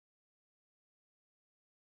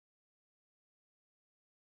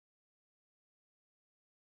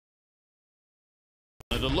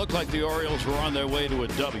and it looked like the Orioles were on their way to a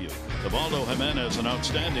W. Ubaldo Jimenez an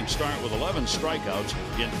outstanding start with 11 strikeouts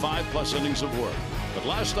in 5+ innings of work. But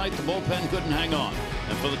last night the bullpen couldn't hang on,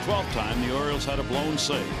 and for the 12th time the Orioles had a blown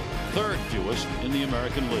save, third fewest in the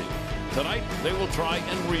American League. Tonight they will try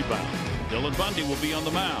and rebound. Dylan Bundy will be on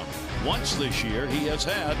the mound. Once this year he has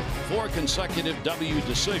had 4 consecutive W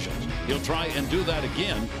decisions. He'll try and do that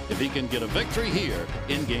again if he can get a victory here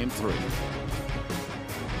in Game 3.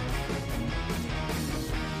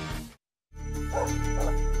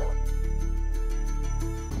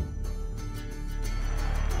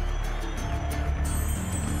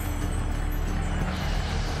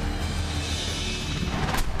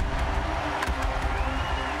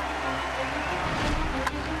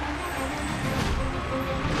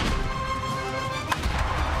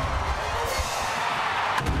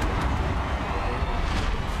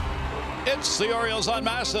 It's the Orioles on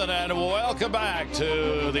Masson, and welcome back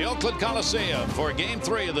to the Oakland Coliseum for Game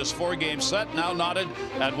 3 of this 4-game set. Now knotted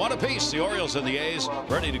at 1 apiece. The Orioles and the A's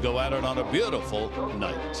ready to go at it on a beautiful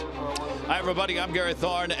night. Hi, everybody. I'm Gary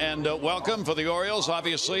Thorne, and welcome for the Orioles.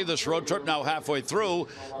 Obviously, this road trip now halfway through.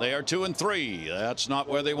 They are 2-3. That's not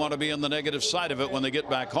where they want to be on the negative side of it when they get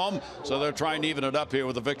back home, so they're trying to even it up here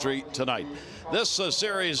with a victory tonight. This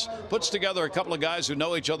series puts together a couple of guys who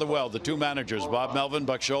know each other well, the two managers, Bob Melvin,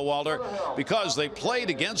 Buck Showalter, because they played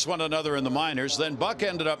against one another in the minors. Then Buck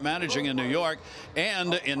ended up managing in New York,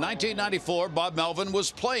 and in 1994, Bob Melvin was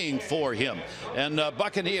playing for him. And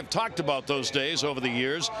Buck and he have talked about those days over the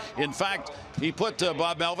years. In fact, he put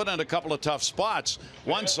Bob Melvin in a couple of tough spots.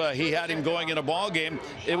 Once he had him going in a ball game.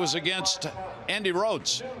 It was against Andy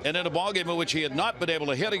Rhodes, and in a ball game in which he had not been able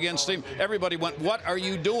to hit against him, everybody went, "What are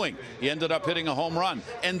you doing?" He ended up hitting a home run,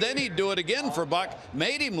 and then he'd do it again for Buck,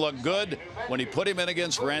 made him look good when he put him in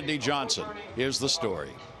against Randy Johnson. Here's the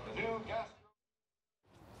story.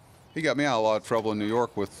 He got me out of a lot of trouble in New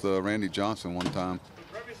York with Randy Johnson one time.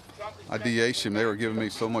 I DH'd him. They were giving me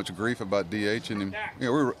so much grief about DH'ing him. You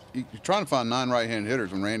know, you're trying to find 9 right-hand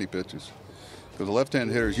hitters when Randy pitches. Because the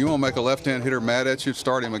left-hand hitters, you want to make a left-hand hitter mad at you,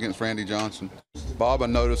 start him against Randy Johnson. Bob, I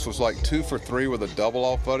noticed, was like 2 for 3 with a double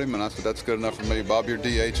off of him, and I said, that's good enough for me. Bob, you're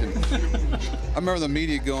DH'ing. I remember the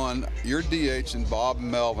media going, you're DH'ing Bob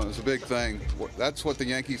Melvin. It was a big thing. That's what the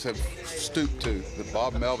Yankees have stooped to, that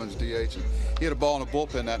Bob Melvin's DH'ing. He had a ball in the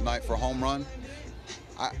bullpen that night for a home run.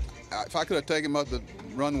 If I could have taken him up the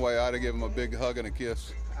runway, I'd have given him a big hug and a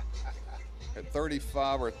kiss. At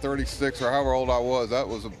 35 or 36 or however old I was,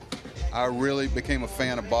 I really became a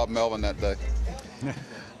fan of Bob Melvin that day.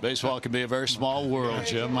 Baseball can be a very small world,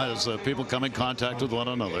 Jim, as people come in contact with one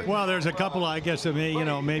another. Well, there's a couple, I guess, of me,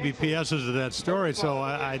 maybe PSs to that story. So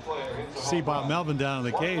I see Bob Melvin down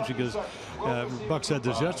in the cage because Buck said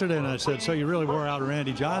this yesterday, and I said, so you really wore out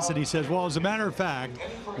Randy Johnson? He says, well, as a matter of fact,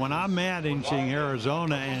 when I'm managing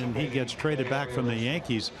Arizona and he gets traded back from the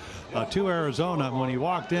Yankees to Arizona, when he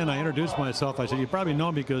walked in, I introduced myself. I said, you probably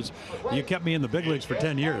know me because you kept me in the big leagues for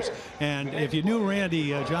 10 years. And if you knew Randy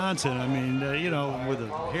Johnson, I mean, with the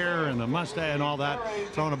hair and the mustache and all that,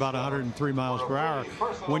 throwing about 103 miles per hour,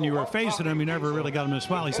 when you were facing him, you never really got him to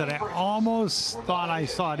smile. He said, I almost thought I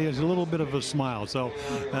saw it. He has a little bit of a smile. So,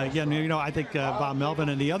 again, I think Bob Melvin.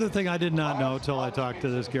 And the other thing I did not know until I talked to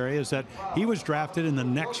this, Gary, is that he was drafted in the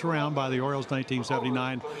next round by the Orioles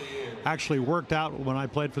 1979. Actually worked out when I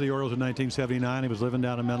played for the Orioles in 1979. He was living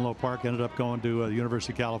down in Menlo Park, ended up going to the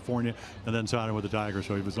University of California, and then signing with the Tigers,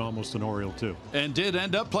 so he was almost an Oriole too. And did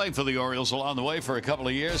end up playing for the Orioles along the way for a couple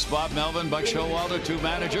of years. Bob Melvin, Buck Showalter, two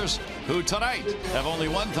managers who tonight have only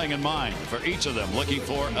one thing in mind for each of them, looking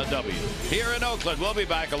for a W. Here in Oakland, we'll be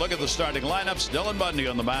back. A look at the starting lineups. Dylan Bundy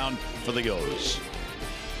on the mound for the O's.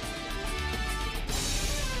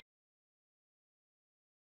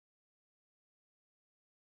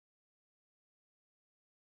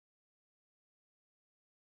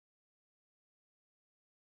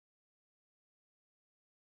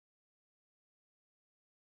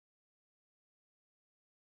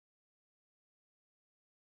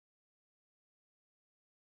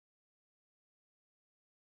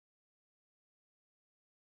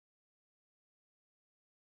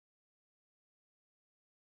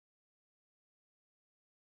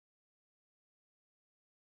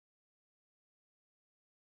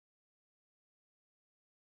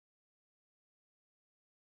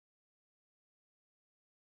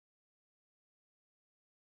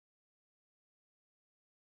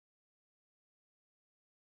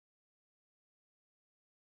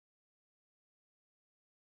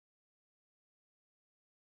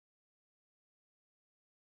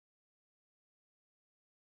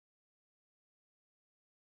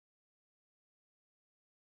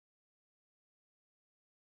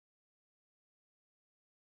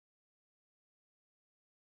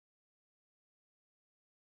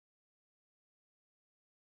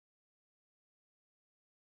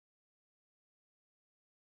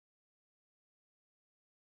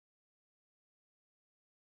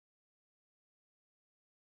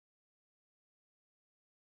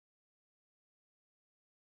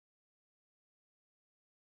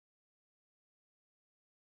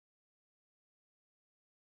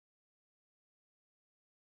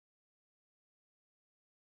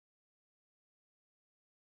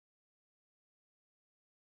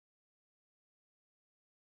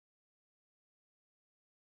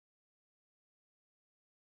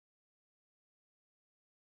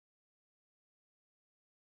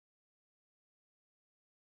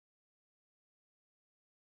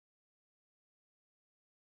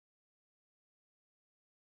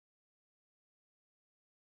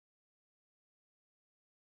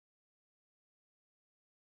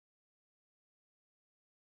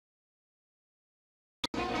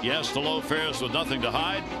 Yes to low fares with nothing to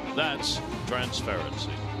hide. That's transparency.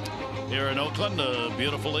 Here in Oakland, a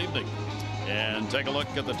beautiful evening. And take a look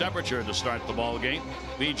at the temperature to start the ball game.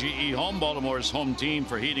 BGE Home, Baltimore's home team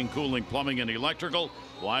for heating, cooling, plumbing, and electrical.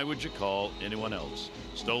 Why would you call anyone else?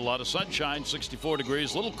 Still a lot of sunshine, 64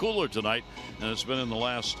 degrees, a little cooler tonight than it's been in the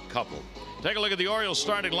last couple. Take a look at the Orioles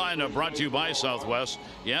starting lineup, brought to you by Southwest.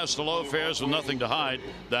 Yes to low fares with nothing to hide.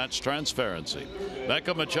 That's transparency.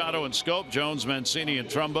 Beckham, Machado, and Scope. Jones, Mancini, and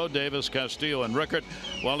Trumbo. Davis, Castillo, and Rickert.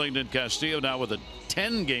 Wellington, Castillo now with a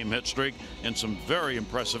 10-game hit streak and some very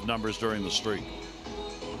impressive numbers during the streak.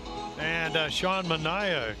 And Sean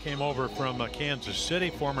Manaea came over from Kansas City,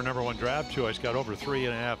 former #1 draft choice, got over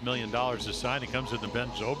 $3.5 million to sign. He comes in the Ben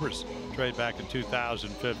Zobrist trade back in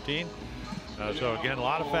 2015. So again, a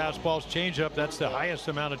lot of fastballs, changeup. That's the highest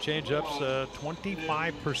amount of changeups,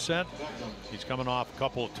 25%. He's coming off a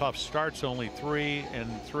couple of tough starts, only 3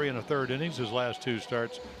 3 1/3 innings his last 2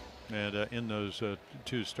 starts, and in those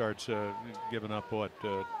 2 starts, giving up what,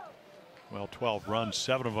 12 runs,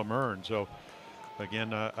 7 of them earned. So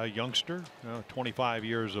again, a youngster, 25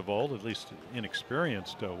 years of old, at least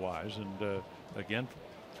inexperienced wise, and again,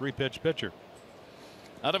 3-pitch pitcher.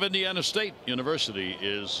 Out of Indiana State University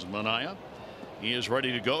is Manaea. He is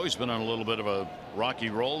ready to go. He's been on a little bit of a rocky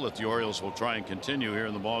roll that the Orioles will try and continue here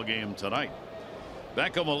in the ball game tonight.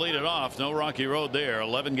 Beckham will lead it off. No rocky road there.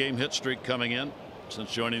 11-game hit streak coming in.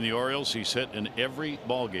 Since joining the Orioles, he's hit in every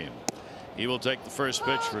ball game. He will take the first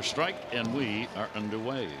pitch for strike, and we are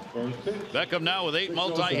underway. Beckham now with 8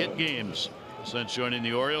 multi-hit games since joining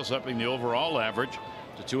the Orioles, upping the overall average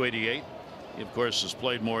to 288. He, of course, has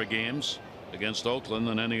played more games against Oakland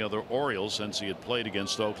than any other Orioles since he had played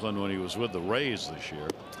against Oakland when he was with the Rays this year.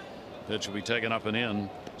 Pitch will be taken up and in.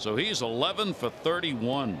 So he's 11 for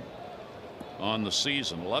 31 on the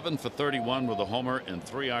season. 11 for 31 with a homer and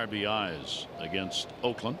 3 RBIs against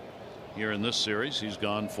Oakland. Here in this series, he's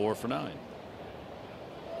gone 4 for 9.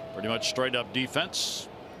 Pretty much straight up defense.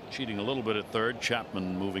 Cheating a little bit at third.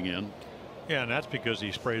 Chapman moving in. Yeah, and that's because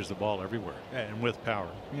he sprays the ball everywhere and with power.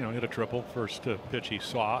 You know, hit a triple first pitch he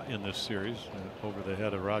saw in this series over the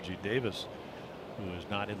head of Raji Davis, who is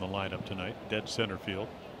not in the lineup tonight. Dead center field.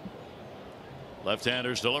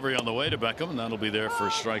 Left-hander's delivery on the way to Beckham, and that'll be there for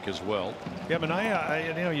a strike as well. Yeah,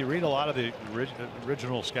 Manaea, you read a lot of the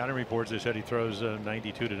original scouting reports. They said he throws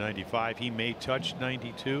 92 to 95. He may touch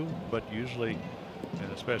 92, but usually,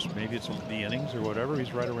 and especially maybe it's the innings or whatever,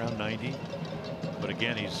 he's right around 90. But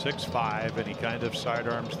again, he's 6'5", and he kind of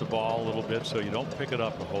sidearms the ball a little bit, so you don't pick it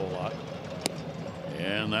up a whole lot.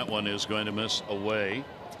 And that one is going to miss away.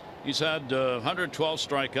 He's had 112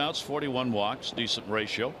 strikeouts, 41 walks, decent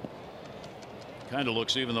ratio. Kind of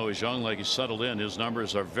looks, even though he's young, like he's settled in. His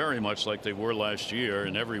numbers are very much like they were last year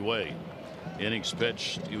in every way. Innings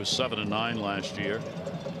pitched, he was 7-9 last year.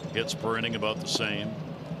 Hits per inning about the same.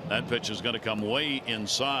 That pitch is going to come way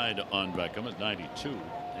inside on Beckham at 92.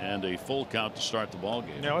 And a full count to start the ball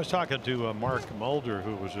game. Yeah, I was talking to Mark Mulder,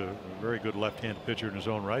 who was a very good left-handed pitcher in his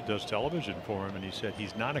own right, does television for him, and he said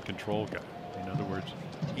he's not a control guy. In other words,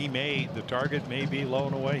 the target may be low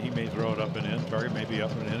and away, he may throw it up and in, target may be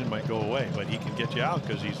up and in, it might go away, but he can get you out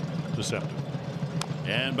because he's deceptive.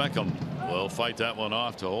 And Beckham will fight that one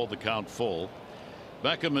off to hold the count full.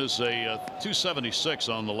 Beckham is a 276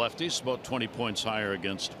 on the lefties, about 20 points higher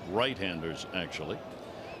against right-handers, actually.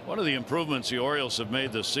 One of the improvements the Orioles have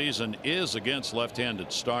made this season is against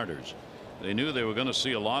left-handed starters. They knew they were going to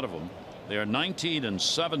see a lot of them. They are 19 and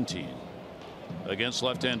 17 against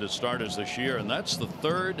left-handed starters this year, and that's the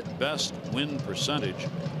 3rd best win percentage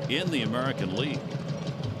in the American League.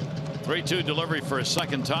 3-2 delivery for a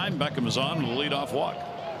second time. Beckham is on with a leadoff walk.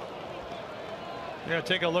 Yeah,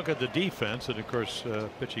 take a look at the defense, and of course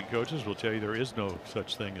pitching coaches will tell you there is no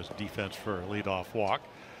such thing as defense for a leadoff walk.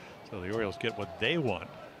 So the Orioles get what they want.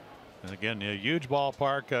 And again, a huge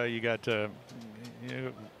ballpark.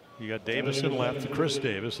 You got Davis in left, Chris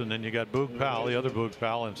Davis, and then you got Boog Powell, the other Boog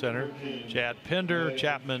Powell in center. Chad Pinder,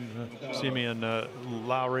 Chapman, Simeon,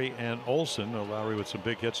 Lowry, and Olson. Lowry with some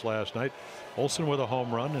big hits last night. Olson with a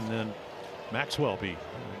home run, and then Maxwell and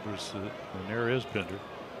there is Pinder.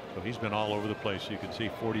 So he's been all over the place. You can see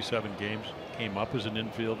 47 games. Came up as an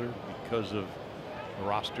infielder because of the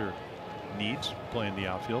roster needs, playing the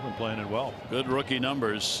outfield and playing it well. Good rookie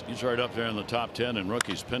numbers. He's right up there in the top 10 in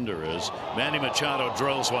rookies. Pinder is. Manny Machado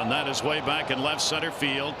drills one. That is way back in left center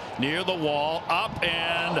field near the wall, up,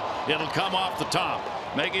 and it'll come off the top.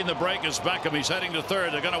 Making the break is Beckham. He's heading to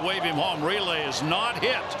third. They're going to wave him home. Relay is not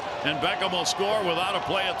hit, and Beckham will score without a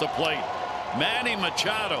play at the plate. Manny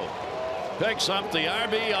Machado picks up the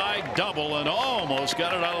RBI double and almost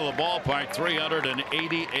got it out of the ballpark.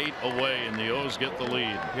 388 away, and the O's get the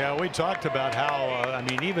lead. Yeah, we talked about how I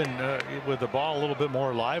mean, even with the ball a little bit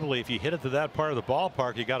more lively, if you hit it to that part of the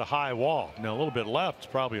ballpark, you got a high wall. Now a little bit left, it's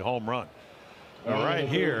probably a home run. Right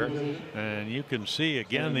here, and you can see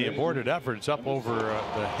again the aborted effort. It's up over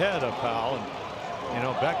the head of Powell, and you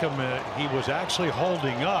know Beckham, he was actually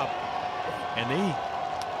holding up, and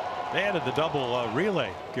they added the double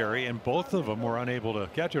relay, Gary, and both of them were unable to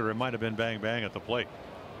catch it, or it might have been bang bang at the plate.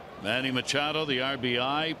 Manny Machado, the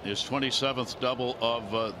RBI, his 27th double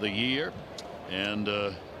of the year, and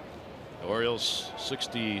Orioles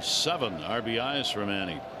 67 RBIs for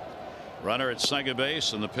Manny. Runner at second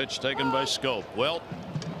base, and the pitch taken by Scope. Well,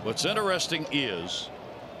 what's interesting is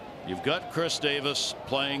you've got Chris Davis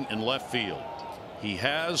playing in left field. He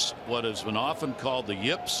has what has been often called the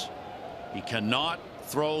yips. He cannot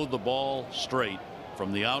throw the ball straight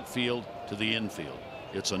from the outfield to the infield.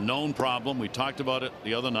 It's a known problem. We talked about it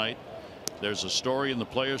the other night. There's a story in the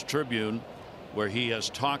Players Tribune where he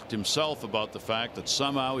has talked himself about the fact that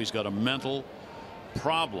somehow he's got a mental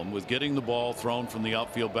problem with getting the ball thrown from the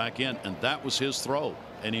outfield back in, and that was his throw,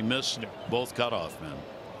 and he missed both cutoff men.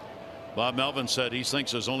 Bob Melvin said he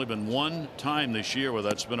thinks there's only been one time this year where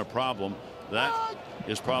that's been a problem. That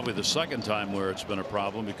is probably the second time where it's been a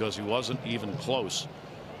problem, because he wasn't even close,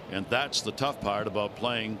 and that's the tough part about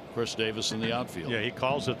playing Chris Davis in the outfield. Yeah, he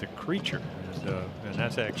calls it the creature, and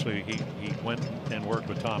that's actually he went and worked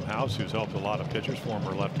with Tom House, who's helped a lot of pitchers,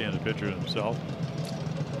 former left-handed pitcher himself.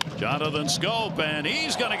 Jonathan Scope, and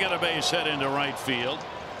he's going to get a base hit into right field.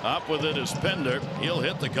 Up with it is Pinder. He'll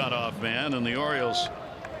hit the cutoff man, and the Orioles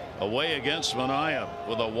away against Manaea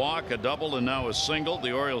with a walk, a double, and now a single.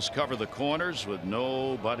 The Orioles cover the corners with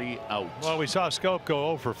nobody out. Well, we saw Scope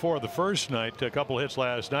go 0 for 4 the first night, a couple hits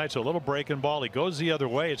last night, so a little breaking ball. He goes the other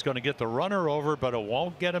way. It's going to get the runner over, but it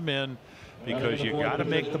won't get him in, because you got to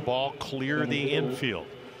make the ball clear the infield.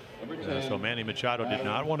 So Manny Machado did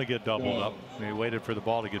not want to get doubled up. He waited for the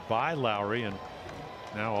ball to get by Lowry, and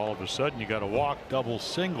now all of a sudden you got a walk, double,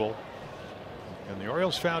 single. And the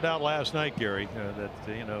Orioles found out last night, Gary, that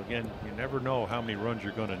you know, again, you never know how many runs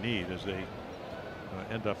you're going to need as they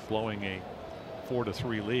end up blowing a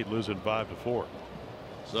 4-3 lead, losing 5-4.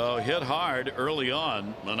 So hit hard early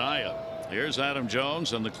on, Manaea. Here's Adam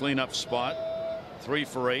Jones in the cleanup spot. 3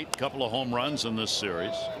 for 8, couple of home runs in this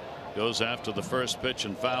series. Goes after the first pitch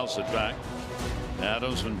and fouls it back.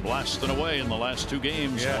 Adams been blasting away in the last 2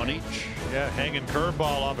 games, one each. Yeah, hanging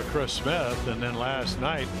curveball off of Chris Smith, and then last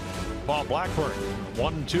night Paul Blackburn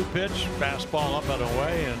 1-2 pitch, fastball up and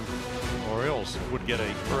away, and Orioles would get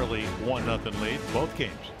a early 1-0 lead both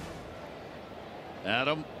games.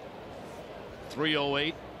 Adam,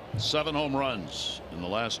 308, 7 home runs in the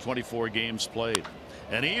last 24 games played,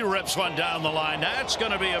 and he rips one down the line. That's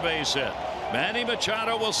going to be a base hit. Manny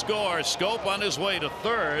Machado will score. Scope on his way to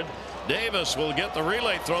third. Davis will get the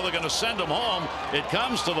relay throw. They're going to send him home. It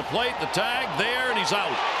comes to the plate, the tag there, and he's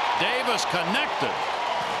out. Davis connected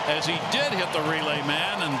as he did hit the relay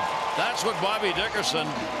man, and that's what Bobby Dickerson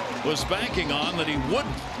was banking on, that he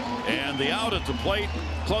wouldn't. And the out at the plate,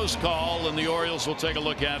 close call, and the Orioles will take a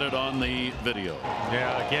look at it on the video.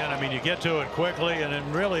 Yeah, again, I mean, you get to it quickly, and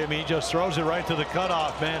then really, I mean, he just throws it right to the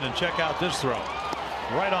cutoff man, and check out this throw.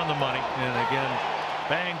 Right on the money, and again,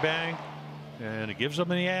 bang, bang, and it gives him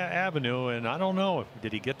the avenue. And I don't know,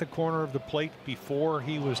 did he get the corner of the plate before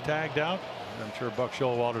he was tagged out? I'm sure Buck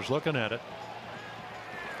Showalter's looking at it.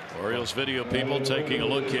 Orioles video people taking a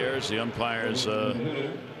look here as the umpires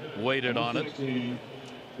waited on it,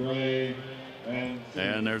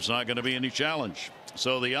 and there's not going to be any challenge.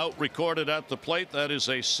 So the out recorded at the plate, that is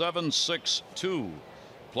a 7-6-2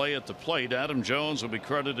 play at the plate. Adam Jones will be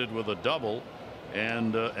credited with a double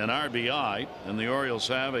and an RBI, and the Orioles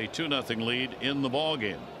have a 2-0 lead in the ball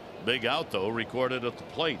game. Big out though recorded at the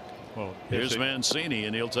plate. Well, here's Mancini,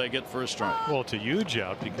 and he'll take it for a strike. Well, it's a huge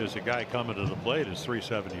out because the guy coming to the plate is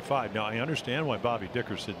 375. Now I understand why Bobby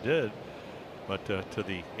Dickerson did, but to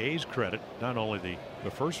the A's credit, not only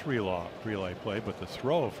the first relay play, but the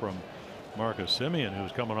throw from Marcus Semien,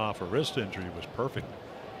 who's coming off a wrist injury, was perfect.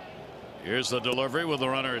 Here's the delivery with the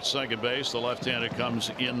runner at second base. The left-hander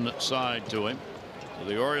comes inside to him. So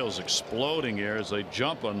the Orioles exploding here as they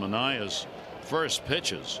jump on Manaea's first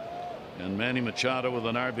pitches. And Manny Machado with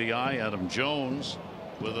an RBI, Adam Jones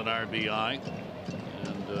with an RBI,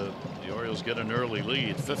 and the Orioles get an early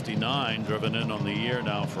lead. 59 driven in on the year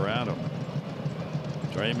now for Adam.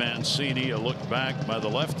 Trey Mancini, a look back by the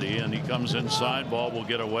lefty, and he comes inside. Ball will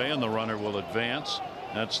get away, and the runner will advance.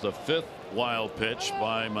 That's the 5th wild pitch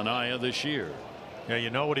by Manaea this year. Yeah, you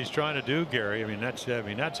know what he's trying to do, Gary. I mean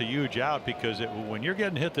that's a huge out, because when you're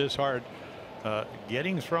getting hit this hard,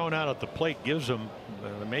 getting thrown out at the plate gives them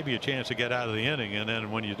maybe a chance to get out of the inning, and then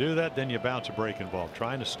when you do that, then you bounce a break involved.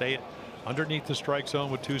 Trying to stay underneath the strike zone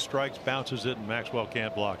with 2 strikes, bounces it, and Maxwell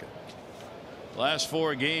can't block it. Last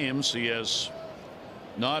 4 games, he has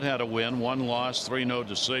not had a win, 1 loss, 3 no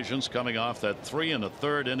decisions, coming off that 3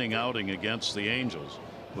 1/3 inning outing against the Angels,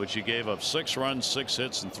 which he gave up 6 runs, 6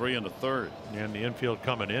 hits, and 3 1/3. And the infield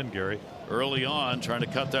coming in, Gary. Early on, trying to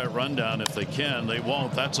cut that run down if they can. They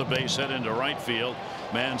won't. That's a base hit into right field.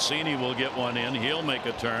 Mancini will get one in. He'll make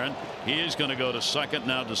a turn. He's going to go to second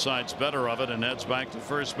now, decides better of it, and heads back to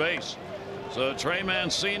first base. So Trey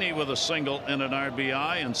Mancini with a single and an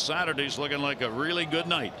RBI, and Saturday's looking like a really good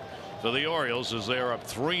night for the Orioles as they are up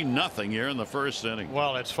 3-0 here in the first inning.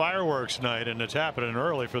 Well, it's fireworks night, and it's happening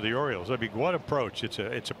early for the Orioles. I mean, what approach. It's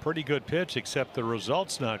a pretty good pitch, except the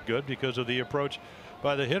result's not good because of the approach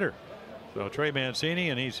by the hitter. So Trey Mancini,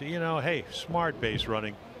 and he's, hey, smart base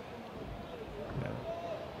running.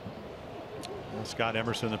 Well, Scott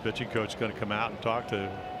Emerson, the pitching coach, is going to come out and talk to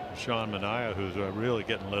Sean Manaea, who's really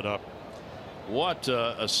getting lit up. What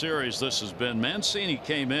a series this has been. Mancini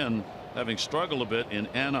came in having struggled a bit in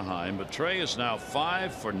Anaheim, but Trey is now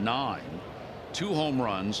 5 for 9, 2 home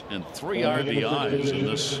runs, and 3 RBIs in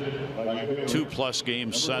this 2+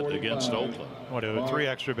 game set against Oakland. What, 3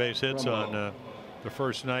 extra base hits on the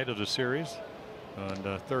first night of the series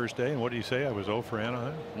on Thursday. And what did he say? I was 0 for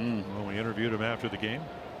Anaheim when we interviewed him after the game.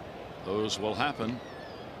 Those will happen.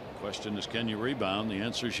 Question is, can you rebound? The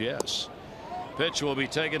answer is yes. Pitch will be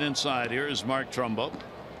taken inside. Here is Mark Trumbo.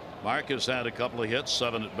 Mark has had a couple of hits,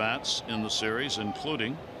 7 at bats in the series,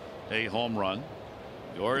 including a home run.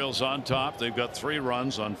 The Orioles on top. They've got 3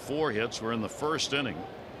 runs on 4 hits. We're in the first inning,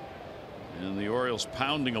 and the Orioles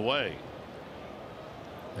pounding away.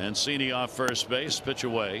 Mancini off first base, pitch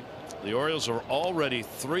away. The Orioles are already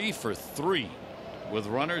 3 for 3 with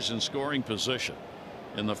runners in scoring position.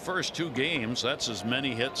 In the first 2 games, that's as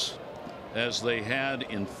many hits as they had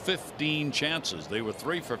in 15 chances. They were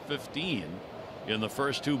 3 for 15 in the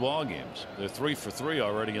first 2 ball games. They're 3 for 3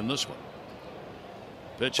 already in this one.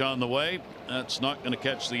 Pitch on the way. That's not going to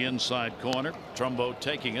catch the inside corner. Trumbo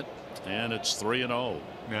taking it, and it's 3-0.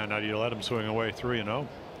 Yeah, now you let him swing away 3-0.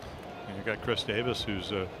 You got Chris Davis,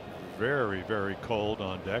 who's very, very cold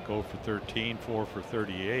on deck, 0 for 13, 4 for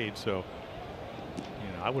 38. So,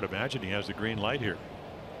 I would imagine he has the green light here.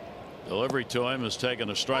 Delivery to him has taken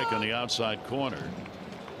a strike on the outside corner.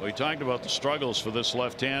 We talked about the struggles for this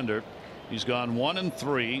left-hander. He's gone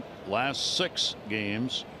 1-3 last 6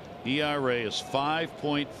 games. ERA is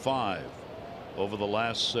 5.5 over the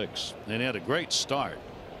last 6. And he had a great start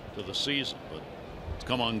to the season, but it's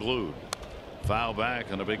come unglued. Foul back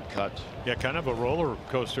and a big cut. Yeah, kind of a roller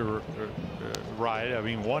coaster ride. I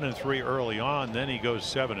mean, 1-3 early on, then he goes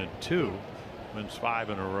 7-2, wins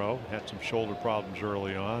 5 in a row. Had some shoulder problems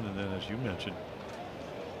early on, and then, as you mentioned,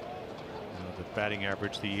 the batting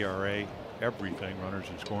average, the ERA, everything, runners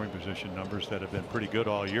in scoring position numbers that have been pretty good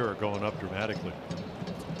all year are going up dramatically.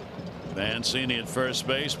 Mancini at first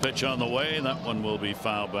base, pitch on the way, and that one will be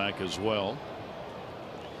foul back as well.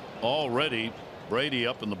 Already Brady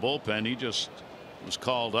up in the bullpen. He just was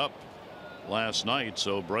called up last night,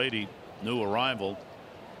 so Brady, new arrival,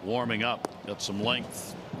 warming up, got some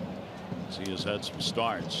length. He has had some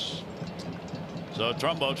starts. So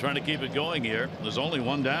Trumbo trying to keep it going here. There's only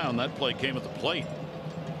 1 down. That play came at the plate.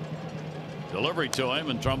 Delivery to him,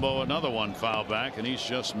 and Trumbo another one foul back, and he's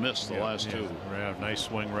just missed the last 2. Yeah, nice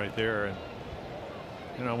swing right there.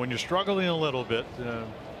 And when you're struggling a little bit,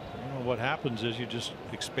 what happens is you just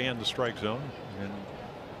expand the strike zone, and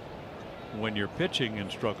when you're pitching and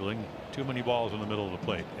struggling, too many balls in the middle of the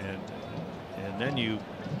plate, and then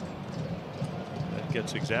that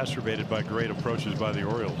gets exacerbated by great approaches by the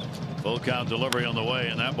Orioles. Full count delivery on the way,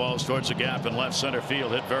 and that ball's towards the gap in left center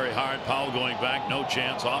field, hit very hard. Powell going back, no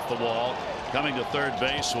chance, off the wall. Coming to third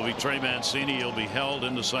base will be Trey Mancini. He'll be held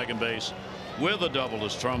into second base with a double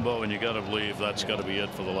as Trumbo, and you got to believe that's got to be it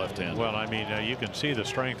for the left-hander. Well, I mean, you can see the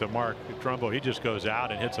strength of Mark Trumbo. He just goes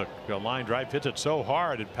out and hits a line drive, hits it so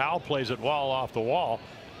hard, and Powell plays it wall off the wall.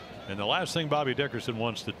 And the last thing Bobby Dickerson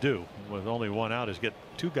wants to do with only 1 out is get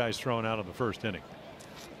 2 guys thrown out in the first inning.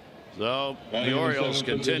 So the Orioles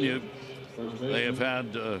continue. They have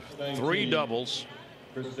had 3 doubles,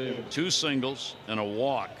 2 singles, and a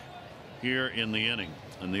walk here in the inning,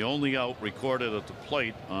 and the only out recorded at the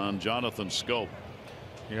plate on Jonathan Scope.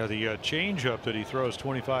 Yeah, the changeup that he throws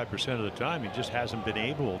 25% of the time, he just hasn't been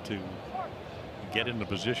able to get in the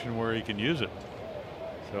position where he can use it.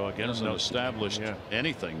 So again, hasn't established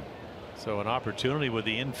anything. So an opportunity with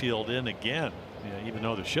the infield in again. Yeah, even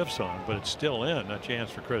though the shift's on, but it's still in. A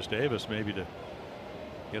chance for Chris Davis maybe to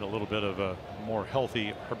get a little bit of a more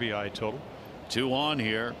healthy RBI total. 2 on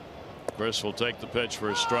here. Chris will take the pitch for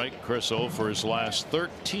a strike. Chris 0 for his last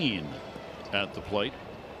 13 at the plate.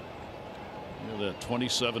 That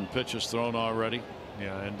 27 pitches thrown already.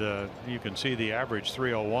 Yeah, and you can see the average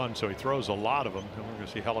 301, so he throws a lot of them. And we're going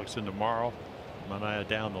to see Hellickson tomorrow. Manaea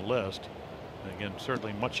down the list. Again,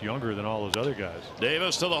 certainly much younger than all those other guys.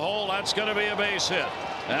 Davis to the hole. That's going to be a base hit.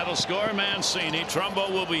 That'll score Mancini.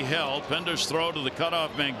 Trumbo will be held. Pender's throw to the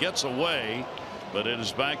cutoff man gets away, but it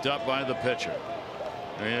is backed up by the pitcher.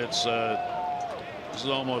 It's this is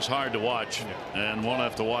almost hard to watch, and won't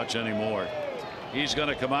have to watch anymore. He's going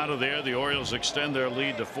to come out of there. The Orioles extend their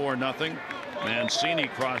lead to 4-0. Mancini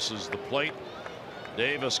crosses the plate.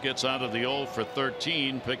 Davis gets out of the 0 for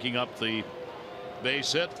 13, picking up the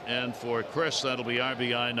base hit, and for Chris that'll be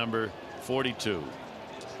RBI number 42.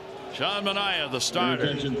 Sean Manaea, the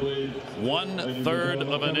starter,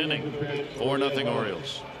 1/3 of an inning. 4-0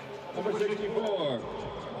 Orioles. Number 64,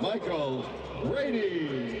 Michael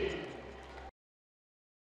Brady.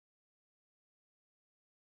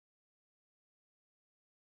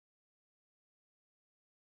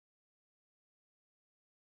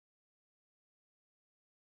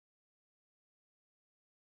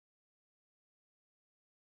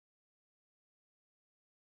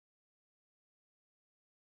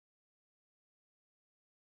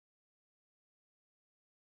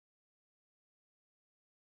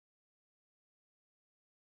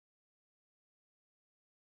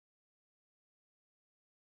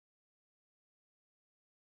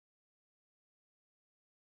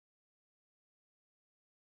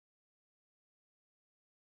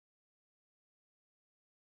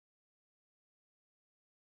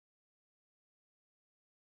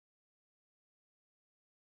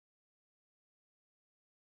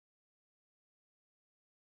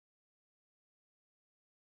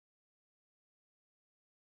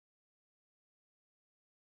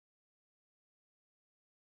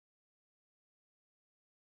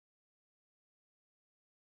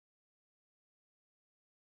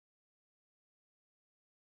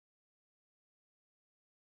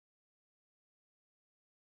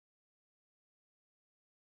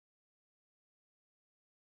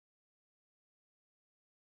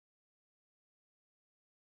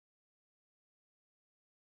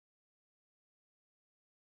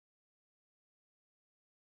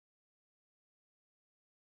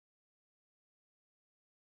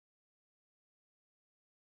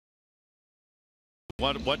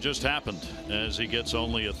 What just happened as he gets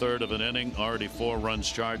only 1/3 of an inning, already 4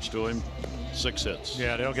 runs charged to him, 6 hits.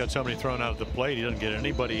 Yeah, they'll get somebody thrown out at the plate. He doesn't get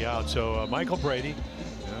anybody out. So Michael Brady,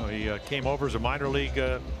 he came over as a minor league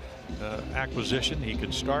acquisition. He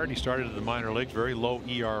could start. He started in the minor leagues, very low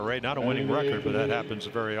ERA, not a winning record, but that happens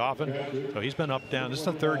very often. So he's been up, down. This is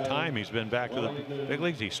the 3rd time he's been back to the big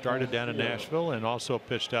leagues. He started down in Nashville and also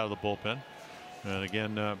pitched out of the bullpen. And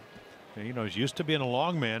again, he's used to being a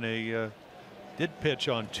long man. He did pitch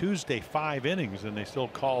on Tuesday 5 innings, and they still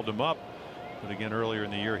called him up. But again, earlier in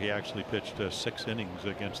the year, he actually pitched 6 innings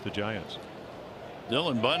against the Giants.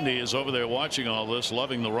 Dylan Bundy is over there watching all this,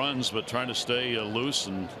 loving the runs, but trying to stay loose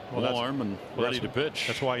and warm and ready to pitch.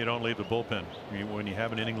 That's why you don't leave the bullpen when you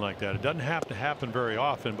have an inning like that. It doesn't have to happen very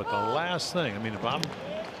often, but the last thing, I mean, if I'm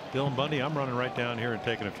Dylan Bundy, I'm running right down here and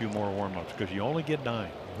taking a few more warm-ups, because you only get 9.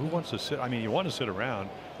 Who wants to sit? I mean, you want to sit around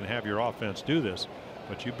and have your offense do this,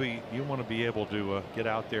 but you want to be able to get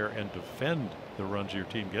out there and defend the runs your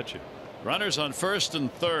team gets you. Runners on 1st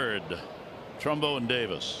and 3rd. Trumbo and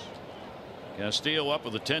Davis. Castillo up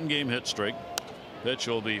with a 10-game hit streak. Pitch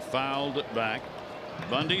will be fouled back.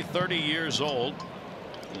 Bundy, 30 years old.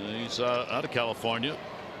 He's out of California.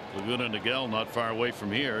 Laguna Niguel, not far away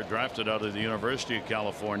from here. Drafted out of the University of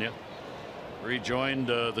California. Rejoined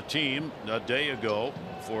the team a day ago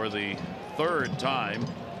for the 3rd time.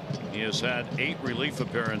 He has had 8 relief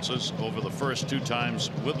appearances over the first 2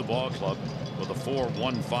 times with the ball club, with a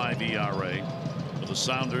 4.15 ERA. For the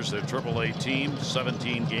Sounders, their AAA team,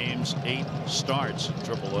 17 games, 8 starts at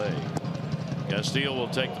AAA. Castillo will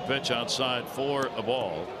take the pitch outside for a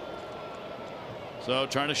ball. So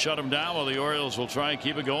trying to shut him down while the Orioles will try and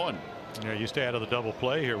keep it going. Yeah, you stay out of the double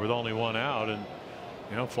play here with only 1 out, and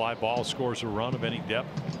fly ball scores a run of any depth.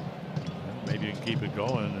 Maybe you can keep it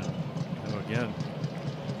going. And again,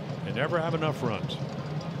 they never have enough runs,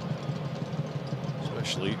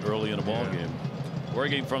 especially early in a ball game.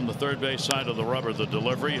 Working from the 3rd base side of the rubber, the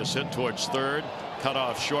delivery is hit towards 3rd, cut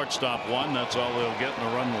off shortstop 1. That's all they'll get, and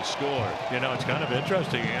the run will score. It's kind of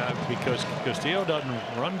interesting because Castillo doesn't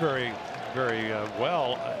run very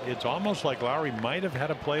well. It's almost like Lowry might have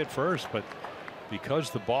had a play at first, but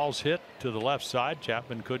because the ball's hit to the left side,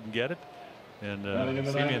 Chapman couldn't get it, and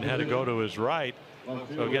Simeon had to go to his right.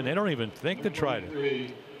 So again, they don't even think to try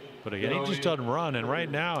to. But again, he just doesn't run, and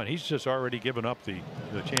right now, and he's just already given up the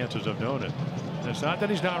chances of doing it. And it's not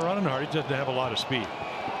that he's not running hard; he doesn't have a lot of speed.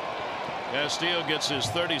 Castillo gets his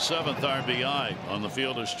 37th RBI on the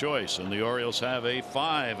fielder's choice, and the Orioles have a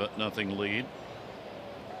 5-0 lead.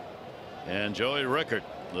 And Joey Rickard,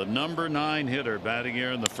 the number 9 hitter, batting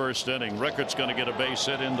here in the first inning. Rickard's going to get a base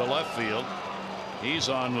hit into left field. He's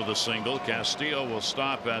on with a single. Castillo will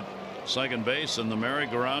stop at second base, and the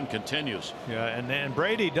merry-go-round continues. Yeah, and then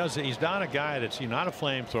Brady does it. He's not a guy that's not a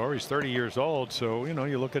flamethrower. He's 30 years old, so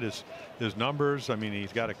you look at his numbers. I mean,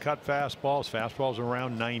 he's got a cut fastball. His fastball's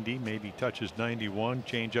around 90, maybe touches 91.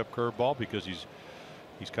 Changeup curveball, because he's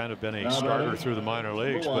kind of been a starter through the minor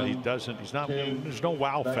leagues, but he doesn't. He's not. There's no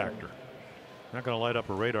wow factor. Not going to light up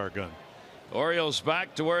a radar gun. Orioles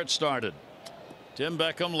back to where it started. Tim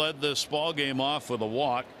Beckham led this ball game off with a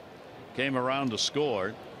walk. Came around to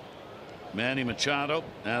score. Manny Machado,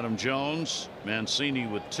 Adam Jones, Mancini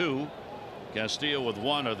with 2, Castillo with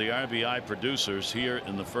 1 are the RBI producers here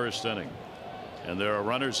in the first inning. And there are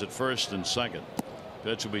runners at first and second.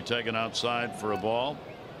 Pitch will be taken outside for a ball.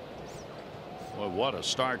 Boy, what a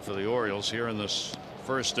start for the Orioles here in this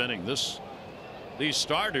first inning. These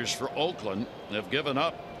starters for Oakland have given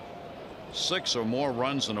up 6 or more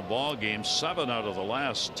runs in a ball game, 7 out of the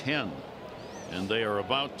last 10, and they are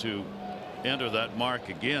about to enter that mark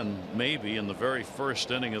again, maybe in the very first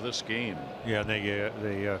inning of this game. Yeah, and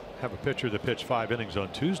they have a pitcher that pitched 5 innings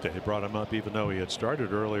on Tuesday. They brought him up even though he had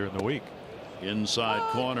started earlier in the week. Inside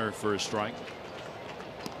corner for a strike.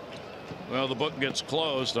 Well, the book gets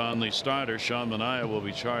closed on the starter. Sean Manaea will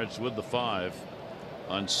be charged with the 5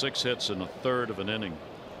 on 6 hits in a third of an inning.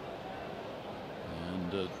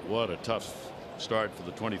 And what a tough start for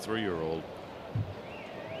the 23-year-old.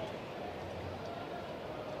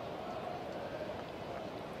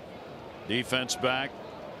 Defense back.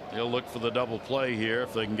 He'll look for the double play here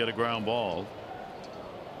if they can get a ground ball.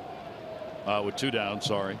 With 2 down,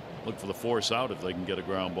 sorry. Look for the force out if they can get a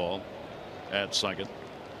ground ball at second.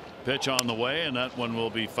 Pitch on the way, and that one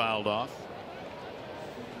will be fouled off.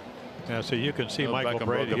 Yeah, so you can see Michael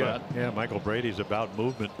Brady. Yeah, Michael Brady's about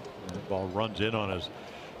movement. The ball runs in on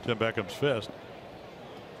Tim Beckham's fist.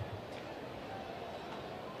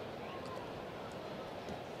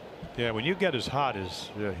 Yeah, when you get as hot as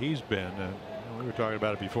he's been, we were talking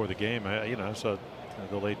about it before the game. I saw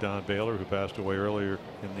the late Don Baylor, who passed away earlier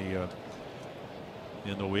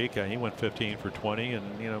in the week. He went 15 for 20,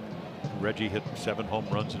 and Reggie hit 7 home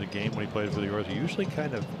runs in a game when he played for the Orioles. You usually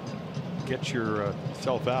kind of get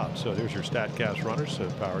yourself out. So there's your StatCast runners,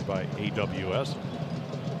 powered by AWS.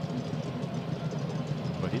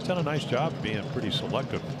 But he's done a nice job being pretty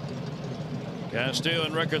selective. Castillo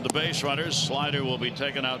and Rickard, the base runners. Slider will be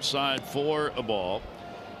taken outside for a ball.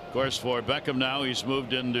 Of course, for Beckham now, he's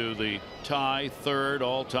moved into the tie 3rd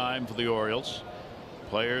all-time for the Orioles.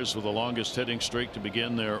 Players with the longest hitting streak to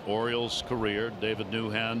begin their Orioles career. David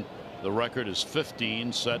Newhan, the record is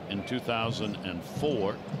 15, set in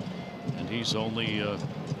 2004, and he's only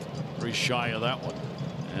 3 shy of that one,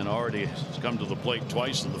 and already has come to the plate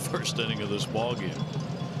twice in the first inning of this ball game.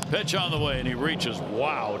 Pitch on the way, and he reaches.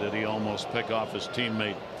 Wow, did he almost pick off his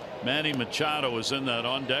teammate. Manny Machado was in that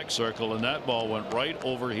on deck circle, and that ball went right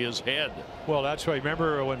over his head. Well, that's right.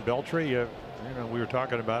 Remember when Beltry, we were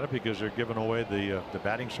talking about it because they're giving away the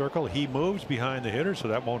batting circle. He moves behind the hitter, so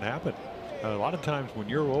that won't happen. A lot of times when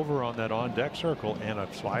you're over on that on deck circle and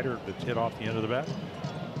a slider that's hit off the end of the bat,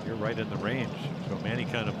 you're right in the range. So Manny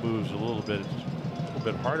kind of moves a little bit. It's a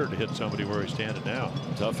little bit harder to hit somebody where he's standing now.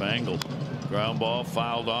 Tough angle. Ground ball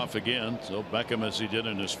fouled off again. So Beckham, as he did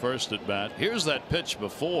in his first at bat. Here's that pitch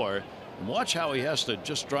before, and watch how he has to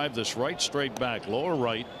just drive this right straight back, lower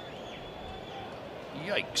right.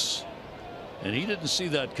 Yikes. And he didn't see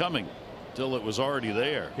that coming till it was already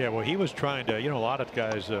there. Yeah, well, he was trying to, a lot of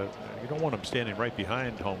guys, you don't want them standing right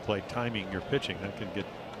behind home plate timing your pitching. That can get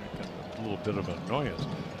a little bit of an annoyance.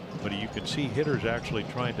 But you can see hitters actually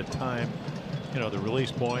trying to time, the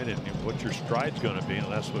release point and what your stride's going to be, and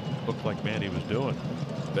that's what looked like Manny was doing.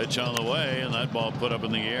 Pitch on the way, and that ball put up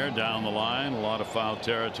in the air down the line. A lot of foul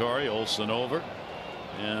territory. Olsen over,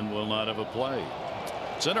 and will not have a play.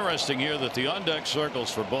 It's interesting here that the on deck circles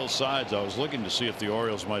for both sides. I was looking to see if the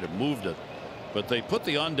Orioles might have moved it, but they put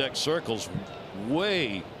the on deck circles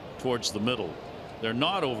way towards the middle. They're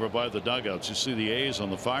not over by the dugouts. You see the A's on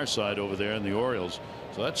the far side over there, and the Orioles.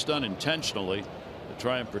 So that's done intentionally to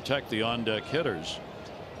try and protect the on deck hitters.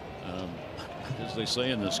 As they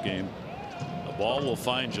say in this game, a ball will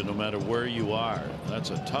find you no matter where you are. That's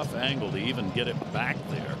a tough angle to even get it back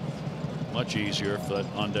there. Much easier if that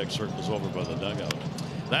on deck circles over by the dugout.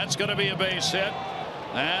 That's going to be a base hit.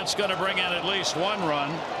 That's going to bring in at least one run.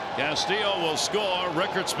 Castillo will score.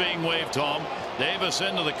 Rickards being waved home. Davis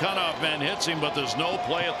into the cutoff man, hits him, but there's no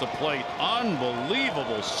play at the plate.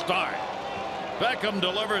 Unbelievable start. Beckham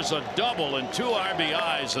delivers a double and 2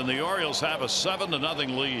 RBIs, and the Orioles have a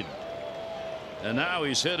 7-0 lead. And now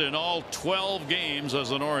he's hit in all 12 games as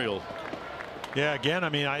an Oriole. Yeah, again, I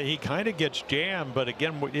mean, he kind of gets jammed, but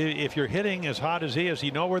again, if you're hitting as hot as he is, you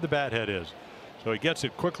know where the bat head is. So he gets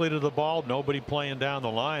it quickly to the ball, nobody playing down the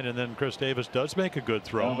line, and then Chris Davis does make a good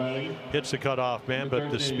throw, hits the cutoff man, but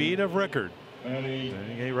the speed of Rickard,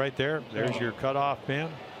 right there, there's your cutoff man,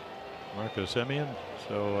 Marcus Semien.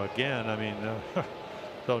 So again, I mean,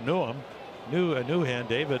 so a new hand,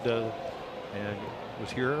 David, and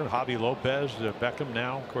was here. Javi Lopez, Beckham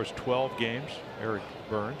now, of course, 12 games. Eric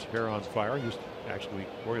Burns, hair on fire. Actually,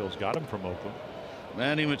 Orioles got him from Oakland.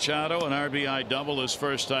 Manny Machado, an RBI double his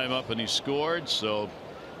first time up, and he scored. So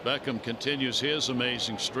Beckham continues his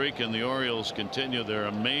amazing streak, and the Orioles continue their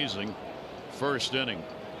amazing first inning.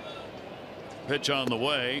 Pitch on the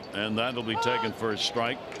way, and that'll be taken for a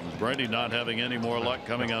strike. Brady not having any more luck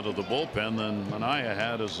coming out of the bullpen than Manaea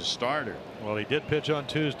had as a starter. Well, he did pitch on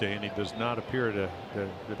Tuesday, and he does not appear to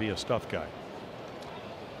be a stuff guy.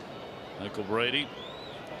 Michael Brady,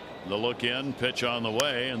 the look in, pitch on the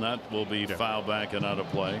way, and that will be foul back and out of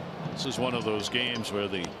play. This is one of those games where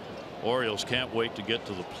the Orioles can't wait to get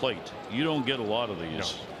to the plate. You don't get a lot of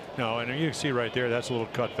these. No, and you can see right there, that's a little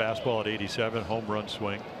cut fastball at 87, home run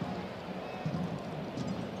swing.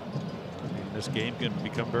 This game can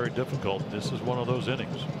become very difficult. This is one of those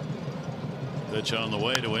innings. Pitch on the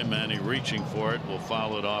way to him, and he reaching for it, will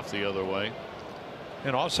foul it off the other way.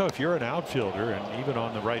 And also, if you're an outfielder, and even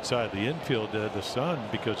on the right side of the infield, the sun,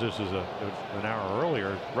 because this is an hour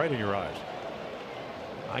earlier, right in your eyes.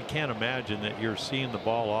 I can't imagine that you're seeing the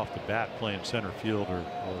ball off the bat playing center field or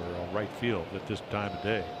right field at this time of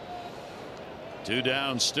day. 2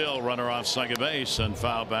 down still, runner off second base, and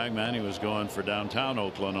foul back. Man, he was going for downtown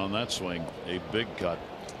Oakland on that swing. A big cut.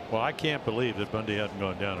 Well, I can't believe that Bundy hadn't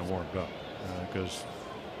gone down and warmed up, because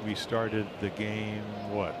we started the game,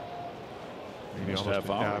 what? Maybe almost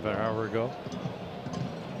half an hour ago.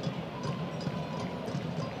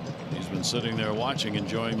 He's been sitting there watching,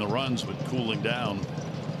 enjoying the runs, but cooling down.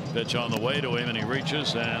 Pitch on the way to him, and he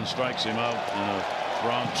reaches and strikes him out in a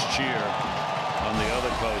Bronx cheer on the other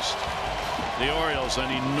coast. The Orioles,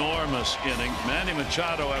 an enormous inning. Manny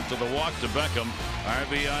Machado after the walk to Beckham,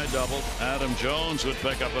 RBI double. Adam Jones would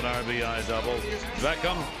pick up an RBI double.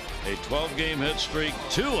 Beckham, a 12-game hit streak,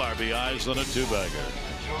 2 RBIs and a 2-bagger.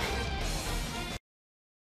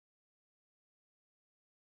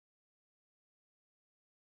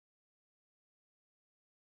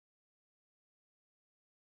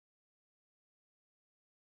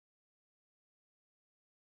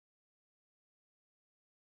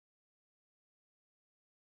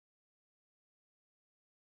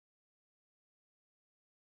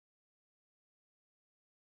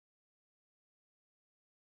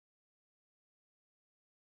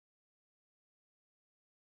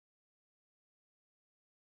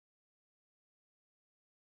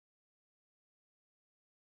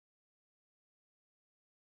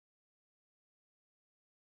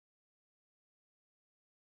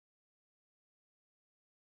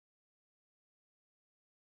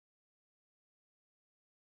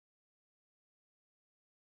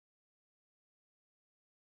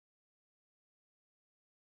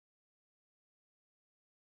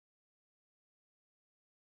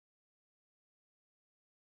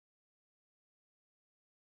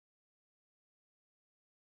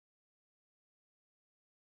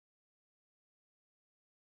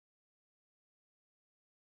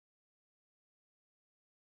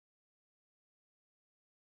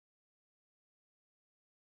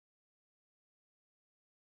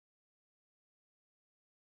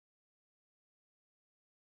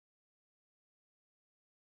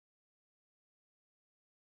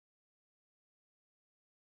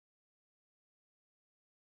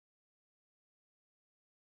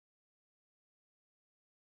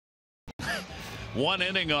 One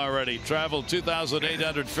inning already. Traveled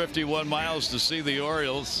 2,851 miles to see the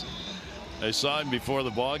Orioles. I saw him before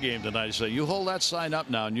the ball game tonight. He said, "You hold that sign up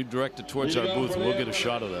now and you direct it towards our booth, and we'll get a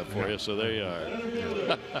shot of that for you." So there you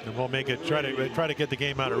are. And we'll make it try to get the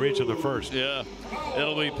game out of reach of the first. Yeah,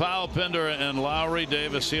 it'll be Powell, Pinder, and Lowry,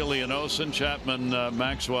 Davis, Healy, and Olsen, Chapman,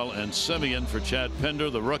 Maxwell, and Simeon for Chad Pinder,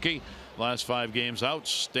 the rookie. Last 5 games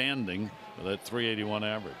outstanding with that .381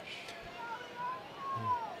 average.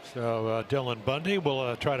 So Dylan Bundy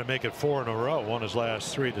will try to make it 4 in a row. Won his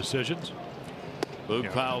last 3 decisions.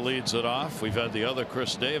 Boog Powell leads it off. We've had the other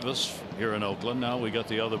Chris Davis here in Oakland. Now we got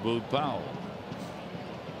the other Boog Powell.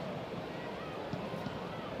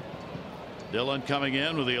 Dylan coming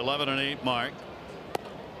in with the 11-8 mark,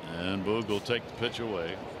 and Boog will take the pitch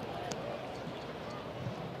away.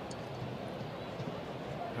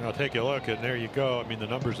 I'll take a look, and there you go. I mean, the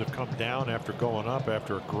numbers have come down after going up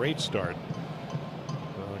after a great start.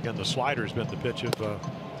 Again, the slider's been the pitch of,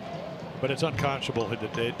 but it's unconscionable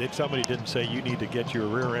that somebody didn't say you need to get your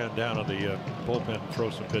rear end down on the bullpen and throw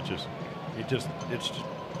some pitches. It's just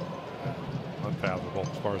unfathomable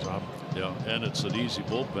as far as I'm. Yeah, and it's an easy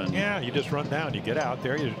bullpen. Yeah, you just run down, you get out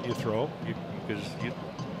there, you throw, because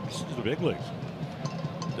this is the big leagues.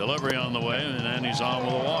 Delivery on the way, and then he's on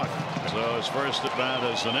with a walk. So his first at bat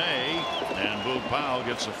is an A, and Boog Powell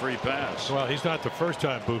gets a free pass. Well, he's not the first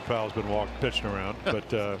time Boog Powell's been pitching around, but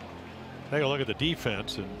take a look at the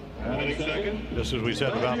defense. And this is we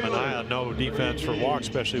said about Manaea, no defense for walks,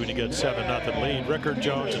 especially when you get 7-0 lead. Rickard,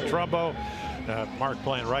 Jones, and Trumbo. Mark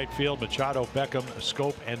playing right field, Machado, Beckham,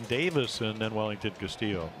 Scope, and Davis, and then Wellington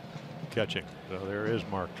Castillo catching. So there is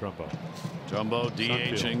Mark Trumbo. Trumbo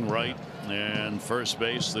DHing right and first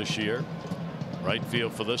base this year. Right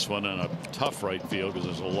field for this one, and a tough right field because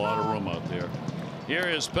there's a lot of room out there. Here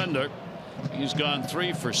is Pinder. He's gone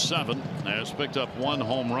 3 for 7. Has picked up 1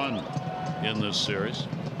 home run in this series.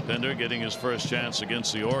 Pinder getting his first chance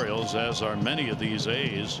against the Orioles, as are many of these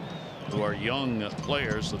A's who are young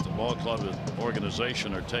players that the ball club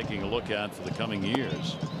organization are taking a look at for the coming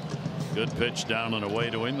years. Good pitch down and away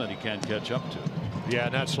to him that he can't catch up to. Yeah,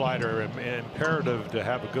 and that slider, imperative to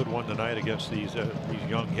have a good one tonight against these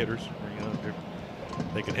young hitters. You know,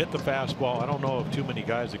 they can hit the fastball. I don't know of too many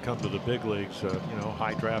guys that come to the big leagues, you know,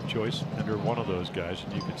 high draft choice, and they're one of those guys,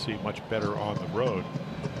 and you can see much better on the road.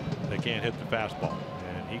 They can't hit the fastball,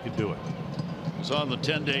 and he can do it. He's on the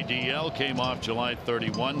 10-day DL, came off July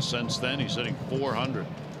 31. Since then, he's hitting .400.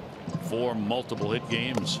 4 multiple hit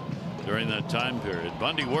games during that time period.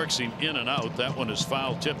 Bundy works him in and out. That one is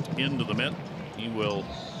foul tipped into the mitt. He will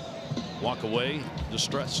walk away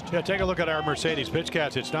distressed. Yeah, take a look at our Mercedes pitch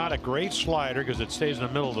cats. It's not a great slider because it stays in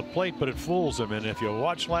the middle of the plate, but it fools him. And if you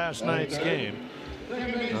watch last night's game,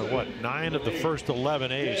 9 of the first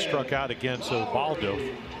 11 A's struck out against Baldo.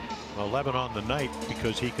 11 on the night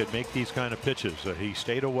because he could make these kind of pitches. He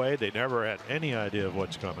stayed away. They never had any idea of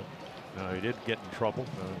what's coming. He did get in trouble.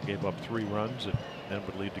 Gave up 3 runs and then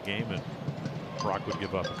would lead the game, and Brock would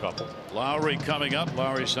give up a couple. Lowry coming up.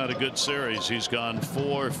 Lowry's had a good series. He's gone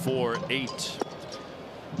 4 for 8.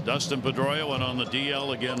 Dustin Pedroia went on the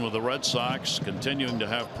DL again with the Red Sox, continuing to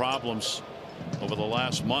have problems over the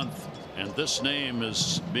last month. And this name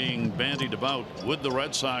is being bandied about. Would the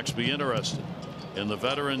Red Sox be interested in the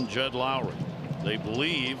veteran Jed Lowry? They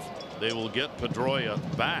believe they will get Pedroia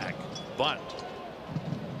back, but,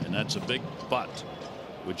 and that's a big but,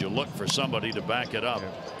 would you look for somebody to back it up?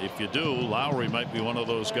 If you do, Lowry might be one of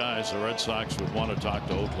those guys the Red Sox would want to talk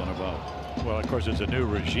to Oakland about. Well, of course, it's a new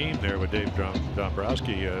regime there with Dave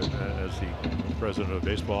Dombrowski as the president of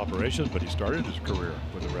baseball operations, but he started his career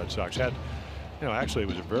with the Red Sox. Had, you know, actually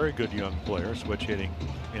was a very good young player, switch hitting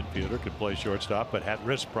infielder, could play shortstop, but had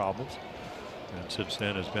wrist problems. And since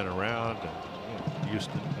then has been around, and you know,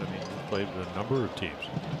 Houston, I mean, played with a number of teams,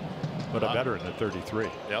 but a veteran at 33.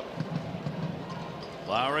 Yep.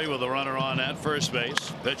 Lowry with a runner on at first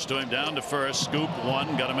base. Pitch to him down to first. Scoop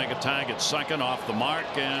 1. Got to make a tag at second, off the mark,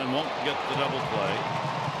 and won't get the double play.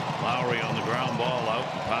 Lowry on the ground ball out.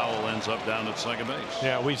 Powell ends up down at second base.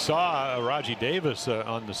 Yeah, we saw Raji Davis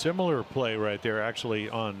on the similar play right there, actually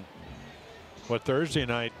on Thursday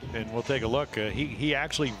night, and we'll take a look. He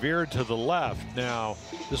actually veered to the left. Now,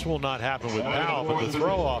 this will not happen with Powell, but the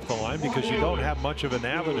throw off the line, because you don't have much of an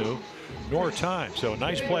avenue nor time. So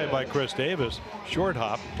nice play by Chris Davis. Short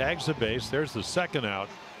hop, tags the base. There's the second out,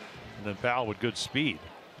 and then Powell with good speed,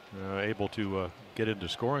 able to get into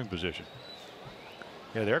scoring position.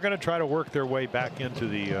 Yeah, they're going to try to work their way back into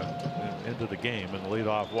the game, and the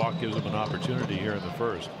leadoff walk gives them an opportunity here in the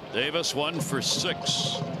first. Davis 1 for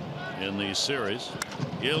 6 in the series.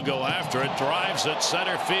 He'll go after it, drives it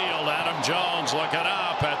center field. Adam Jones looking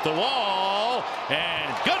up at the wall,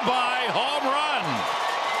 and goodbye home run.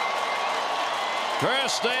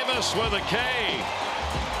 Chris Davis with a K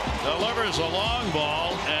delivers a long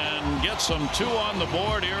ball and gets them 2 on the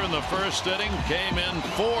board here in the first inning. Came in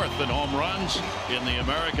 4th in home runs in the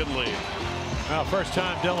American League. Now, first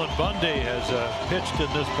time Dylan Bundy has pitched in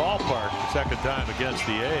this ballpark, the second time against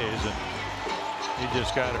the A's. And He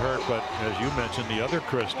just got hurt, but as you mentioned, the other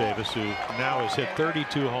Chris Davis, who now has hit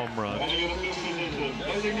 32 home runs.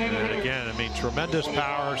 And again, I mean, tremendous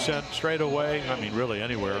power sent straight away. I mean, really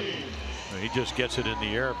anywhere. He just gets it in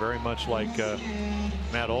the air, very much like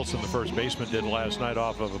Matt Olson, the first baseman, did last night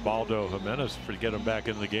off of Ubaldo Jimenez to get him back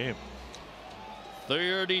into the game.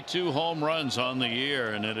 32 home runs on the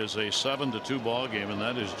year, and it is a 7-2 ball game, and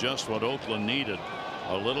that is just what Oakland needed.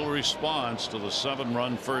 A little response to the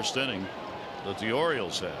 7-run first inning that the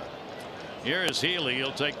Orioles had. Here is Healy.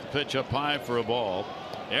 He'll take the pitch up high for a ball.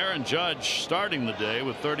 Aaron Judge starting the day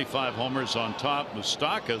with 35 homers on top.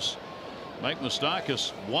 Mike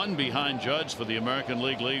Moustakas one behind Judge for the American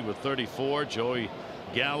League lead with 34. Joey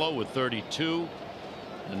Gallo with 32.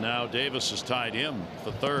 And now Davis has tied him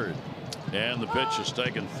for third. And the pitch is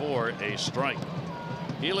taken for a strike.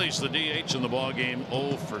 Healy's the DH in the ball game,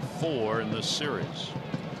 0 for 4 in this series.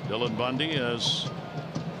 Dylan Bundy has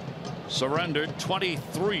surrendered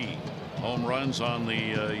 23 home runs on the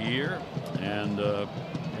year, and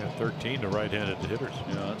 13 to right-handed hitters.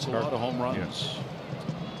 Yeah, that's a lot of home runs. Yeah.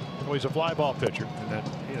 Well, he's a fly ball pitcher, and that,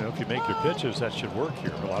 you know, if you make your pitches, that should work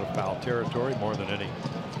here. A lot of foul territory, more than any.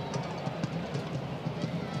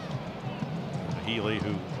 Healy,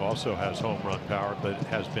 who also has home run power, but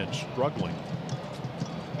has been struggling.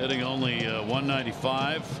 Hitting only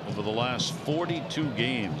 195 over the last 42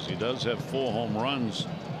 games. He does have 4 home runs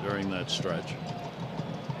during that stretch.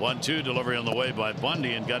 1-2 delivery on the way by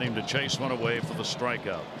Bundy, and got him to chase one away for the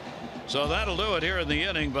strikeout. So that'll do it here in the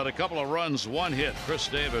inning, but a couple of runs, 1 hit. Chris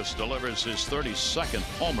Davis delivers his 32nd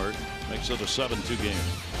homer, makes it a 7-2 game.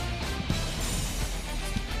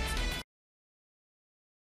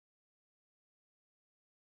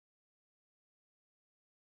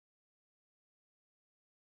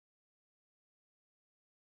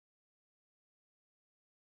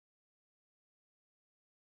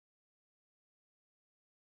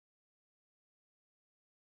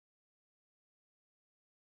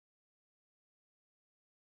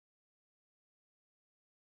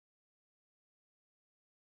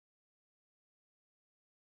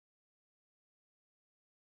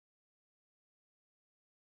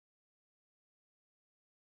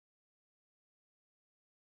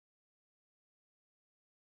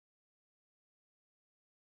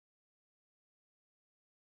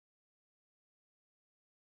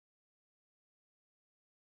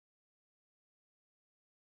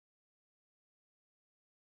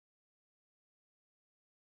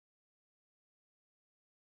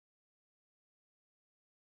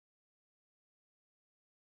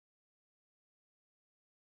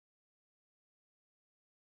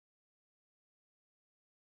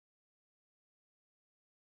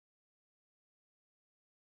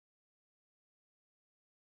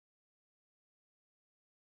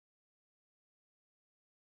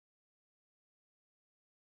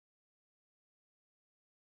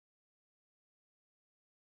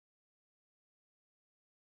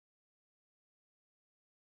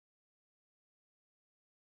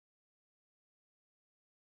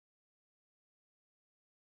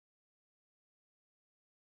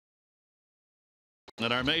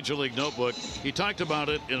 In our Major League Notebook, he talked about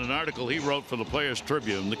it in an article he wrote for the Players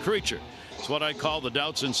Tribune. The creature. It's what I call the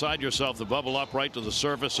doubts inside yourself that bubble up right to the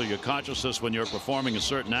surface of your consciousness when you're performing a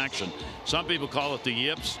certain action. Some people call it the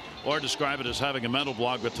yips or describe it as having a mental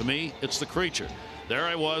block, but to me, it's the creature. There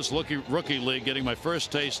I was, rookie league, getting my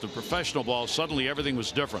first taste of professional ball. Suddenly everything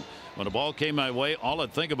was different. When a ball came my way, all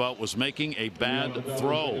I'd think about was making a bad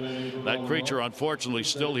throw. That creature, unfortunately,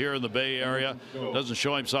 still here in the Bay Area. Doesn't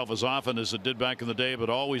show himself as often as it did back in the day, but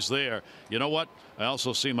always there. You know what? I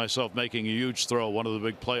also see myself making a huge throw, one of the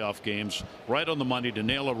big playoff games, right on the money to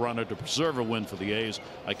nail a runner to preserve a win for the A's.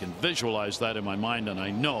 I can visualize that in my mind, and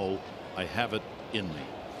I know I have it in me.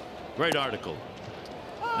 Great article.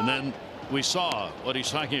 And then we saw what he's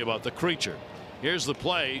talking about, the creature. Here's the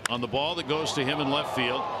play on the ball that goes to him in left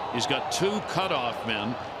field. He's got 2 cutoff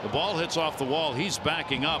men. The ball hits off the wall. He's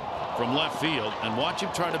backing up from left field, and watch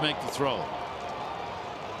him try to make the throw.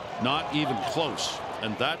 Not even close.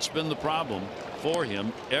 And that's been the problem for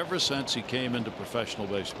him ever since he came into professional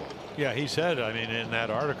baseball. Yeah, he said, I mean, in that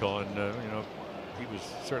article, and you know, he was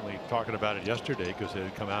certainly talking about it yesterday because it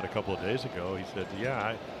had come out a couple of days ago. He said,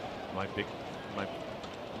 yeah, my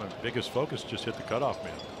biggest focus just hit the cutoff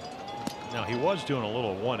man. Now he was doing a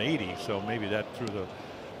little 180, so maybe that threw the.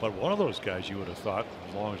 But one of those guys you would have thought,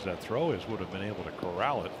 as long as that throw is, would have been able to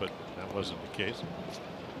corral it, but that wasn't the case.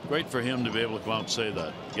 Great for him to be able to come out and say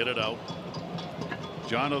that. Get it out.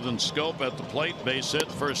 Jonathan Scope at the plate, base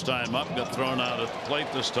hit, first time up, got thrown out at the plate.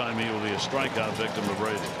 This time he will be a strikeout victim of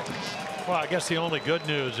Brady. Well, I guess the only good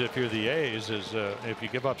news if you're the A's is if you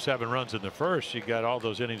give up 7 runs in the first, you got all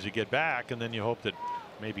those innings to get back, and then you hope that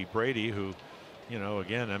maybe Brady, who, you know,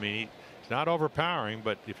 again, I mean, he's not overpowering,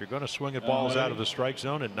 but if you're going to swing at balls out of the strike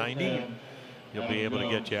zone at 90, he'll be able to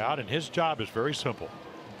get you out. And his job is very simple: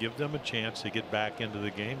 give them a chance to get back into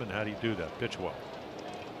the game. And how do you do that? Pitch well.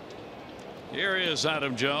 Here is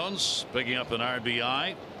Adam Jones picking up an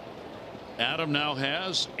RBI. Adam now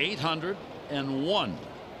has 801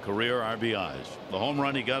 career RBIs. The home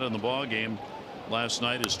run he got in the ball game last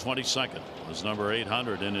night is 22nd. His number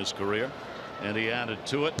 800 in his career, and he added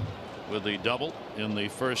to it with the double in the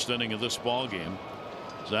first inning of this ball game.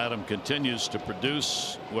 As Adam continues to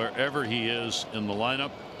produce wherever he is in the lineup,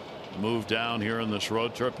 move down here in this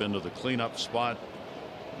road trip into the cleanup spot.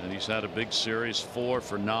 And he's had a big series, 4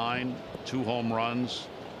 for 9, 2 home runs,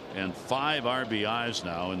 and 5 RBIs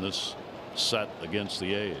now in this set against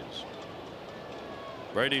the A's.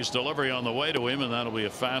 Brady's delivery on the way to him, and that'll be a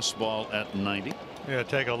fastball at 90. Yeah,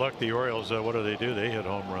 take a look. The Orioles, what do? They hit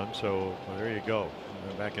home runs. So there you go.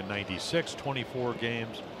 Back in '96, 24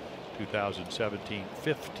 games. 2017,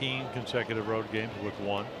 15 consecutive road games with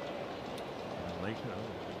 1.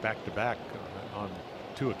 Back to back on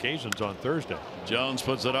 2 occasions on Thursday. Jones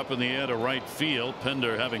puts it up in the air to right field.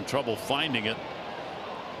 Pinder having trouble finding it.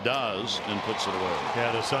 Does, and puts it away.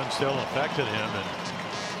 Yeah, the sun still affected him, and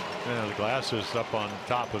you know, the glass is up on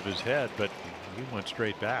top of his head, but he went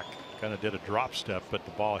straight back. Kind of did a drop step, but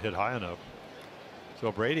the ball hit high enough.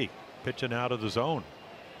 So Brady pitching out of the zone.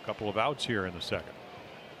 A couple of outs here in the second.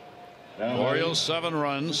 Orioles 7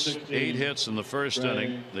 runs, 8 hits in the first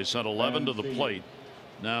inning. They sent 11 to the plate.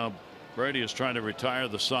 Now Brady is trying to retire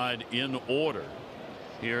the side in order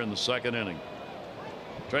here in the second inning.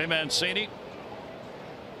 Trey Mancini,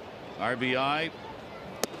 RBI.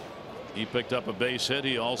 He picked up a base hit.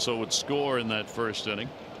 He also would score in that first inning.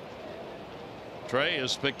 Trey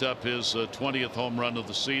has picked up his 20th home run of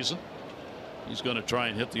the season. He's going to try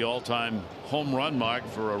and hit the all-time home run mark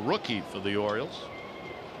for a rookie for the Orioles.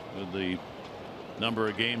 With the number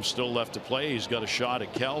of games still left to play, he's got a shot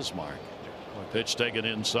at Kel's mark. Pitch taken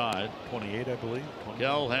inside. 28, I believe. 28.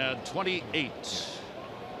 Kel had 28.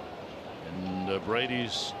 And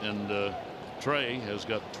Brady's and Trey has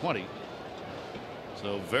got 20.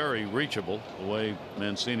 So very reachable the way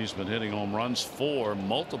Mancini's been hitting home runs. 4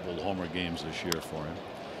 multiple homer games this year for him.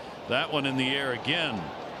 That one in the air again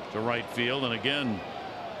to right field, and again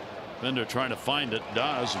Pinder trying to find it,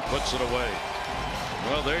 does, and puts it away.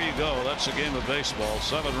 Well, there you go. That's a game of baseball.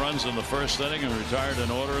 7 runs in the first inning and retired in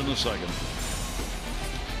order in the second.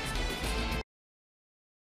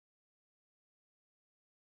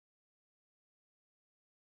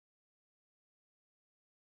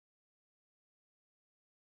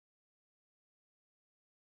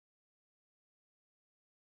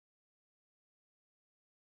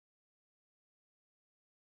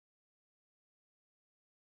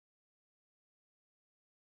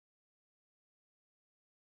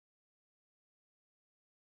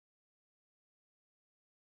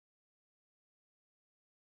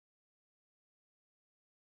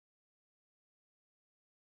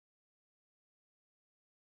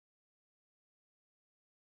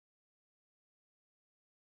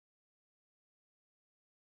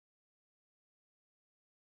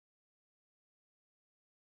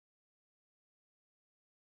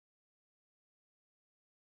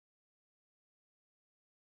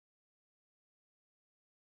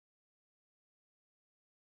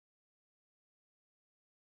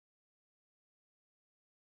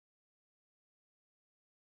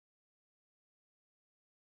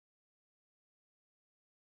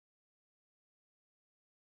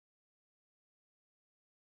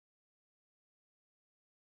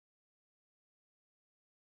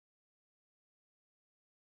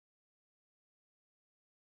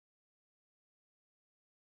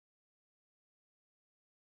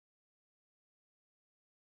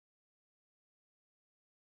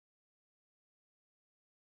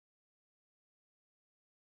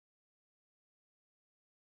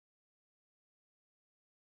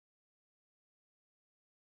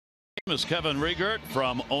 Is Kevin Riegert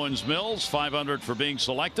from Owens Mills. 500 for being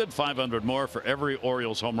selected, 500 more for every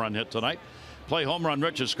Orioles home run hit tonight. Play Home Run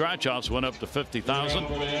Rich's scratch outs went up to 50,000.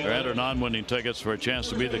 Or enter non-winning tickets for a chance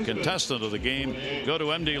to be the contestant of the game. Go to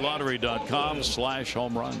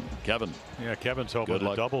mdlottery.com/home run. Kevin. Yeah, Kevin's hoping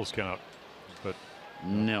the doubles count, but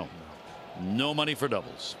no money for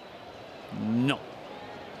doubles. No.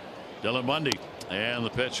 Dylan Bundy, and the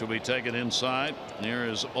pitch will be taken inside. Here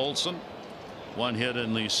is Olson. 1 hit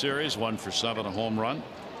in the series, 1 for 7, a home run,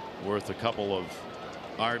 worth a couple of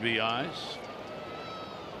RBIs.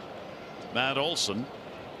 Matt Olson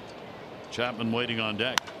Chapman waiting on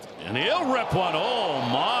deck. And he'll rip one. Oh,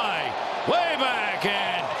 my. Way back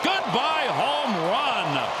and goodbye home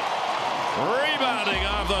run. Rebounding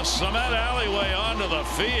off the cement alleyway onto the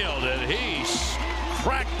field. And he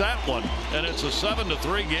cracked that one. And it's a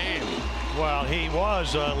 7-3 game. Well, he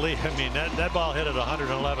was. I mean, that ball hit at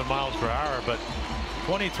 111 miles per hour, but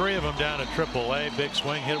 23 of them down at AAA. Big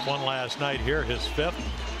swing, hit one last night here, his 5th.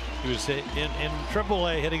 He was in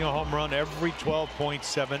AAA hitting a home run every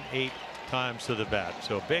 12.78 times to the bat.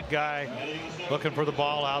 So big guy looking for the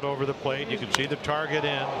ball out over the plate. You can see the target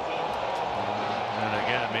in. And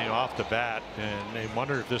again, I mean, off the bat, and they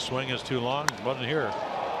wondered if this swing is too long. It wasn't here.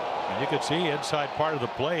 And you could see inside part of the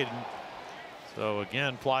plate. So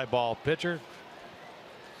again, fly ball pitcher.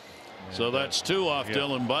 So that's 2 off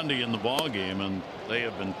Dylan Bundy in the ball game, and they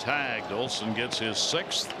have been tagged. Olson gets his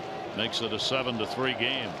 6th, makes it a 7-3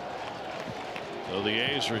 game. So the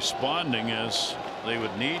A's responding as they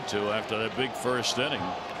would need to after that big first inning.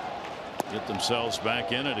 Get themselves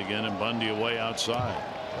back in it again, and Bundy away outside.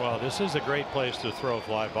 Well, this is a great place to throw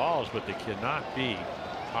fly balls, but they cannot be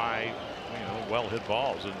high, well hit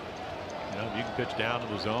balls. And you can pitch down in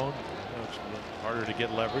the zone. It's harder to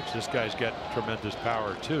get leverage. This guy's got tremendous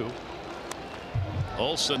power too.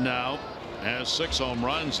 Olson now has 6 home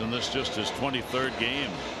runs, and this just his 23rd game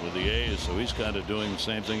with the A's. So he's kind of doing the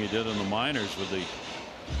same thing he did in the minors with the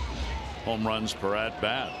home runs per at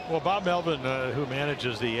bat. Well, Bob Melvin, who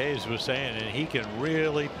manages the A's, was saying, and he can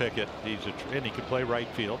really pick it. And he can play right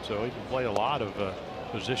field, so he can play a lot of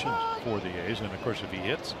positions for the A's. And of course, if he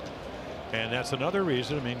hits, and that's another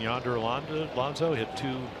reason. I mean, Yonder Alonso hit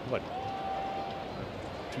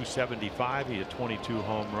 275. He had 22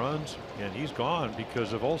 home runs, and he's gone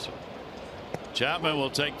because of Olson. Chapman will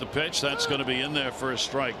take the pitch. That's going to be in there for a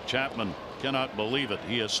strike. Chapman cannot believe it.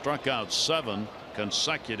 He has struck out 7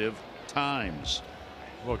 consecutive times.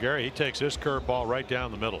 Well, Gary, he takes this curveball right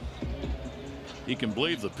down the middle. He can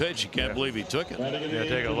believe the pitch. He can't believe he took it. Yeah,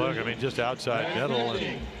 take a look. I mean, just outside middle,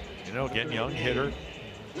 and getting young hitter,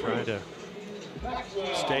 trying to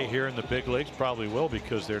stay here in the big leagues. Probably will,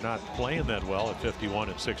 because they're not playing that well at 51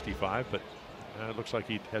 and 65. But it looks like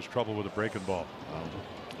he has trouble with a breaking ball.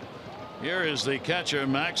 Here is the catcher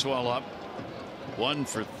Maxwell up 1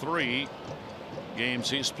 for 3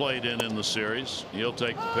 games he's played in the series. He'll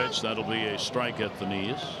take the pitch. That'll be a strike at the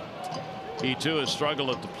knees. He too has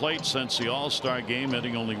struggled at the plate since the All-Star game,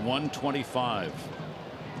 hitting only .125.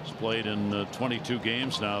 He's played in 22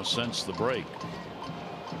 games now since the break.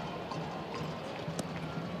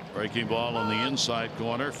 Breaking ball on the inside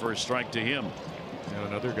corner for a strike to him.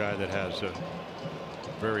 Another guy that has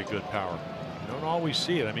very good power. You don't always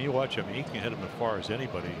see it. I mean, you watch him, he can hit him as far as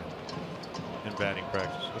anybody in batting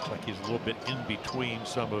practice. Looks like he's a little bit in between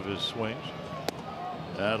some of his swings.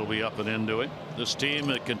 That'll be up and into it. This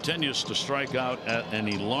team continues to strike out at an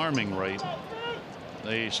alarming rate.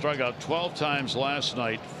 They struck out 12 times last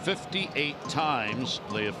night. 58 times.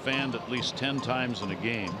 They have fanned at least 10 times in a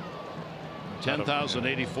game.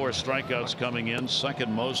 10,084 strikeouts coming in,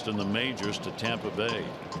 second most in the majors to Tampa Bay.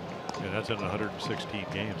 Yeah, that's in 116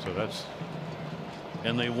 games. So that's.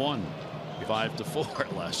 And they won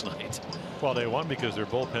 5-4 last night. Well, they won because their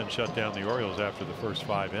bullpen shut down the Orioles after the first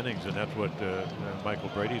 5 innings, and that's what Michael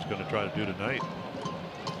Brady's going to try to do tonight.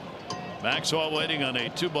 Maxwell waiting on a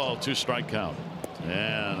 2-ball 2-strike count,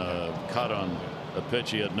 and a cut on a pitch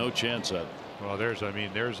he had no chance at. Well, there's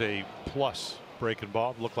a plus breaking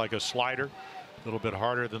ball. Looked like a slider, a little bit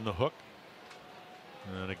harder than the hook.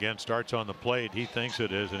 And again, starts on the plate. He thinks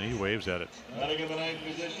it is, and he waves at it. And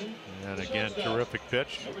again, terrific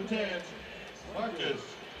pitch.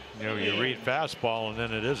 You read fastball, and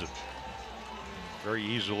then it isn't. Very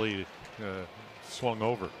easily swung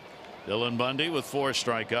over. Dylan Bundy with 4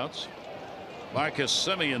 strikeouts. Marcus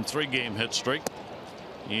Semien 3-game hit streak.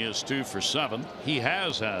 He is 2 for 7. He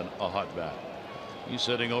has had a hot bat. He's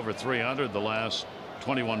hitting over 300 the last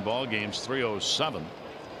 21 ball games, 307.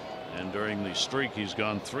 And during the streak, he's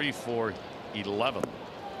gone 3 for 11.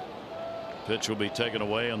 Pitch will be taken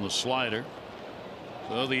away on the slider.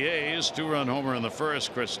 So the A's 2-run homer in the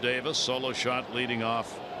first. Chris Davis solo shot leading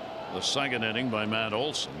off the second inning by Matt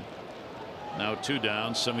Olson. Now 2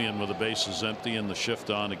 down. Semien with the bases empty and the shift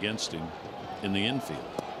on against him in the infield.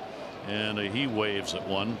 And he waves at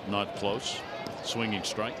one, not close. Swinging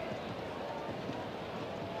strike.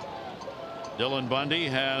 Dylan Bundy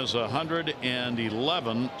has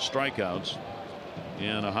 111 strikeouts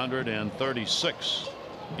in 136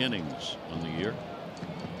 innings on the year.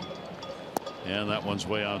 And that one's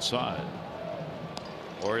way outside.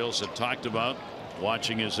 Orioles had talked about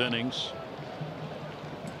watching his innings.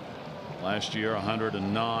 Last year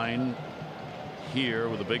 109 here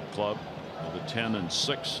with a big club. with a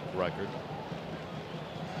 10-6 record.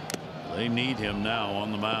 They need him now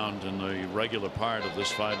on the mound in the regular part of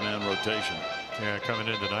this 5-man rotation. Yeah, coming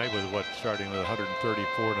in tonight with starting with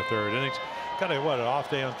 134 and a third innings. Got an off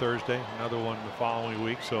day on Thursday, another one the following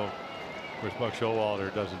week. So, of course, Buck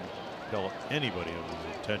Showalter doesn't tell anybody of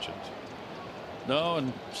his intentions. No,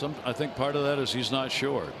 and I think part of that is he's not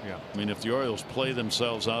sure. Yeah. I mean, if the Orioles play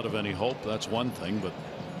themselves out of any hope, that's one thing, but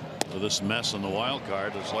with this mess in the wild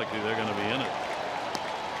card, it's likely they're going to be in it.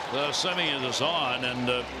 Semien is on,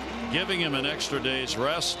 and giving him an extra day's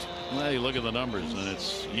rest. Well, you look at the numbers, and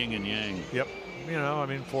it's yin and yang. Yep. You know, I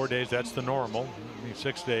mean, 4 days, that's the normal. I mean,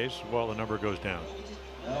 6 days, well, the number goes down.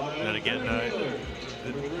 And again,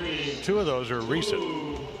 2 of those are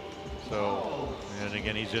recent. So, and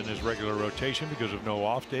again, he's in his regular rotation because of no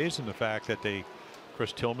off days, and the fact that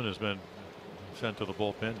Chris Tillman has been sent to the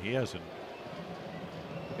bullpen. He hasn't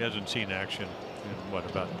seen action in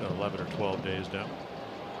about 11 or 12 days now.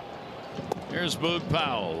 Here's Boog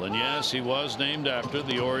Powell, and yes, he was named after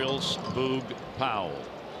the Orioles' Boog Powell,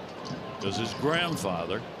 because his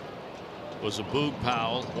grandfather was a Boog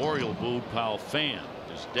Powell, Oriole Boog Powell fan.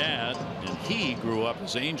 His dad and he grew up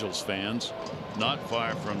as Angels fans, not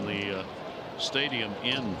far from the stadium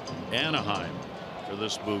in Anaheim for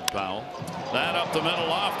this Boog Powell. That up the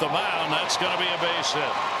middle off the mound. That's going to be a base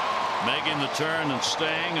hit. Making the turn and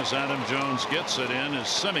staying as Adam Jones gets it in is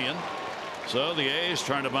Semien. So the A's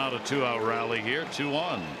trying to mount a 2-out rally here,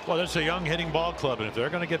 2-1. Well, it's a young hitting ball club, and if they're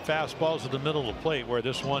going to get fastballs to the middle of the plate where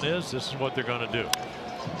this one is, this is what they're going to do.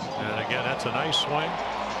 And again, that's a nice swing.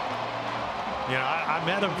 You know, I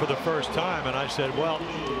met him for the first time, and I said, well,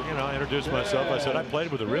 you know, I introduced myself. I said, I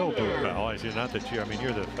played with a real Boog Powell. I said, not that you, I mean,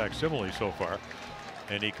 you're the facsimile so far.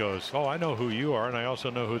 And he goes, oh, I know who you are, and I also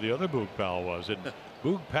know who the other Boog Powell was. And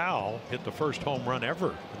Boog Powell hit the first home run ever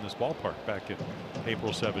in this ballpark back in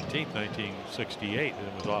April 17th, 1968. And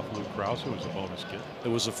it was off Luke Krause, who was a bonus kid. It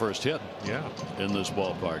was the first hit. Yeah. In this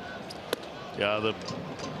ballpark. Yeah, the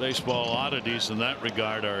baseball oddities in that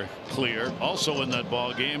regard are clear. Also in that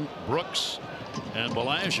ball game, Brooks and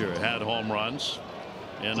Belanger had home runs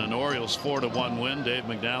in an Orioles 4-1 win. Dave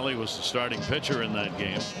McNally was the starting pitcher in that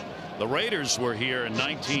game. The Raiders were here in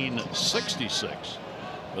 1966,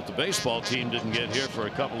 but the baseball team didn't get here for a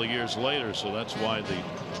couple of years later, so that's why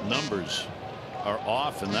the numbers are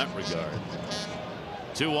off in that regard.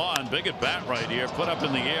 2 on, big at bat right here, put up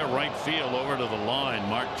in the air, right field over to the line.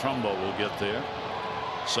 Mark Trumbo will get there,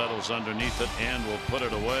 settles underneath it, and will put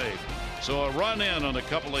it away. So a run in on a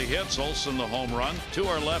couple of hits. Olsen the home run. 2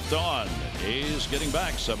 are left on. A's getting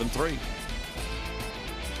back 7-3.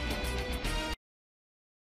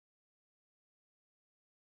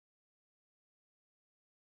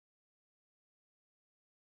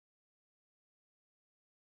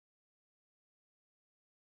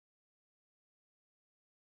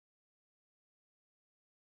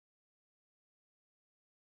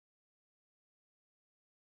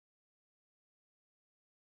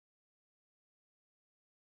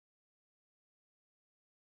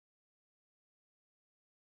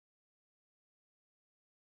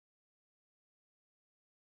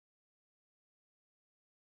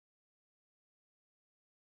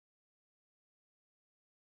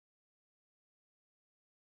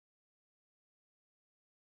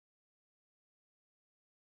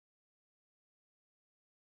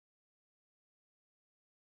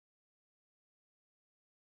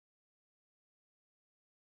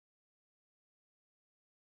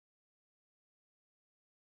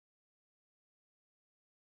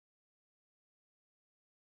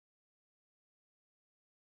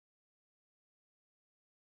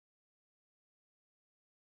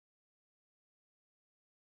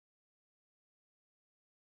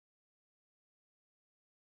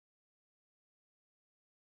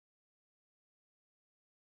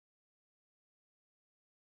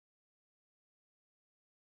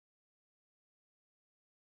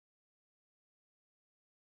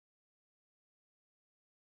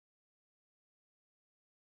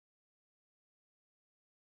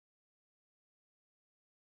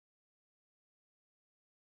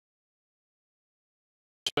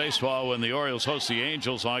 Baseball when the Orioles host the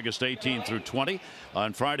Angels August 18 through 20.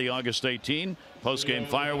 On Friday, August 18, post-game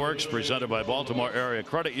fireworks presented by Baltimore Area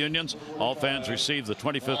Credit Unions. All fans receive the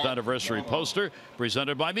 25th anniversary poster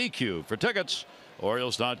presented by MeQ. For tickets,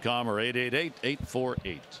 Orioles.com or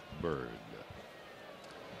 888-848-BIRD.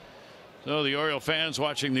 So the Oriole fans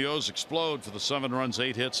watching the O's explode for the 7 runs,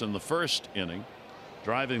 8 hits in the first inning.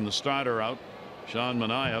 Driving the starter out, Sean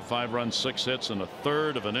Manaea, 5 runs, 6 hits in a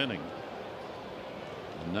third of an inning.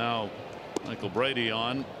 And now Michael Brady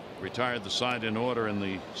on retired the side in order in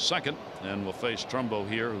the second, and will face Trumbo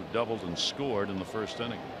here, who doubled and scored in the first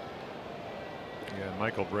inning. Yeah,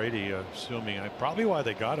 Michael Brady, assuming probably why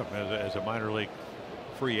they got him as a minor league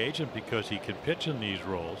free agent, because he can pitch in these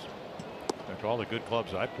roles. After all the good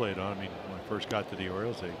clubs I played on, I mean, when I first got to the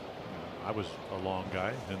Orioles, I was a long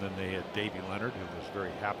guy, and then they had Davey Leonard, who was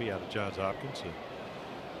very happy out of Johns Hopkins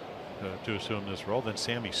to assume this role. Then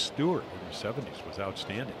Sammy Stewart in the 70s was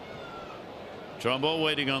outstanding. Trumbo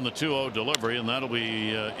waiting on the 2-0 delivery, and that'll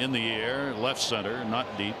be in the air, left center, not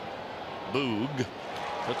deep. Boog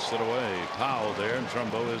puts it away. Powell there, and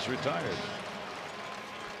Trumbo is retired.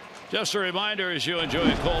 Just a reminder, as you enjoy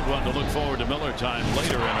a cold one, to look forward to Miller time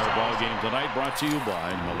later in our ball game tonight, brought to you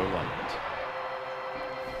by Miller Lite.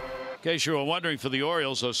 In case you were wondering, for the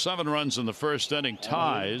Orioles, those 7 runs in the first inning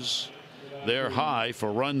ties their high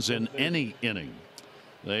for runs in any inning.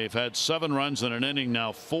 They've had 7 runs in an inning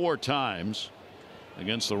now 4 times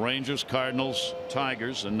against the Rangers, Cardinals,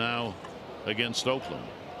 Tigers, and now against Oakland.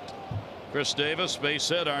 Chris Davis, base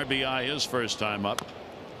hit, RBI his first time up.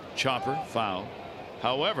 Chopper, foul.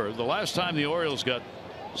 However, the last time the Orioles got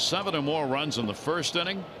 7 or more runs in the first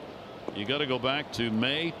inning, you got to go back to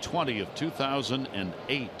May 20 of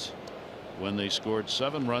 2008, when they scored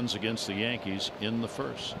 7 runs against the Yankees in the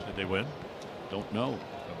first. Did they win? Don't know.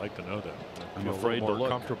 I'd like to know that. I'm afraid to look.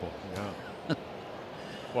 Comfortable. Yeah.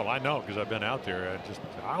 Well, I know, because I've been out there.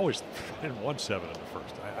 I always didn't won 7 in the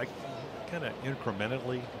first. I kind of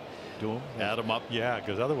incrementally do them. Add them up. Yeah,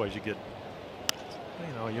 because otherwise you get,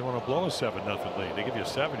 you want to blow a 7-0 lead. They give you a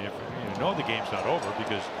 7. You know the game's not over,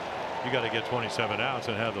 because you got to get 27 outs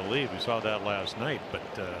and have the lead. We saw that last night, but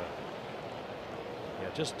yeah,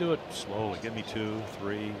 just do it slowly. Give me 2,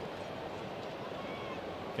 3. You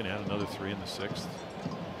can add another 3 in the 6th.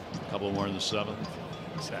 A couple more in the 7th.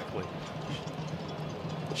 Exactly.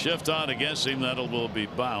 Shift on against him. That will be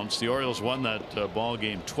bounced. The Orioles won that ball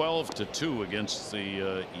game 12-2 against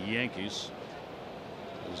the Yankees.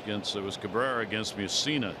 It was Cabrera against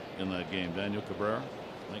Mussina in that game. Daniel Cabrera,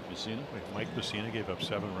 Mike Mussina. Wait, Mike Mussina gave up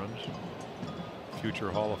 7 runs. Future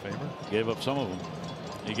Hall of Famer. Gave up some of them.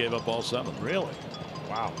 He gave up all 7. Really?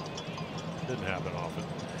 Wow. Didn't happen often,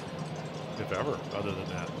 if ever, other than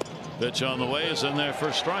that. Pitch on the way is in there for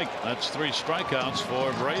a strike. That's 3 strikeouts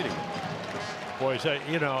for Brady. Boys,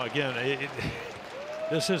 again,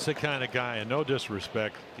 this is the kind of guy, and no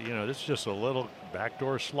disrespect, this is just a little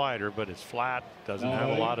backdoor slider, but it's flat, doesn't have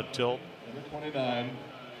a lot of tilt. Number 29,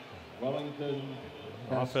 Wellington.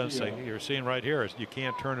 Offense, you're seeing right here, is you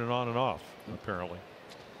can't turn it on and off, apparently.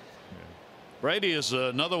 Brady is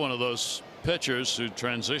another one of those pitchers who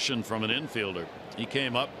transitioned from an infielder. He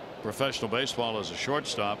came up professional baseball as a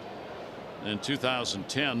shortstop. In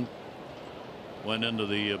 2010, went into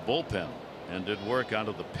the bullpen and did work out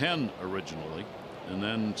of the pen originally, and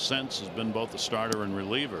then since has been both a starter and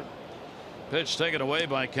reliever. Pitch taken away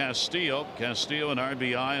by Castillo. Castillo an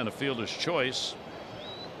RBI and a fielder's choice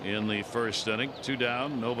in the first inning. 2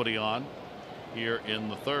 down, nobody on here in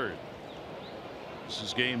the 3rd. This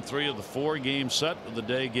is game 3 of the 4-game set, with the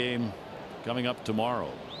day game coming up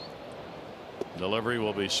tomorrow. Delivery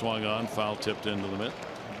will be swung on, foul tipped into the mitt.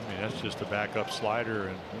 I mean, that's just a backup slider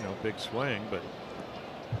and big swing, but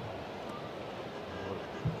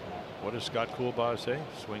what does Scott Coolbaugh say?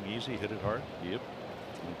 Swing easy, hit it hard. Yep,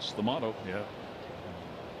 that's the motto. Yeah.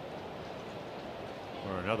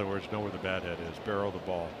 Or in other words, know where the bat head is. Barrel the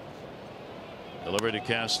ball. Delivery to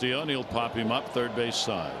Castillo, and he'll pop him up 3rd base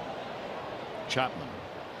side. Chapman.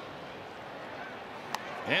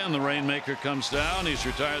 And the rainmaker comes down. He's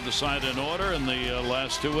retired the side in order in the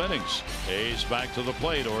last 2 innings. A's back to the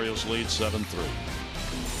plate. Orioles lead 7-3.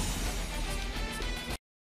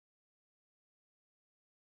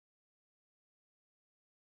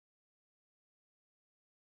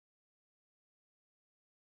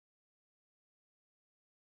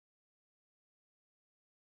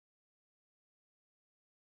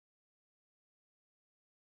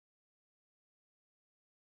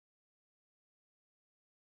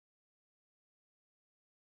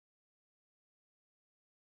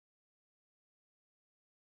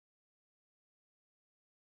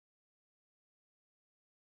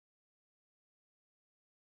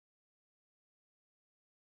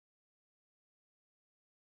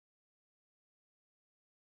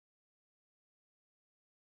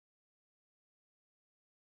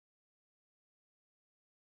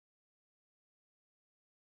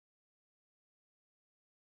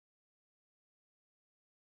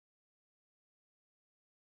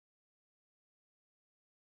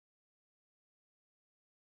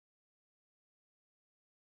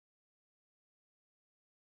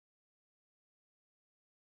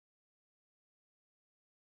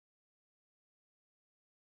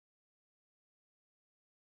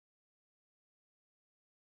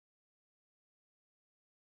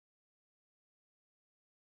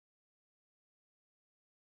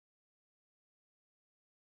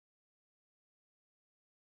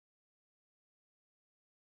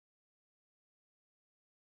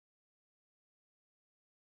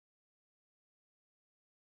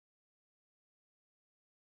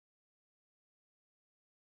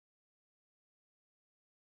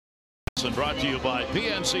 And brought to you by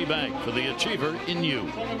PNC Bank, for the achiever in you,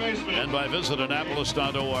 and by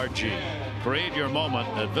visitannapolis.org. Create your moment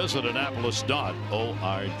at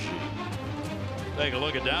visitannapolis.org. Take a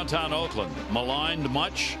look at downtown Oakland. Maligned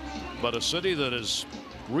much, but a city that is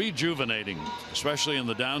rejuvenating, especially in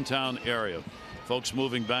the downtown area. Folks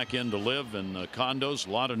moving back in to live in condos.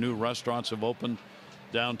 A lot of new restaurants have opened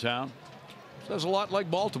downtown. Sounds a lot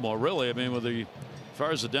like Baltimore, really. I mean, as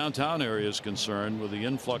far as the downtown area is concerned, with the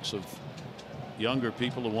influx of younger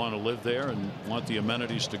people who want to live there and want the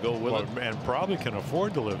amenities to go with it, and probably can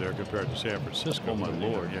afford to live there compared to San Francisco. Oh my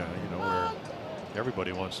Lord! Yeah, where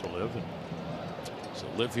everybody wants to live, and so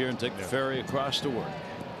live here and take the ferry across to work.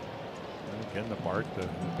 Again, the BART, the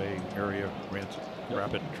Bay Area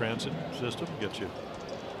Rapid Transit System, gets you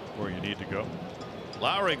where you need to go.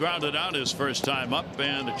 Lowry grounded out his first time up,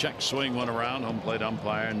 and a check swing went around. Home plate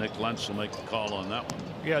umpire Nick Lentz will make the call on that one.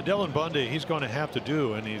 Yeah, Dylan Bundy, he's going to have to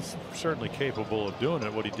do, and he's certainly capable of doing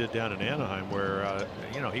it, what he did down in Anaheim, where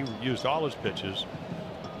he used all his pitches,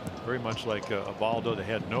 very much like Abaldo. They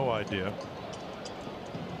had no idea.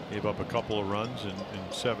 Gave up a couple of runs in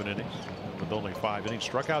 7 innings with only 5 innings.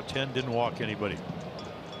 Struck out 10, didn't walk anybody.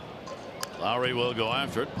 Lowry will go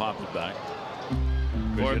after it, pop it back.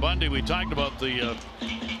 For Bundy, we talked about the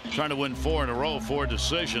trying to win 4 in a row, 4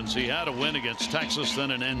 decisions. He had a win against Texas,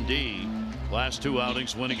 then an ND. Last 2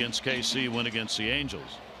 outings, win against KC, win against the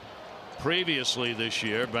Angels. Previously this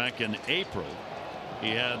year, back in April, he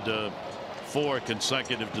had 4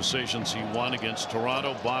 consecutive decisions. He won against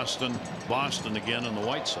Toronto, Boston again, and the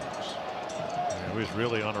White Sox. Yeah, he was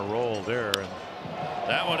really on a roll there. And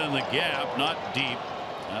that one in the gap, not deep.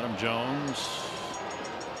 Adam Jones.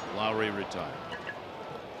 Lowry retired.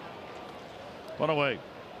 1 away.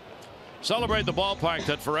 Celebrate the ballpark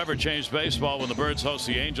that forever changed baseball when the Birds host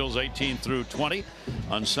the Angels 18 through 20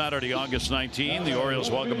 on Saturday, August 19. The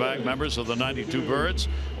Orioles welcome back members of the 92 Birds.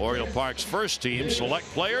 Oriole Park's first team select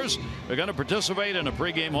players are going to participate in a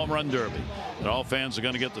pregame home run derby. And all fans are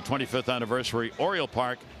going to get the 25th anniversary Oriole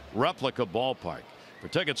Park replica ballpark. For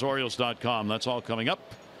tickets, Orioles.com. That's all coming up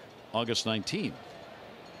August 19.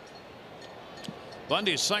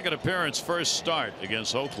 Bundy's second appearance, first start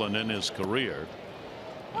against Oakland in his career.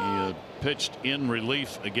 He pitched in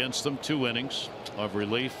relief against them, 2 innings of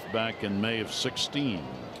relief back in May of 16.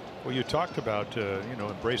 Well, you talked about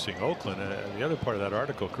embracing Oakland. The other part of that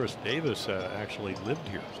article, Chris Davis actually lived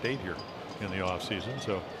here, stayed here in the offseason.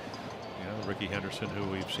 So Ricky Henderson, who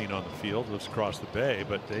we've seen on the field, lives across the bay,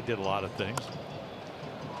 but they did a lot of things,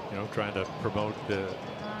 trying to promote the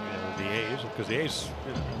A's, because the A's,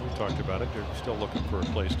 we talked about it, they're still looking for a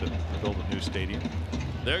place to build a new stadium.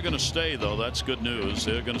 They're going to stay, though. That's good news.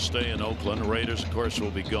 They're going to stay in Oakland. The Raiders, of course,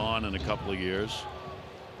 will be gone in a couple of years.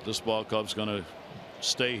 This ball club's going to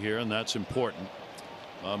stay here, and that's important.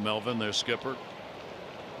 Melvin, their skipper.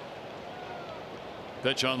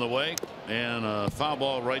 Pitch on the way, and a foul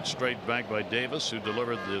ball right straight back by Davis, who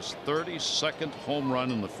delivered this 32nd home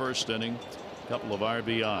run in the first inning. A couple of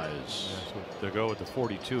RBIs. Yeah, so they go with the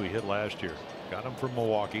 42 he hit last year. Got him from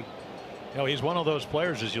Milwaukee. He's one of those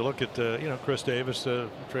players, as you look at Chris Davis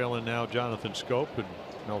trailing now Jonathan Scope and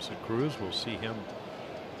Nelson Cruz. We'll see him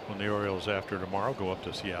when the Orioles, after tomorrow, go up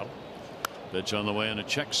to Seattle. Pitch on the way and a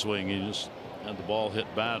check swing. He just had the ball hit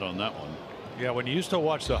bad on that one. Yeah, when you used to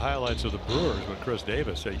watch the highlights of the Brewers with Chris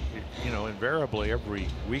Davis, invariably every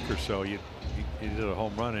week or so he did a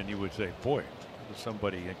home run, and you would say, boy,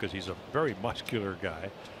 somebody, because he's a very muscular guy,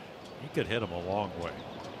 he could hit him a long way.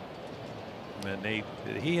 And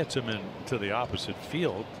he hits him into the opposite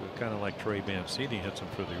field, kind of like Trey Mancini hits him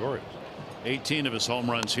for the Orioles. 18 of his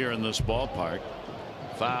home runs here in this ballpark.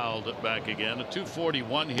 Fouled it back again. A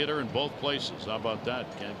 .241 hitter in both places. How about that?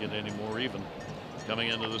 Can't get any more even coming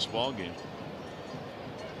into this ball game.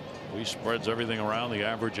 He spreads everything around, the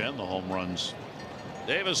average and the home runs.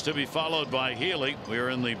 Davis to be followed by Healy. We're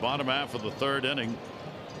in the bottom half of the 3rd inning.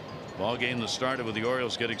 Ball game that started with the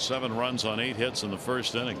Orioles getting 7 runs on 8 hits in the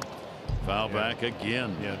first inning. Foul back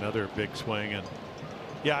again. Yeah, another big swing. And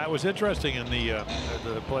yeah, it was interesting in the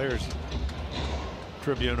Players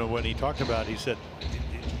Tribune when he talked about, he said,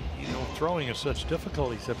 throwing is such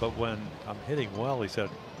difficult. He said, but when I'm hitting well, he said,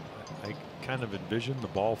 I kind of envision the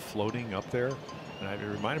ball floating up there. And it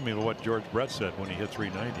reminded me of what George Brett said when he hit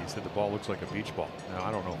 .390. He said the ball looks like a beach ball. Now,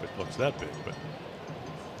 I don't know if it looks that big, but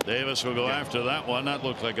Davis will go after that one. That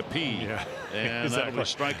looked like a pea. Yeah, and exactly.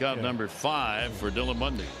 That'll be strikeout number 5 for Dylan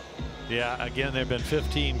Bundy. Yeah, again, there have been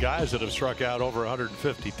 15 guys that have struck out over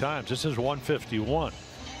 150 times. This is 151.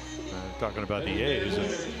 Talking about the A's.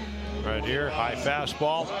 And right here, high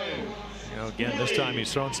fastball. Again, this time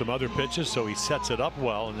he's thrown some other pitches, so he sets it up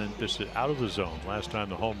well, and then just out of the zone. Last time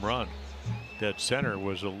the home run at center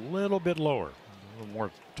was a little bit lower, a little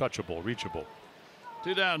more touchable, reachable.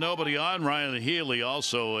 2 down, nobody on. Ryan Healy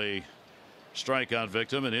also a strikeout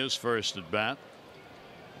victim in his first at bat.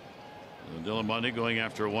 Dylan Bundy going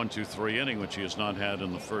after a 1-2-3 inning, which he has not had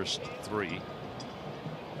in the first 3.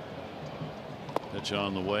 Pitch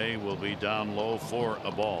on the way will be down low for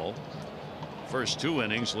a ball. First 2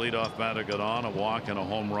 innings, leadoff batter got on, a walk and a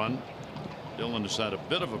home run. Dylan has had a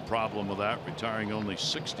bit of a problem with that, retiring only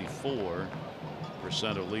 64%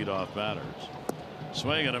 of leadoff batters.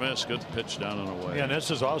 Swing and a miss, good pitch down and away. Yeah, and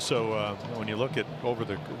this is also when you look at over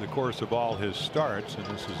the course of all his starts, and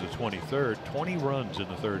this is the 23rd, 20 runs in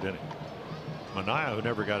the 3rd inning. Manaea, who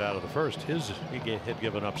never got out of the first, he had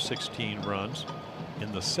given up 16 runs in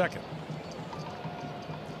the 2nd.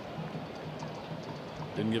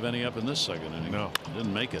 Didn't give any up in this 2nd inning. No,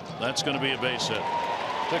 didn't make it. That's going to be a base hit.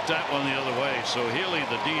 Took that one the other way. So Healy,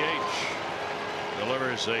 the DH,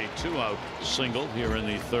 delivers a 2-out single here in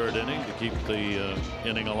the 3rd inning to keep the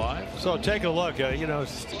inning alive. So take a look. You know,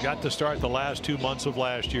 got to start the last 2 months of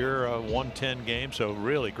last year, 110 games. So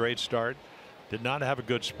really great start. Did not have a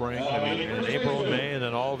good spring. I mean, in April and May, and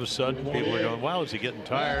then all of a sudden people were going, well, is he getting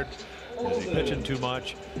tired? Is he pitching too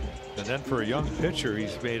much? And then for a young pitcher,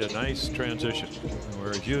 he's made a nice transition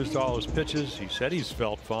where he's used all his pitches. He said he's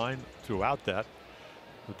felt fine throughout that.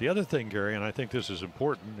 But the other thing, Gary, and I think this is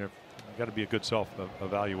important, you've got to be a good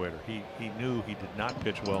self-evaluator. He knew he did not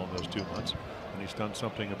pitch well in those 2 months, and he's done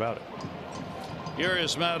something about it. Here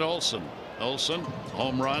is Matt Olson. Olson,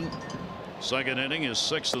 home run. 2nd inning, his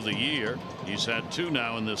 6th of the year. He's had 2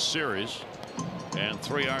 now in this series, and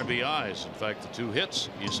 3 RBIs. In fact, the 2 hits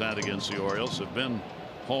he's had against the Orioles have been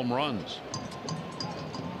home runs.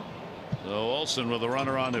 So Olson with a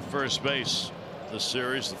runner on at first base this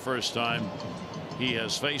series, the first time he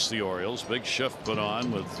has faced the Orioles. Big shift put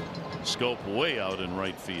on with Scope way out in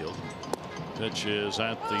right field. Pitch is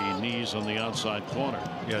at the knees on the outside corner.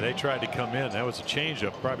 Yeah, they tried to come in. That was a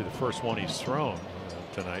changeup, probably the first one he's thrown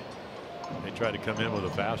tonight. They tried to come in with a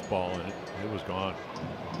fastball, and it was gone.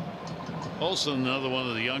 Olson, another one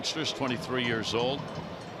of the youngsters, 23 years old,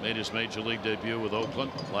 made his major league debut with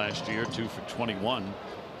Oakland last year, 2 for 21.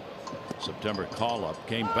 September call up,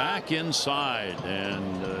 came back inside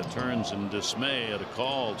and turns in dismay at a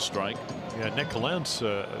called strike. Yeah, Nick Lentz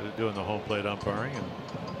doing the home plate umpiring, and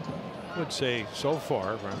I would say so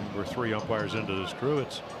far, I mean, we're 3 umpires into this crew,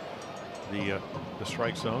 it's the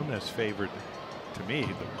strike zone has favored, to me,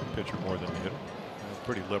 the pitcher more than the hitter.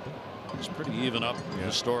 Pretty liberal. It's pretty even up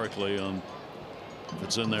historically on if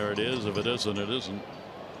it's in there it is, if it isn't it isn't.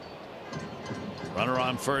 Runner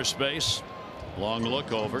on first base, long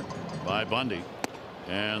look over by Bundy,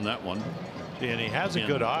 and that one. And he has a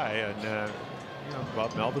good eye, and you know,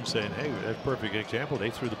 Bob Melvin saying, hey, that's a perfect example. They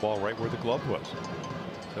threw the ball right where the glove was,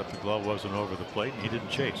 except the glove wasn't over the plate and he didn't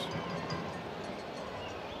chase.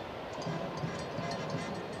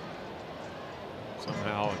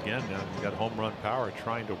 Somehow again now you got home run power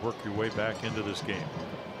trying to work your way back into this game.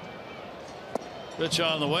 Pitch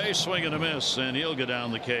on the way, swing and a miss, and he'll go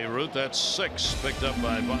down the K route. That's 6 picked up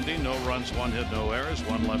by Bundy. No runs, 1 hit, no errors,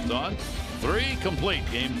 1 left on. 3 complete.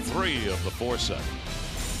 Game 3 of the 4 set.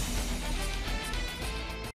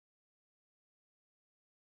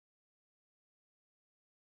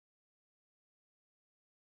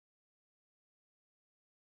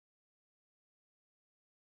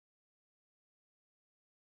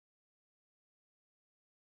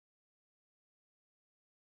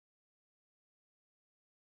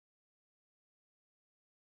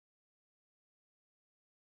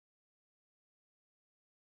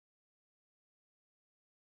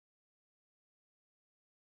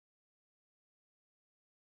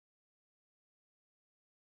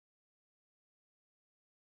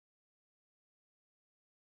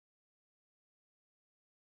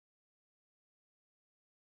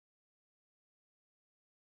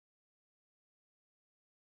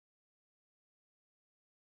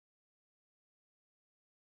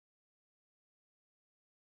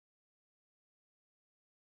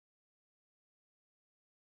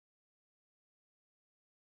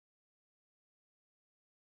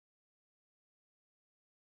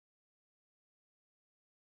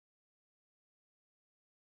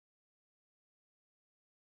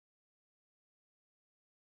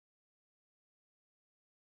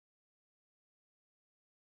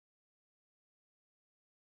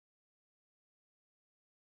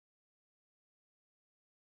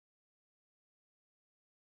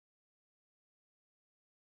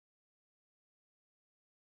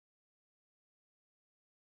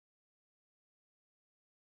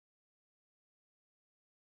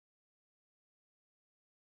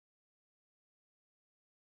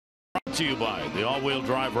 To you by the all-wheel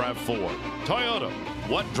drive RAV4. Toyota,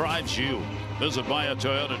 what drives you? Visit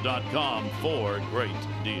buyatoyota.com for great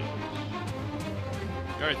deals.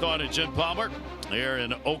 Gary Thorne and Jim Palmer here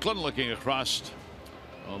in Oakland, looking across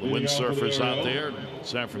all the windsurfers out there.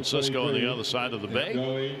 San Francisco on the other side of the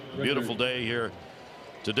bay. A beautiful day here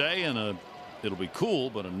today, and it'll be cool,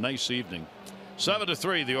 but a nice evening.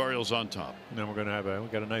 7-3, the Orioles on top. And then we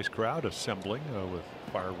got a nice crowd assembling with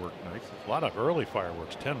firework nights. A lot of early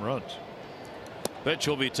fireworks, 10 runs. Pitch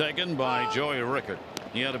will be taken by Joey Rickard.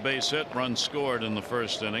 He had a base hit, run scored in the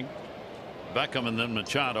first inning. Beckham and then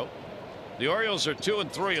Machado. The Orioles are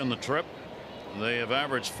 2-3 on the trip. They have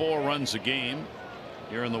averaged 4 runs a game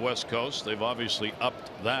here in the West Coast. They've obviously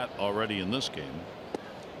upped that already in this game.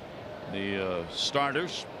 The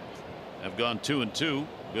starters have gone 2-2.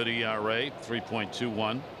 Good ERA,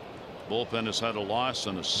 3.21. Bullpen has had a loss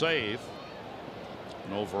and a save.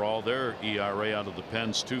 And overall, their ERA out of the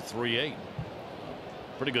pen's 2.38.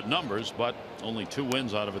 Pretty good numbers, but only 2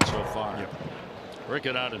 wins out of it so far. Yep.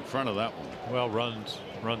 Rickett out in front of that one. Well, runs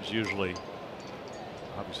usually,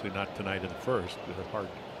 obviously not tonight in the first. They're hard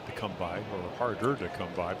to come by, or harder to come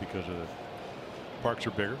by because of the parks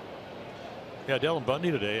are bigger. Yeah, Dylan Bundy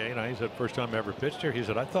today, you know, he said first time ever pitched here. He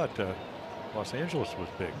said, I thought Los Angeles was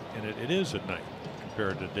big, and it is at night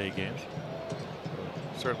compared to day games.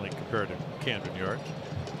 Certainly compared to Camden Yards.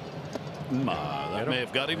 That may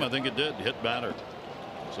have got him. I think it did. Hit batter.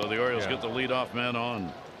 So the Orioles get the leadoff man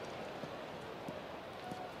on.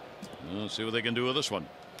 Let's see what they can do with this one.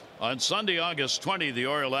 On Sunday, August 20, the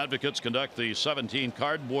Oriole Advocates conduct the 17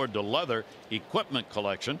 cardboard to leather equipment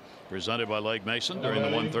collection presented by Legg Mason during the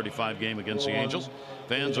 135 game against the Angels.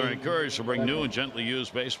 Fans are encouraged to bring new and gently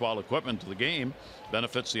used baseball equipment to the game.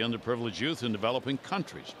 Benefits the underprivileged youth in developing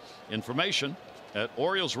countries. Information at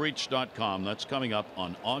OriolesReach.com. That's coming up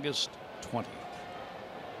on August 20.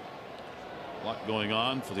 A lot going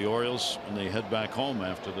on for the Orioles, and they head back home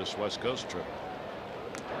after this West Coast trip.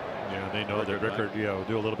 Yeah, they know that Rickard, will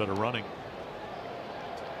do a little bit of running.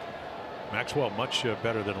 Maxwell much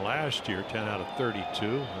better than last year, 10 out of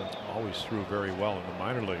 32. Always threw very well in the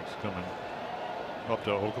minor leagues, coming up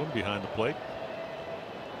to Oakland behind the plate.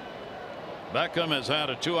 Beckham has had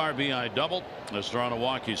a 2 RBI double as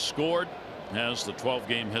Milwaukee scored, has the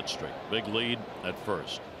 12-game hit streak. Big lead at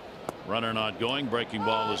first. Runner not going. Breaking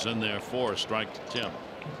ball is in there for a strike to Tim.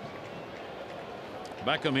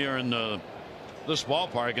 Beckham here in this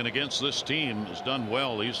ballpark and against this team has done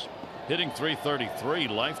well. He's hitting .333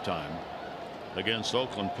 lifetime against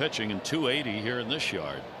Oakland pitching and .280 here in this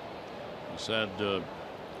yard. He's had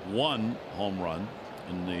 1 home run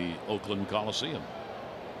in the Oakland Coliseum.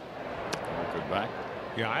 Record back.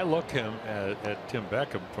 Yeah, I look him at Tim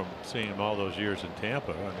Beckham from seeing him all those years in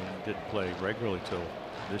Tampa. I mean, he didn't play regularly till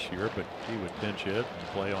this year, but he would pinch hit and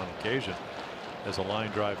play on occasion as a line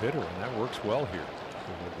drive hitter, and that works well here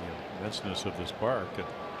because of the immenseness of this park. And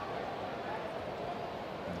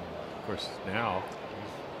of course, now he's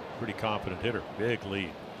a pretty confident hitter. Big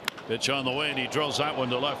lead. Pitch on the way, and he drills that one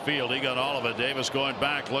to left field. He got all of it. Davis going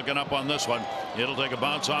back, looking up on this one. It'll take a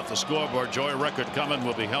bounce off the scoreboard. Joey Rickard coming,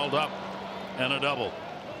 will be held up, and a double.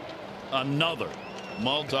 Another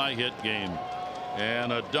multi-hit game.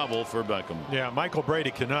 And a double for Beckham. Yeah, Michael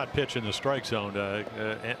Brady cannot pitch in the strike zone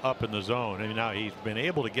up in the zone. I mean, now he's been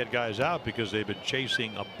able to get guys out because they've been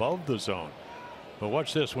chasing above the zone. But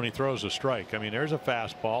watch this when he throws a strike. I mean, there's a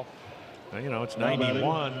fastball. You know, it's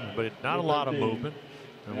 91, but not a lot of movement.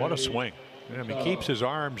 And what a swing. I mean, keeps his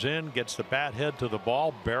arms in, gets the bat head to the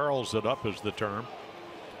ball, barrels it up is the term.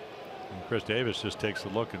 And Chris Davis just takes a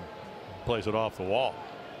look and plays it off the wall.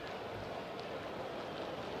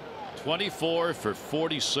 24 for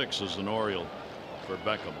 46 as an Oriole for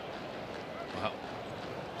Beckham. Wow.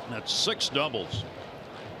 That's 6 doubles,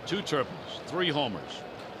 2 triples, 3 homers.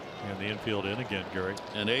 And the infield in again, Gary.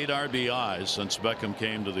 And 8 RBIs since Beckham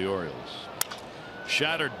came to the Orioles.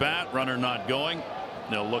 Shattered bat, runner not going.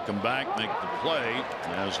 They'll look him back, make the play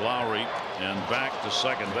as Lowry and back to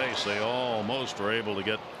second base. They almost were able to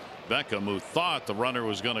get Beckham, who thought the runner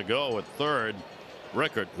was going to go at third.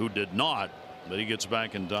 Rickard, who did not. But he gets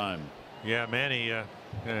back in time. Yeah,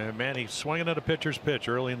 Manny swinging at a pitcher's pitch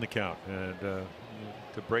early in the count, and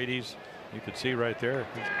to Brady's, you could see right there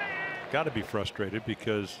he's got to be frustrated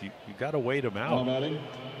because you got to wait him out. And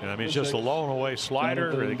I mean, it's just a low and away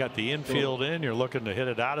slider. They got the infield in. You're looking to hit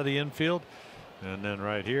it out of the infield, and then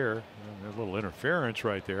right here, a little interference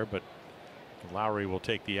right there, but Lowry will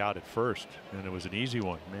take the out at first, and it was an easy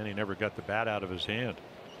one. Manny never got the bat out of his hand.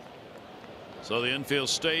 So the infield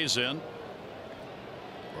stays in.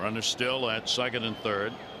 Runner still at second and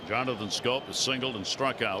third. Jonathan Scope is singled and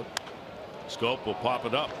struck out. Scope will pop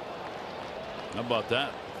it up. How about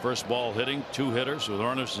that? First ball hitting, 2 hitters with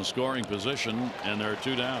runners in scoring position, and there are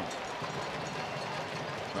 2 down.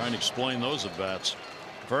 Trying to explain those at bats.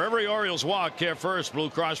 For every Orioles walk, Care First Blue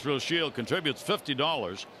Cross Blue Shield contributes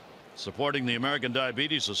 $50, supporting the American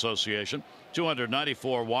Diabetes Association.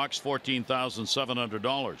 294 walks,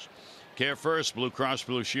 $14,700. Care First Blue Cross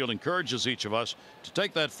Blue Shield encourages each of us to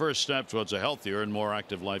take that first step towards a healthier and more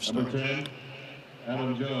active lifestyle.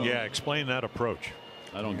 Yeah, explain that approach.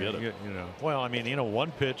 I don't get it. You know, well, I mean, you know,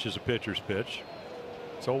 one pitch is a pitcher's pitch.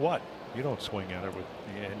 So what? You don't swing at it with,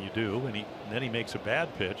 and you do, and then he makes a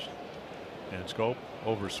bad pitch, and Scope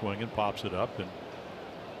overswinging pops it up, and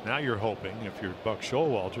now you're hoping, if you're Buck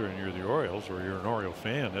Showalter and you're the Orioles, or you're an Oriole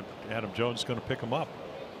fan, that Adam Jones is going to pick him up.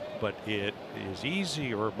 But it is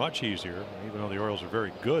easy, or much easier, even though the Orioles are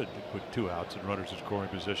very good with 2 outs and runners in scoring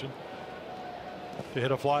position, to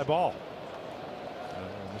hit a fly ball.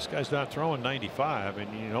 This guy's not throwing 95,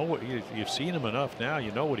 and you know what, you've seen him enough now.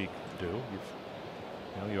 You know what he can do.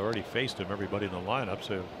 You already faced him, everybody in the lineup,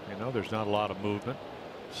 so you know there's not a lot of movement.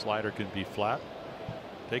 Slider can be flat.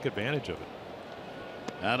 Take advantage of it.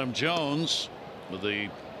 Adam Jones with the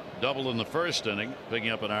double in the first inning, picking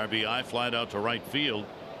up an RBI, flied out to right field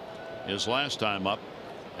his last time up.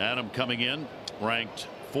 Adam coming in ranked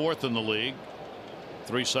 4th in the league,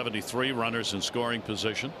 373 runners in scoring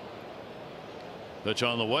position. Pitch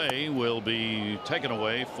on the way will be taken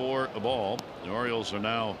away for a ball. The Orioles are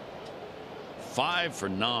now 5 for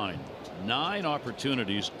 9. 9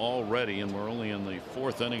 opportunities already, and we're only in the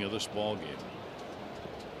 4th inning of this ball game.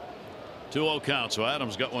 2-0 count, so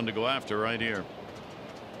Adams got one to go after right here.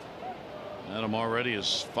 Adam already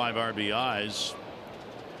has 5 RBIs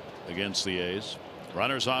against the A's.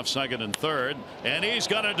 Runners off second and third, and he's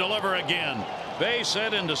going to deliver again. Base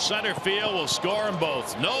hit into center field will score them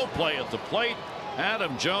both. No play at the plate.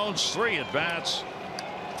 Adam Jones, 3 at bats,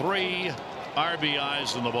 3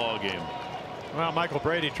 RBIs in the ball game. Well, Michael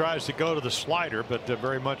Brady tries to go to the slider, but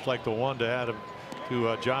very much like the one to Adam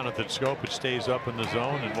to Jonathan Scope, it stays up in the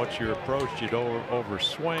zone. And what's your approach? You don't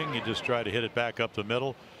overswing. You just try to hit it back up the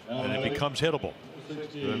middle, and it becomes hittable.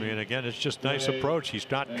 I mean, again, it's just nice approach. He's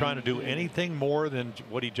not trying to do anything more than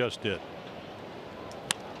what he just did.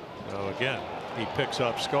 So again, he picks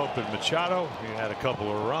up Scope and Machado. He had a couple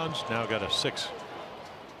of runs. Now got a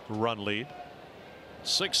 6-run lead.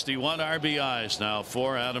 61 RBIs now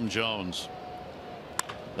for Adam Jones.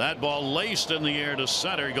 That ball laced in the air to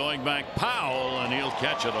center, going back Powell, and he'll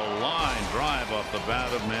catch it. A line drive off the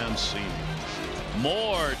bat of Mancini.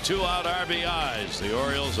 More 2-out RBIs. The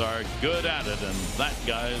Orioles are good at it, and that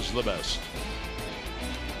guy is the best.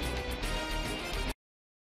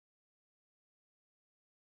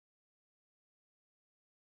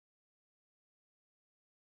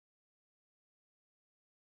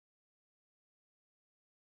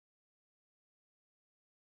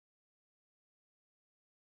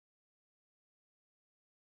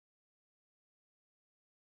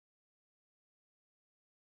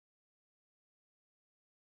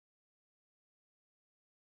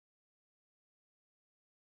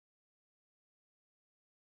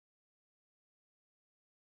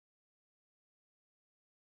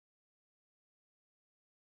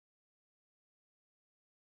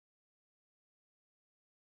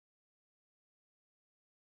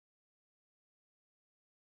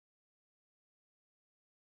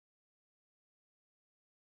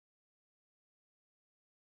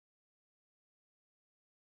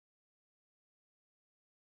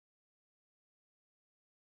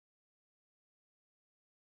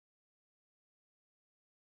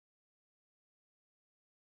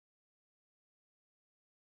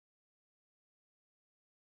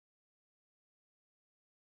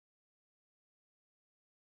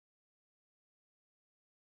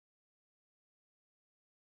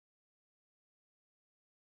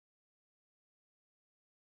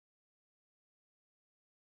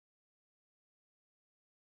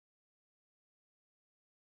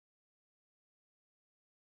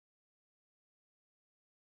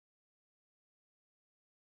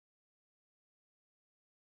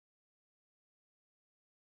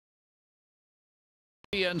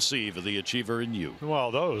 PNC for the achiever in you.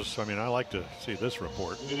 Well, those, I mean, I like to see this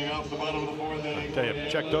report. I tell you,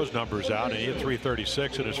 check those numbers out. And he hit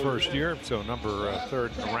 336 in his first year, so number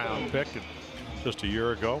 3rd round pick just a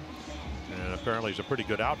year ago. And apparently he's a pretty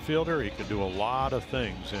good outfielder. He can do a lot of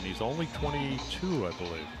things, and he's only 22, I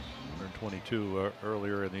believe. Turned 22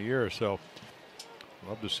 earlier in the year, so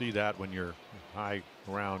love to see that when your high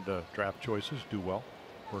round draft choices do well,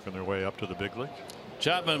 working their way up to the big leagues.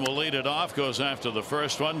 Chapman will lead it off, goes after the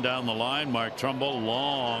first one down the line. Mark Trumbull,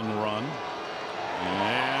 long run,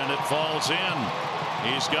 and it falls in.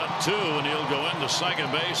 He's got 2, and he'll go into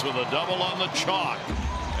second base with a double on the chalk.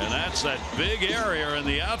 And that's that big area in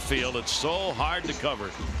the outfield. It's so hard to cover.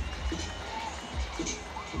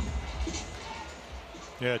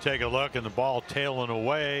 Yeah, take a look, and the ball tailing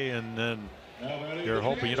away, and then you're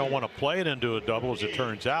hoping you don't want to play it into a double, as it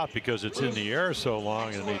turns out, because it's in the air so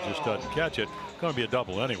long and he just doesn't catch it. It's going to be a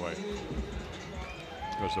double anyway,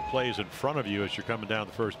 because the play's in front of you as you're coming down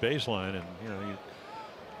the first baseline, and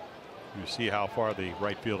you see how far the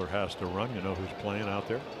right fielder has to run. You know who's playing out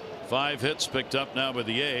there. 5 hits picked up now by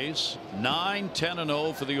the A's.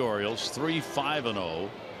 9-10-0 for the Orioles. 3-5-0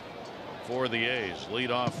 for the A's.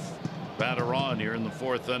 Leadoff batter on here in the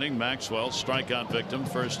 4th inning. Maxwell, strikeout victim,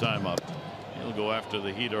 first time up. He'll go after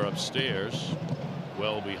the heater upstairs,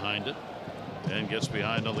 well behind it, and gets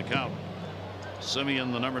behind on the count.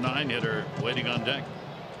 Semien, the number 9 hitter, waiting on deck.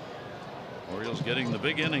 Orioles getting the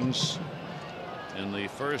big innings in the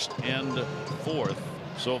 1st and 4th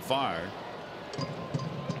so far.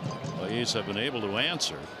 The A's have been able to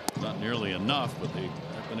answer, not nearly enough, but they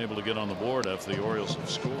have been able to get on the board after the Orioles have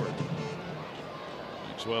scored.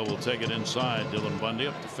 Maxwell will take it inside. Dylan Bundy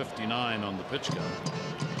up to 59 on the pitch count.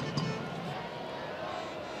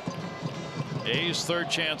 A's 3rd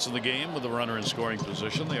chance of the game with a runner in scoring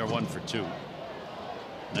position. They are 1 for 2.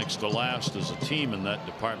 Next to last is a team in that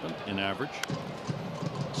department in average.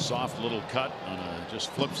 Soft little cut and just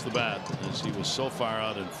flips the bat, as he was so far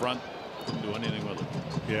out in front, couldn't do anything with it.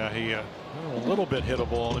 Yeah, he a little bit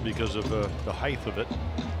hittable only because of the height of it.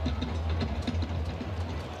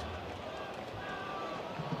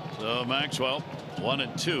 So Maxwell 1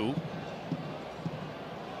 and 2.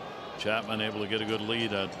 Chapman able to get a good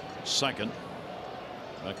lead at second.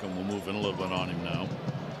 Beckham will move in a little bit on him now.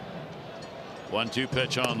 1-2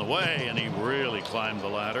 pitch on the way, and he really climbed the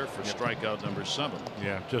ladder for strikeout number 7.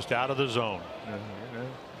 Yeah, just out of the zone.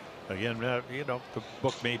 Again, the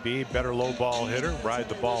book may be better low ball hitter, ride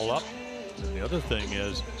the ball up. And the other thing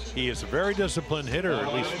is, he is a very disciplined hitter,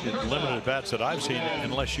 at least in limited bats that I've seen,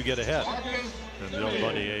 unless you get ahead. And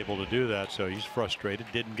nobody able to do that, so he's frustrated.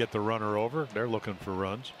 Didn't get the runner over. They're looking for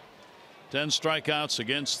runs. 10 strikeouts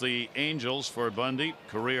against the Angels for Bundy,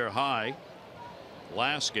 career high.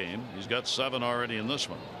 Last game, he's got 7 already in this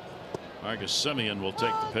one. Marcus Semien will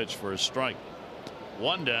take the pitch for a strike.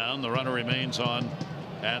 1 down. The runner remains on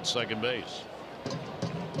at second base.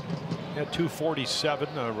 At 247,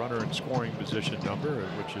 a runner in scoring position number,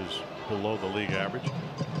 which is below the league average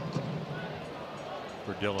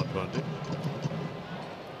for Dylan Bundy.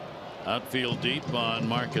 Outfield deep on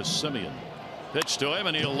Marcus Semien. Pitch to him,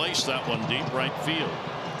 and he'll lace that one deep right field.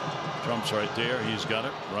 Trump's right there. He's got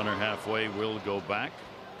it. Runner halfway will go back.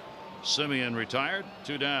 Semien retired.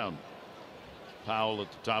 2 down. Powell at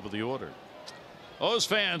the top of the order. O's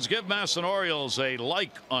fans, give Masson Orioles a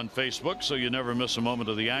like on Facebook so you never miss a moment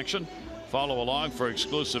of the action. Follow along for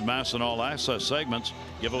exclusive Masson All Access segments,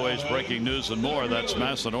 giveaways, breaking news, and more. That's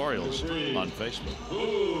Masson Orioles on Facebook.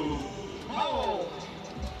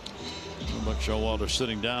 Buck Showalter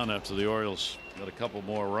sitting down after the Orioles got a couple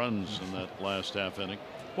more runs in that last half inning.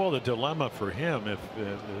 Well, the dilemma for him, if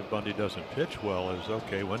Bundy doesn't pitch well, is,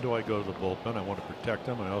 okay, when do I go to the bullpen? I want to protect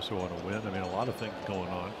him. I also want to win. I mean, a lot of things going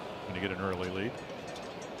on when you get an early lead.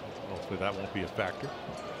 Hopefully that won't be a factor.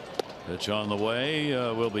 Pitch on the way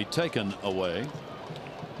will be taken away.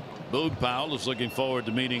 Boog Powell is looking forward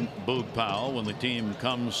to meeting Boog Powell when the team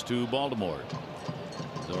comes to Baltimore.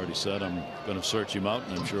 He's already said, I'm going to search him out,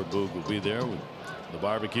 and I'm sure Boog will be there with the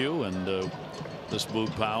barbecue, and this Boog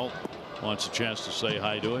Powell wants a chance to say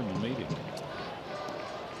hi to him and meet him.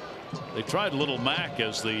 They tried Little Mac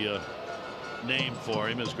as the name for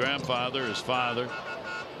him. His grandfather, his father,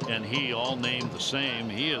 and he all named the same.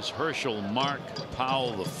 He is Herschel Mark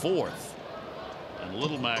Powell IV, and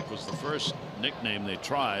Little Mac was the first nickname they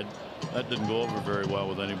tried. That didn't go over very well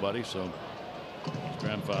with anybody, so his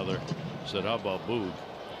grandfather said, how about Boog?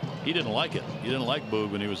 He didn't like it. He didn't like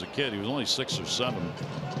Boog when he was a kid. He was only 6 or 7.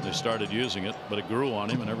 They started using it, but it grew on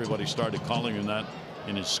him, and everybody started calling him that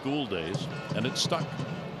in his school days, and it stuck,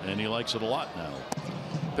 and he likes it a lot now.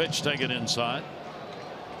 Pitch taken inside.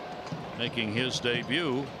 Making his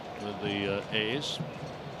debut with the A's.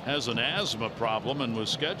 Has an asthma problem and was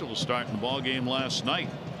scheduled to start in the ball game last night,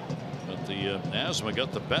 but the asthma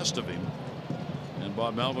got the best of him. And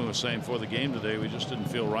Bob Melvin was saying for the game today, we just didn't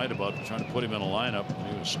feel right about trying to put him in a lineup,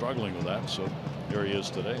 and he was struggling with that. So here he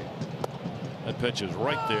is today. That pitch is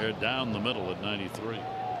right there down the middle at 93.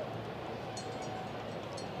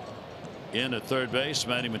 In at third base,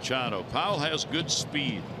 Manny Machado. Powell has good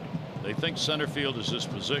speed. They think center field is his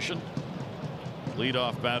position.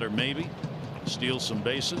 Leadoff batter maybe. Steals some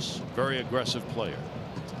bases. Very aggressive player.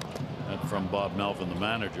 And from Bob Melvin, the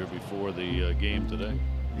manager, before the game today.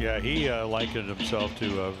 Yeah, he likened himself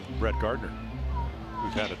to Brett Gardner,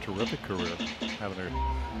 who's had a terrific career, having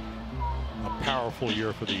a powerful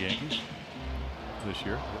year for the Yankees this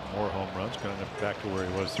year. More home runs, kind of back to where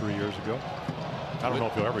he was 3 years ago. I don't know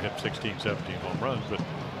if he'll ever hit 16, 17 home runs, but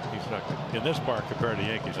he's not in this park compared to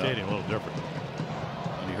Yankee Stadium, a little different.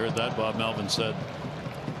 And you heard that, Bob Melvin said,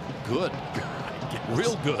 good,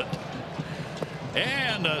 real good.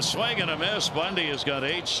 And a swing and a miss. Bundy has got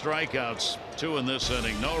 8 strikeouts, 2 in this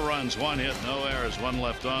inning. No runs, 1 hit, no errors, 1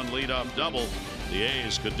 left on. Leadoff double. The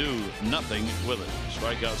A's could do nothing with it.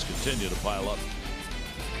 Strikeouts continue to pile up.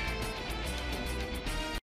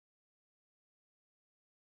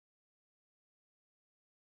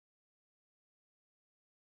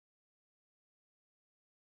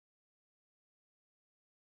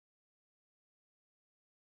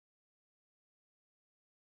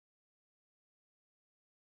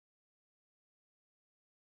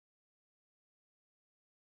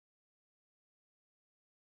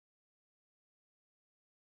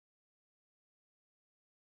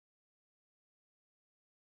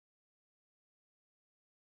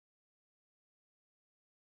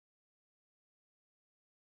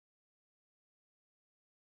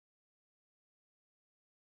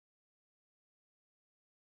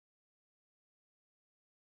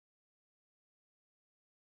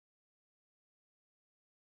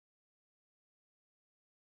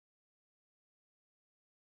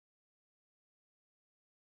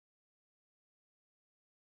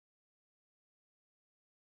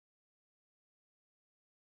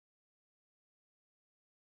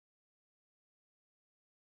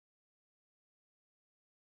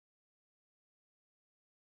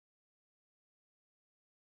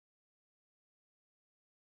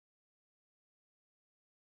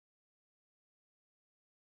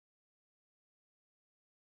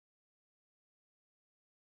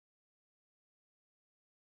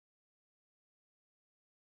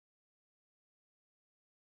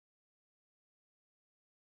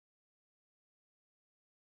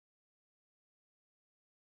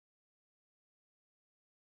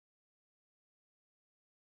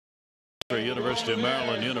 University of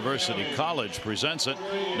Maryland University College presents it.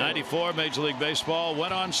 94 Major League Baseball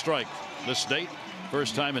went on strike this date.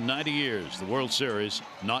 First time in 90 years the World Series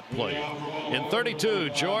not played. In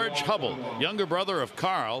 32, George Hubble, younger brother of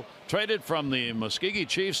Carl, traded from the Muskogee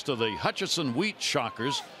Chiefs to the Hutchinson Wheat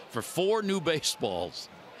Shockers for 4 new baseballs.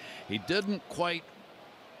 He didn't quite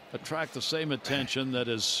attract the same attention that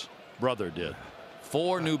his brother did.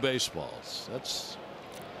 4 new baseballs. That's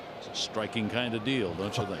a striking kind of deal,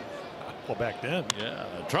 don't you think? Well, back then. Yeah.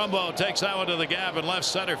 Trumbo takes that one to the gap in left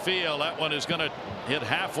center field. That one is going to hit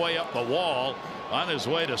halfway up the wall. On his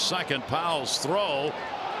way to second, Powell's throw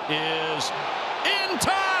is in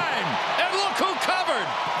time. And look who covered.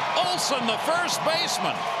 Olson, the first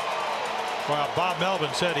baseman. Well, Bob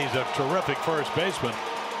Melvin said he's a terrific first baseman.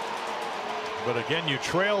 But again, you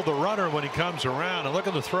trail the runner when he comes around. And look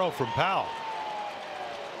at the throw from Powell.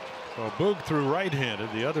 So Boog threw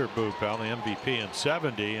right-handed. The other Boog, Powell, the MVP in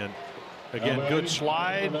 70. And again, good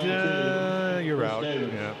slide. You're out.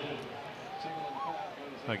 Yeah.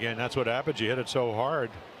 Again, that's what happens. You hit it so hard.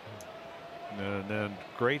 And then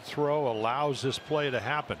great throw allows this play to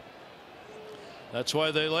happen. That's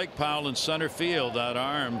why they like Powell in center field. That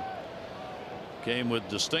arm came with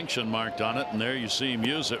distinction marked on it. And there you see him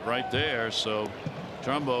use it right there. So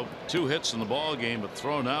Trumbo, 2 hits in the ball game, but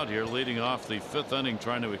thrown out here, leading off the 5th inning,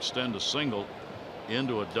 trying to extend a single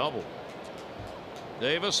into a double.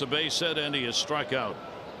 Davis, a base hit, and he is struck out.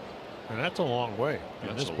 And that's a long way.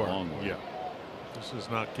 That's a long way. Yeah. This is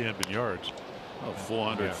not Camden Yards. Oh,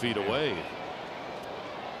 400 feet away.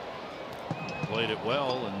 Played it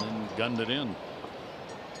well and then gunned it in.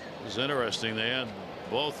 It was interesting. They had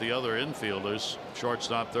both the other infielders,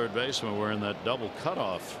 shortstop, third baseman, were in that double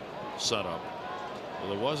cutoff setup. Well,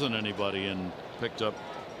 there wasn't anybody, and picked up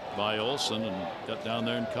by Olson and got down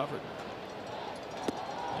there and covered.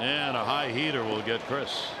 And a high heater will get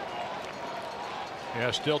Chris. Yeah,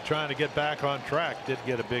 still trying to get back on track. Did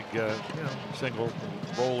get a big single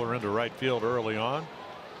roller into right field early on.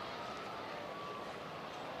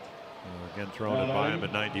 Again, thrown it by him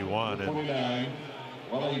at 91. And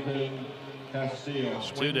Wellington Castillo.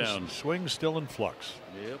 2 down. Swing still in flux.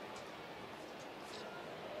 Yep.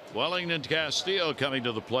 Wellington Castillo coming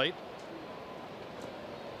to the plate.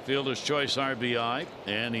 Fielder's choice RBI,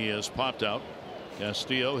 and he has popped out.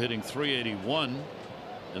 Castillo hitting .381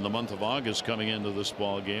 in the month of August coming into this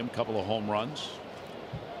ball game. Couple of home runs.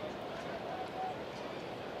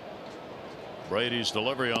 Brady's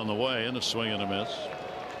delivery on the way, and a swing and a miss.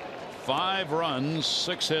 5 runs,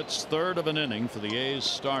 6 hits, third of an inning for the A's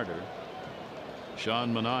starter,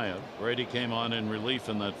 Sean Manaea. Brady came on in relief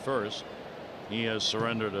in that first. He has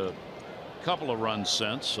surrendered a couple of runs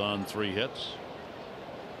since on 3 hits.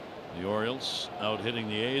 The Orioles out hitting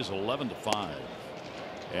the A's 11-5.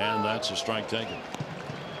 And that's a strike taken.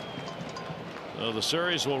 So the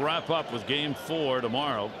series will wrap up with game 4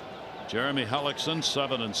 tomorrow. Jeremy Hellickson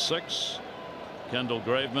 7-6. Kendall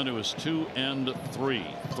Graveman, who is 2-3.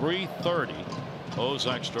 3:30 owes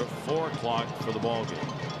extra, 4 o'clock for the ball game.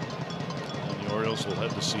 And the Orioles will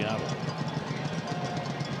head to Seattle.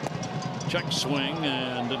 Check swing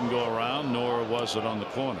and didn't go around, nor was it on the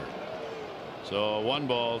corner. So a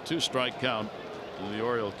 1-ball, 2-strike count to the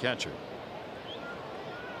Oriole catcher.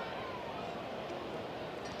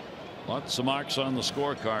 Lots of marks on the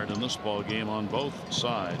scorecard in this ball game on both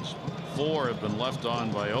sides. 4 have been left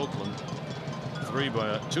on by Oakland,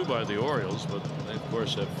 2 by the Orioles, but they of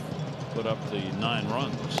course have put up the 9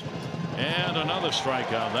 runs. And another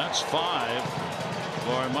strikeout. That's 5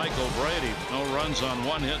 for Michael Brady. No runs on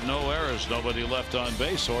 1 hit, no errors, nobody left on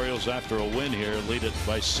base. Orioles, after a win here, lead it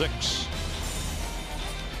by 6.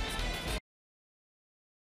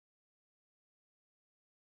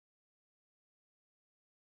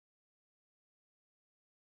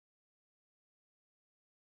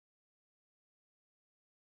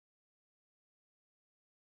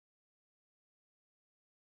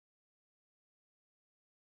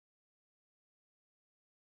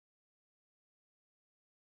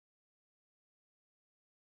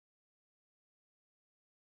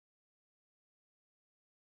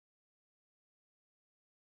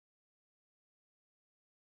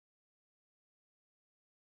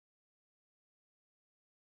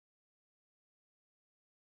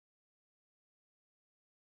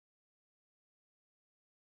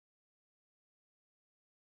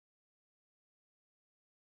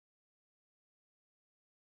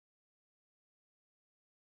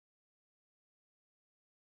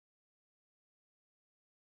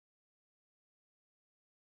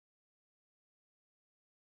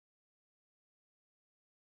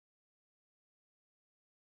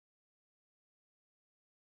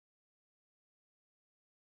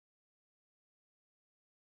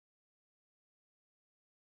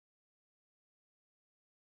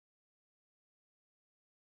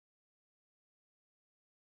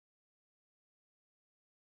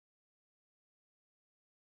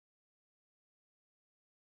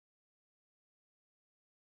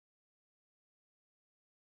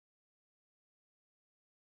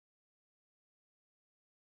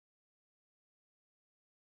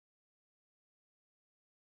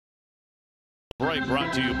 Break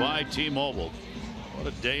brought to you by T-Mobile. What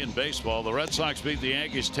a day in baseball. The Red Sox beat the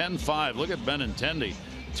Yankees 10-5. Look at Benintendi.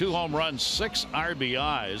 2 home runs, 6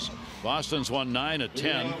 RBIs. Boston's won 9 of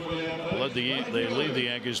 10. They lead the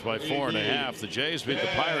Yankees by 4.5. The Jays beat the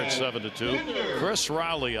Pirates 7-2. Chris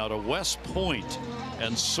Rowley out of West Point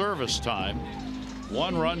and service time.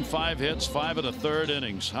 1 run, 5 hits, 5 1/3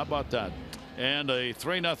 innings. How about that? And a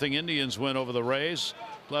 3-0 Indians win over the Rays.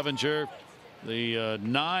 Clevenger, the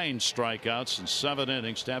 9 strikeouts in 7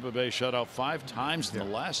 innings. Tampa Bay shut out 5 times in the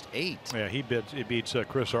last 8. Yeah, he beats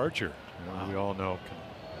Chris Archer. Wow. We all know can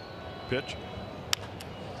pitch.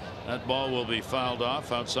 That ball will be fouled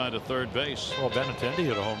off outside of third base. Well, Benintendi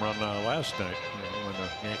hit a home run last night when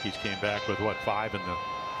the Yankees came back with 5 in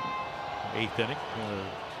the 8th inning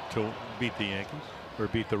to beat the Yankees or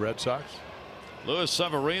beat the Red Sox. Luis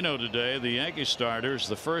Severino today, the Yankee starter, is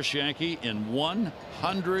the first Yankee in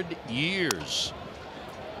 100 years.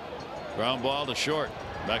 Ground ball to short.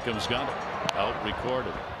 Beckham's got it. Out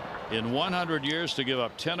recorded. In 100 years to give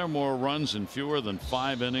up 10 or more runs in fewer than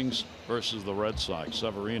 5 innings versus the Red Sox.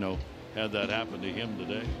 Severino had that happen to him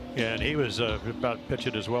today. Yeah, and he was about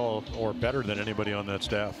pitching as well or better than anybody on that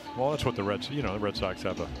staff. Well, that's what the Red Sox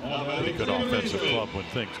have a pretty good offensive club when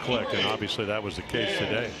things click, and obviously that was the case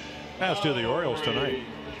today. As do the Orioles tonight,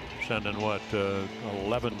 sending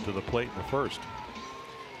 11 to the plate in the first.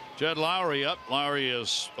 Jed Lowry up. Lowry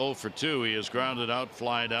is 0 for 2. He is grounded out,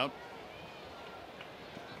 flied out.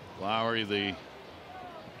 Lowry, the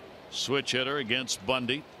switch hitter against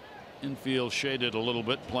Bundy. Infield shaded a little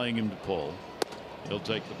bit, playing him to pull. He'll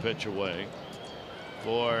take the pitch away.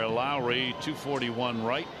 For Lowry, 241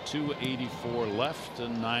 right, 284 left,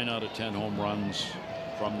 and 9 out of 10 home runs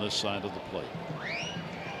from this side of the plate.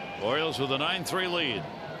 Orioles with a 9-3 lead.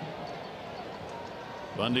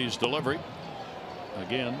 Bundy's delivery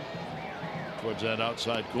again towards that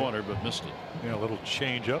outside corner, but missed it. Yeah, a little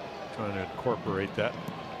change up, trying to incorporate that.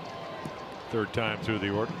 3rd time through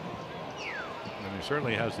the order. And he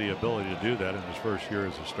certainly has the ability to do that in his first year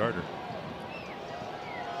as a starter.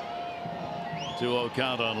 2-0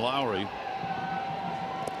 count on Lowry.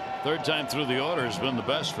 Third time through the order has been the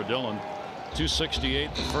best for Dillon.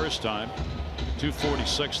 268 the first time,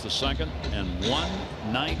 246 the second, and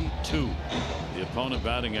 192 the opponent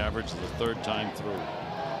batting average the third time through.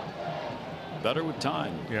 Better with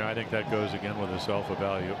time. Yeah, I think that goes again with a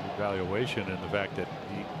self-evaluation and the fact that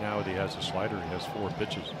now that he has a slider, he has 4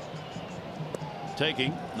 pitches.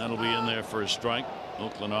 Taking, that'll be in there for a strike.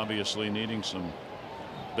 Oakland obviously needing some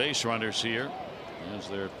base runners here, as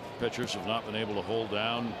their pitchers have not been able to hold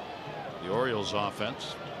down the Orioles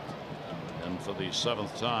offense. And for the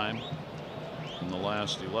 7th time in the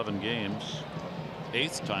last 11 games,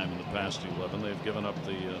 8th time in the past 11, they've given up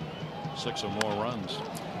the 6 or more runs.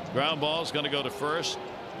 Ground ball is going to go to first.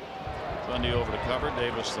 Bundy over to cover.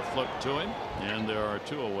 Davis the flip to him, and there are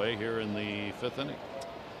 2 away here in the 5th inning.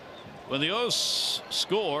 When the O's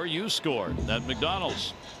score, you score at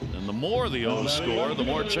McDonald's, and the more the O's score, the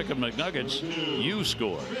more chicken McNuggets you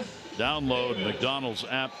score. Download McDonald's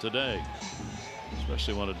app today.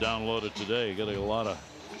 Especially want to download it today. You got a lot of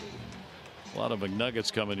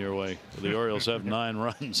McNuggets coming your way. The Orioles have 9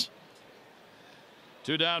 runs.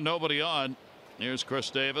 2 down, nobody on. Here's Chris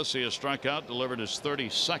Davis. He has struck out, delivered his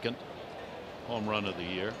 32nd home run of the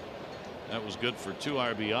year. That was good for 2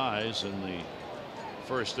 RBIs in the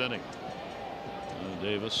first inning.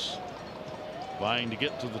 Davis vying to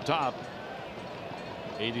get to the top.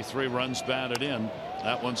 83 runs batted in.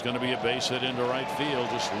 That one's going to be a base hit into right field.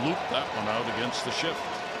 Just loop that one out against the shift.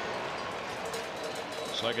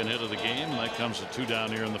 Second hit of the game, and that comes to 2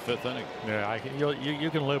 down here in the 5th inning. Yeah, you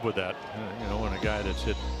can live with that. You know, when a guy that's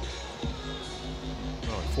hit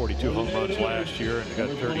 42 home runs last year and got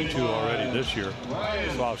 32 already this year,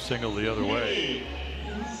 soft single the other way.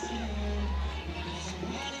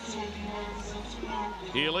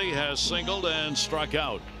 Healy has singled and struck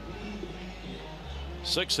out.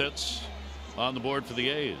 6 hits on the board for the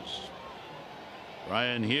A's.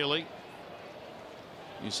 Ryan Healy,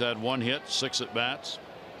 he's had 1 hit, 6 at bats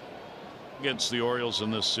against the Orioles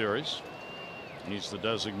in this series. He's the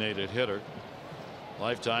designated hitter.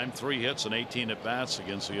 Lifetime 3 hits and 18 at bats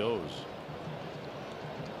against the O's.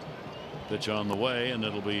 Pitch on the way, and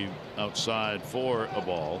it'll be outside for a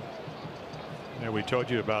ball. And we told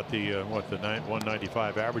you about the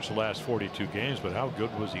 195 average the last 42 games, but how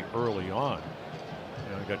good was he early on?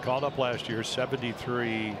 You know, he got called up last year,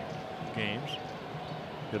 73 games,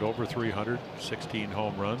 hit over 300, 16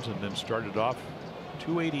 home runs, and then started off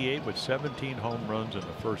 288 with 17 home runs in the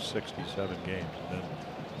first 67 games. And then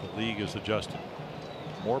the league is adjusted.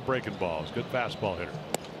 More breaking balls. Good fastball hitter.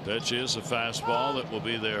 Pitch is a fastball that will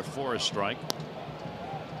be there for a strike.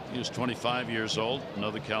 He is 25 years old,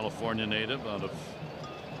 another California native out of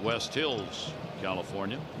West Hills,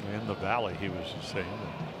 California. In the Valley, he was saying.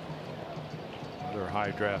 Another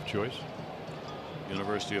high draft choice.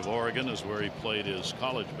 University of Oregon is where he played his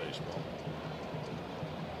college baseball.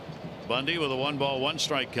 Bundy with a 1-ball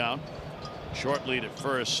 1-strike count. Short lead at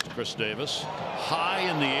first. Chris Davis high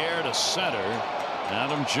in the air to center.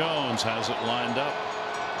 Adam Jones has it lined up.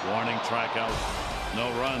 Warning track out. No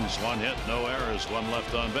runs, 1 hit, no errors, 1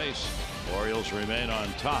 left on base. Orioles remain on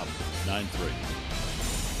top 9-3.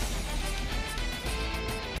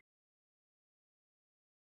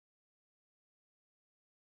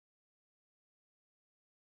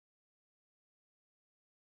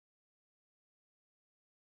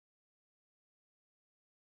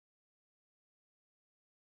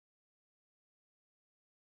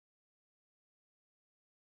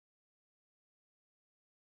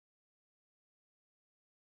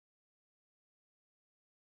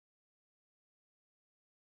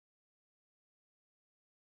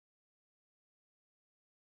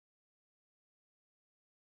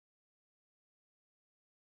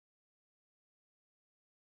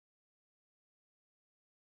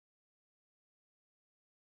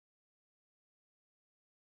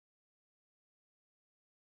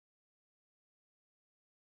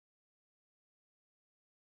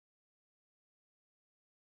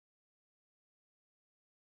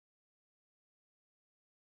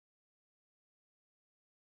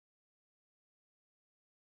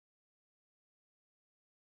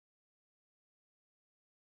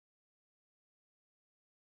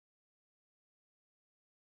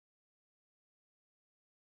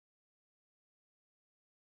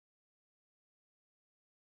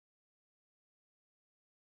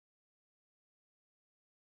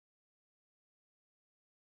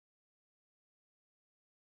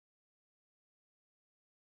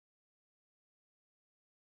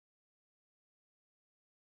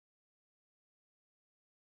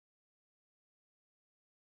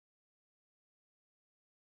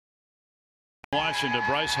 Washington,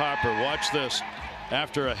 Bryce Harper, watch this.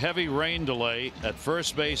 After a heavy rain delay at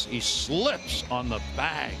first base, he slips on the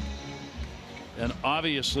bag and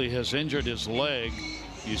obviously has injured his leg.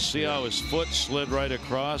 You see how his foot slid right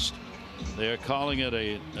across. They're calling it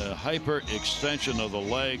a hyperextension of the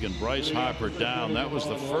leg, and Bryce Harper down. That was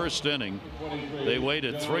the first inning. They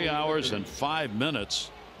waited 3 hours and 5 minutes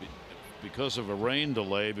because of a rain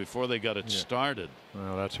delay before they got it started.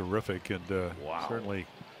 Well, that's horrific, and wow. Certainly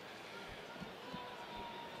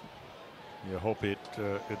you hope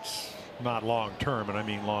it's not long term, and I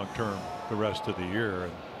mean long term the rest of the year.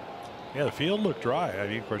 And yeah, the field looked dry. I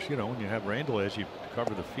mean, of course, you know, when you have rain delays, you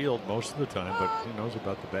cover the field most of the time, but who knows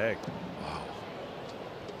about the bag. Wow.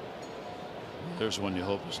 There's one you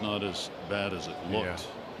hope it's not as bad as it looked.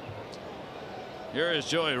 Yeah. Here is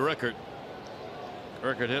Joey Rickard.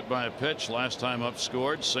 Rickard hit by a pitch, last time up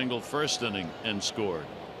scored, single first inning and scored.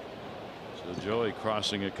 So Joey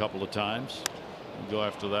crossing a couple of times. Go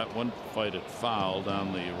after that one, fight it foul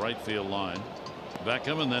down the right field line.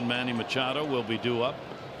 Beckham and then Manny Machado will be due up.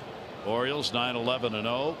 Orioles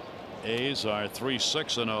 9-11-0. A's are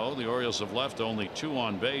 3-6-0. The Orioles have left only 2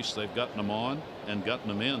 on base. They've gotten them on and gotten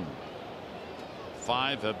them in.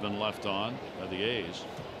 5 have been left on by the A's.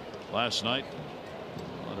 Last night,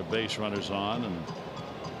 a lot of base runners on, and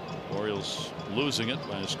Orioles losing it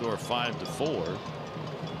by a score of 5-4.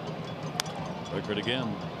 Record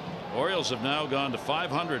again. Orioles have now gone to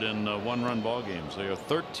 500 in one-run ball games. They are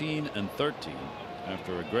 13-13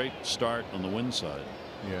 after a great start on the win side.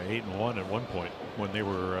 Yeah, 8-1 at one point when they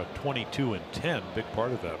were 22-10. Big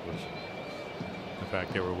part of that was the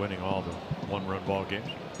fact they were winning all the one-run ball games,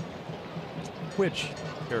 which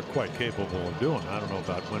they're quite capable of doing. I don't know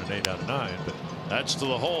about winning 8 out of 9, but that's to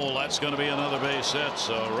the hole. That's going to be another base hit.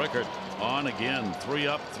 So Rickard on again, 3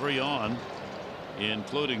 up, 3 on,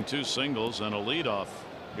 including 2 singles and a leadoff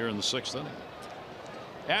here in the 6th inning.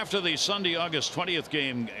 After the Sunday, August 20th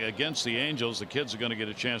game against the Angels, the kids are going to get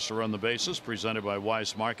a chance to run the bases, presented by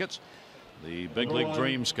Weiss Markets. The big league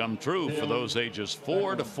dreams come true for those ages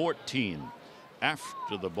 4 to 14.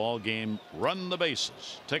 After the ball game, run the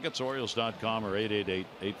bases. Tickets, Orioles.com or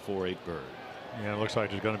 888-848-BIRD. yeah, it looks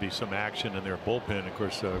like there's going to be some action in their bullpen. Of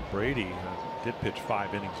course, Brady did pitch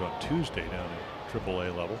 5 innings on Tuesday down at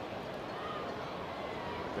AAA level.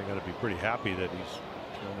 They got to be pretty happy that he's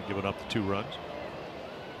only given up the 2 runs.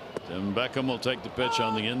 Tim Beckham will take the pitch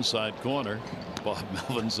on the inside corner. Bob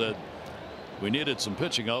Melvin said we needed some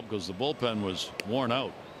pitching help because the bullpen was worn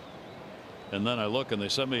out. And then I look and they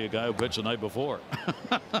sent me a guy who pitched the night before.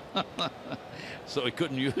 So he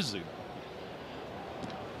couldn't use him.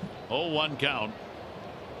 0-1 count.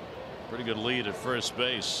 Pretty good lead at first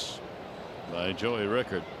base by Joey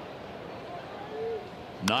Rickard.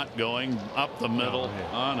 Not going up the middle. Oh,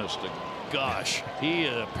 yeah. Honest to gosh, he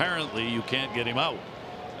apparently you can't get him out.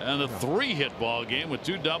 And a 3-hit ball game with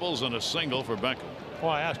 2 doubles and a single for Beckham.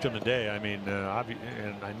 Well, I asked him today. I mean,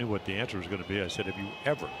 and I knew what the answer was going to be. I said, have you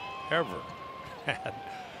ever had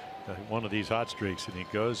one of these hot streaks? And he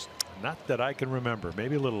goes, not that I can remember.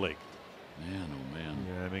 Maybe a Little League. Man, oh man.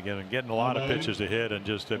 Yeah, I mean, getting a lot of pitches to hit, and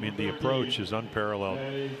just, I mean, the approach is unparalleled.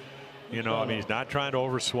 You know, I mean, he's not trying to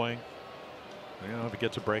overswing. You know, if he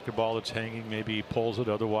gets a breaking ball that's hanging, maybe he pulls it.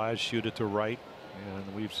 Otherwise, shoot it to right.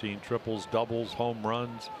 And we've seen triples, doubles, home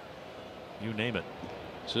runs, you name it.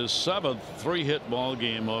 It's his 7th 3-hit ball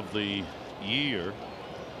game of the year.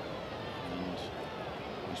 And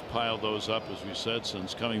he's piled those up, as we said,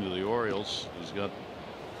 since coming to the Orioles.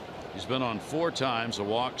 He's been on 4 times. A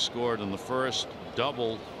walk scored in the first,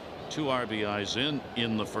 double, 2 RBIs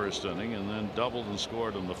in the first inning, and then doubled and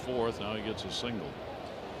scored in the 4th. Now he gets a single.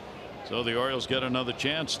 So the Orioles get another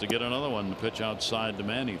chance to get another one to pitch outside to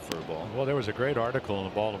Manny for a ball. Well, there was a great article in the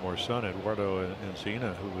Baltimore Sun. Eduardo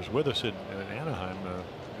Encina, who was with us in Anaheim,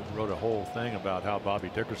 wrote a whole thing about how Bobby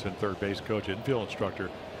Dickerson, third base coach, infield instructor,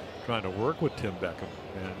 trying to work with Tim Beckham,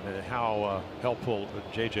 and how helpful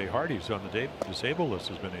J.J. Hardy's on the disabled list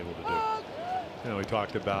has been able to do. You know, he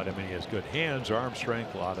talked about, I mean, he has good hands, arm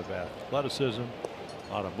strength, a lot of athleticism,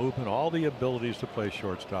 a lot of movement, all the abilities to play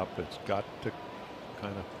shortstop. It's got to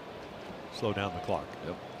kind of slow down the clock.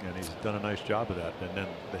 Yep. And he's done a nice job of that. And then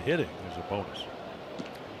the hitting is a bonus.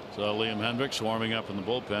 So Liam Hendricks warming up in the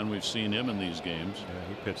bullpen. We've seen him in these games. Yeah,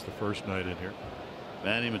 he pitched the first night in here.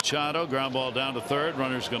 Manny Machado, ground ball down to third.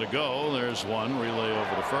 Runner's going to go. There's one. Relay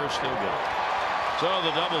over to first. He'll get it. So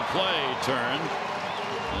the double play turn.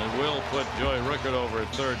 And will put Joey Rickard over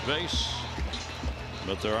at third base.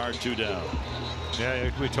 But there are 2 down.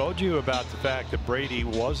 Yeah, we told you about the fact that Brady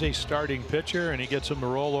was a starting pitcher, and he gets him to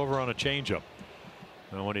roll over on a changeup.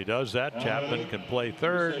 And when he does that, Chapman can play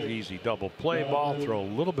third. Easy double play ball, throw a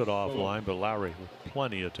little bit offline, but Lowry with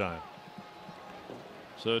plenty of time.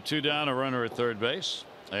 So 2 down, a runner at third base,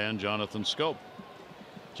 and Jonathan Schoop.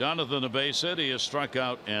 Jonathan, a base hit. He has struck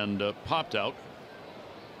out and popped out.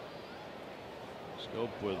 Schoop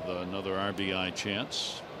with another RBI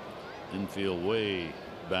chance. Infield way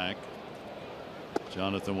back.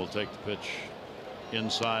 Jonathan will take the pitch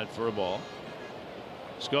inside for a ball.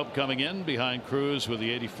 Schoop coming in behind Cruz with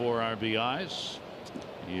the 84 RBIs.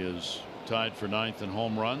 He is tied for 9th in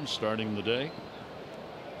home runs starting the day.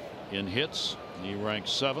 In hits, he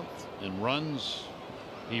ranks 7th. In runs,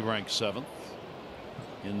 he ranks 7th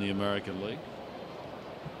in the American League.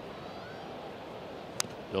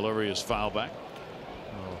 Delivery is foul back.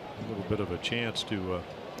 Oh, a little bit of a chance to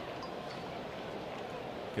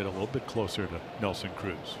get a little bit closer to Nelson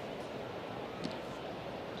Cruz.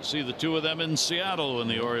 To see the two of them in Seattle when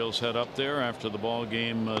the Orioles head up there after the ball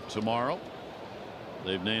game tomorrow.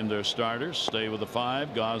 They've named their starters. Stay with the 5.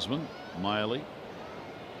 Gausman, Miley,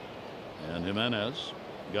 and Jimenez.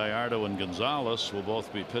 Gallardo and Gonzalez will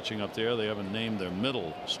both be pitching up there. They haven't named their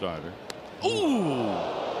middle starter. Ooh!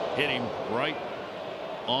 Hit him right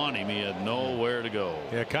on him. He had nowhere to go.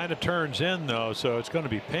 Yeah, kind of turns in though, so it's going to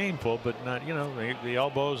be painful, but not, you know, the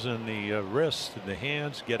elbows and the wrists and the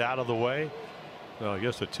hands get out of the way. So I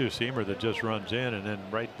guess the two-seamer that just runs in and then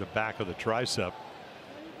right the back of the tricep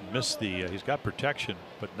missed the. He's got protection,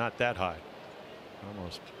 but not that high.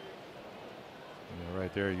 Almost. You know,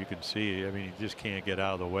 right there you can see, I mean, you just can't get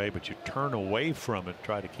out of the way, but you turn away from it,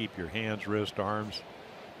 try to keep your hands, wrist, arms,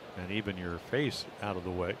 and even your face out of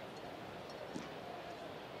the way.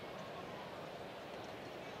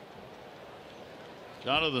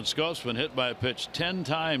 Jonathan Schoop's been hit by a pitch 10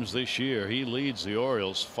 times this year. He leads the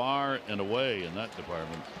Orioles far and away in that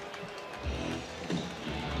department.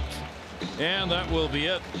 And that will be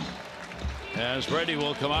it, as Brady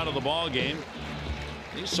will come out of the ball game.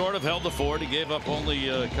 He sort of held the fort. He gave up only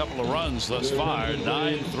a couple of runs thus far.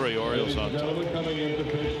 9-3 Orioles on top.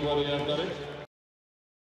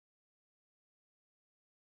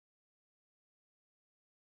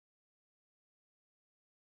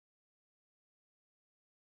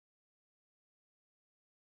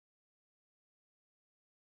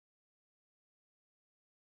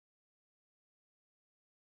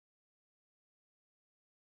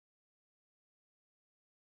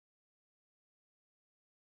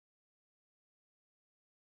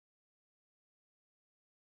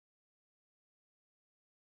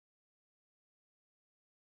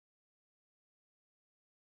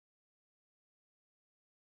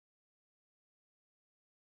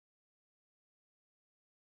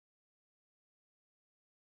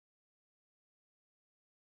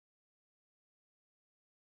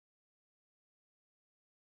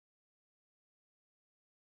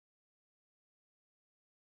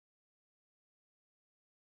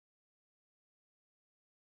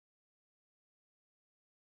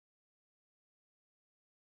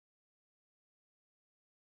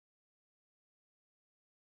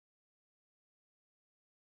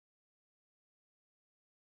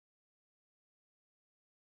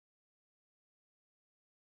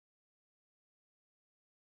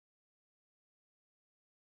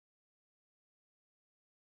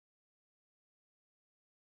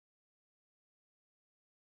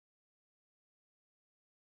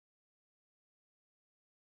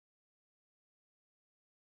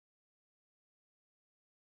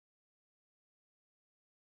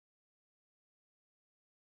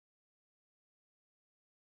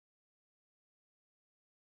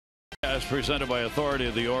 As presented by authority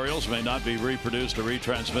of the Orioles may not be reproduced or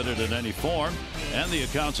retransmitted in any form, and the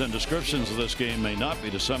accounts and descriptions of this game may not be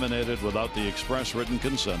disseminated without the express written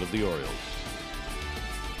consent of the Orioles.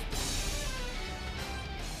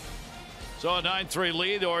 So a 9-3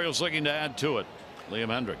 lead. The Orioles looking to add to it. Liam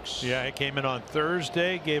Hendricks. Yeah, he came in on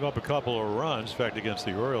Thursday, gave up a couple of runs. In fact, against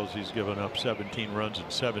the Orioles, he's given up 17 runs in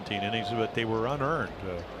 17 innings, but they were unearned.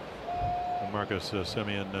 Marcus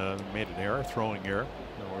Semien made an error, throwing error.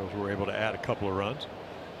 The Orioles were able to add a couple of runs.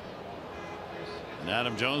 And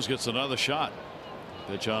Adam Jones gets another shot.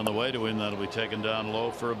 Pitch on the way to him. That'll be taken down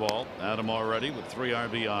low for a ball. Adam already with 3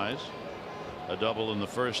 RBIs. A double in the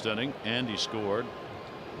first inning. And he scored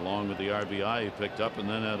along with the RBI he picked up, and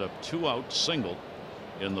then had a 2-out single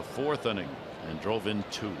in the 4th inning and drove in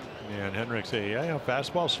 2. Yeah, and Hendricks, yeah,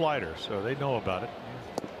 fastball slider, so they know about it.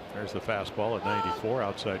 There's the fastball at 94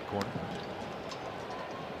 outside corner.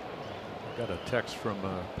 Got a text from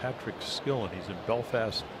Patrick Skillen. He's in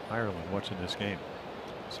Belfast, Ireland, watching this game.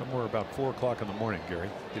 Somewhere about 4 o'clock in the morning, Gary.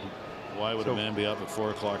 Why would a man be up at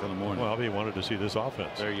 4 o'clock in the morning? Well, he wanted to see this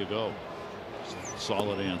offense. There you go.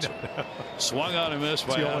 Solid answer. Swung on and missed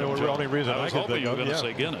by the Adam only Jones. reason I was could hoping think you were of, going to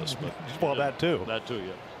say Guinness, but well, that too. That too,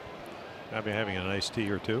 yeah. I've been having a nice tea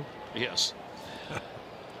or two. Yes.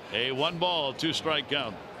 A 1-ball, 2-strike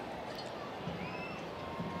count.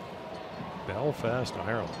 Belfast,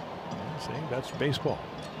 Ireland. See, that's baseball.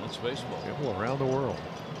 That's baseball. People around the world.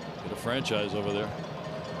 Get a franchise over there.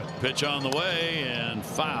 Pitch on the way and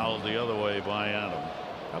fouled the other way by Adam.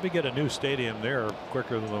 Probably get a new stadium there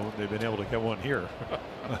quicker than they've been able to get one here.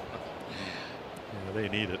 Yeah, they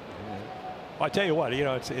need it. Well, I tell you what, you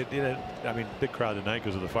know, I mean, big crowd tonight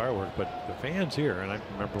because of the fireworks, but the fans here, and I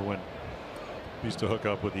remember when we used to hook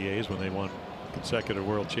up with the A's when they won consecutive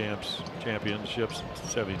world championships,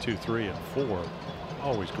 72, 3, and 4.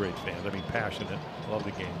 Always great fans. I mean, passionate. Love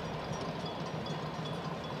the game.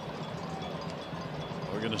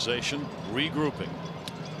 Organization regrouping.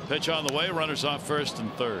 Pitch on the way. Runners off first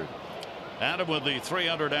and third. Adam with the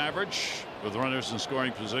 .300 average with runners in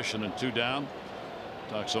scoring position and 2 down.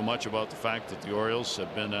 Talk so much about the fact that the Orioles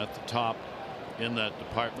have been at the top in that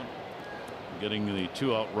department, getting the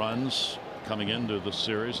 2-out runs coming into the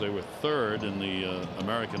series. They were 3rd in the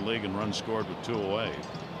American League in runs scored with 2 away.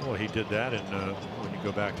 Well, he did that, and when you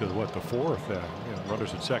go back to the 4th, you know,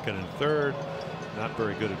 runners at 2nd and 3rd, not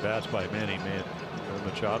very good at bats by Manny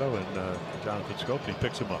Machado, and Jonathan Scope. He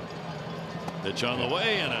picks him up. Pitch on the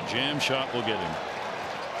way, and a jam shot will get him.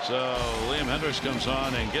 So Liam Hendricks comes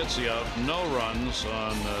on and gets the out. No runs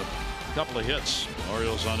on a couple of hits.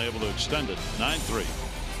 Orioles unable to extend it. 9-3.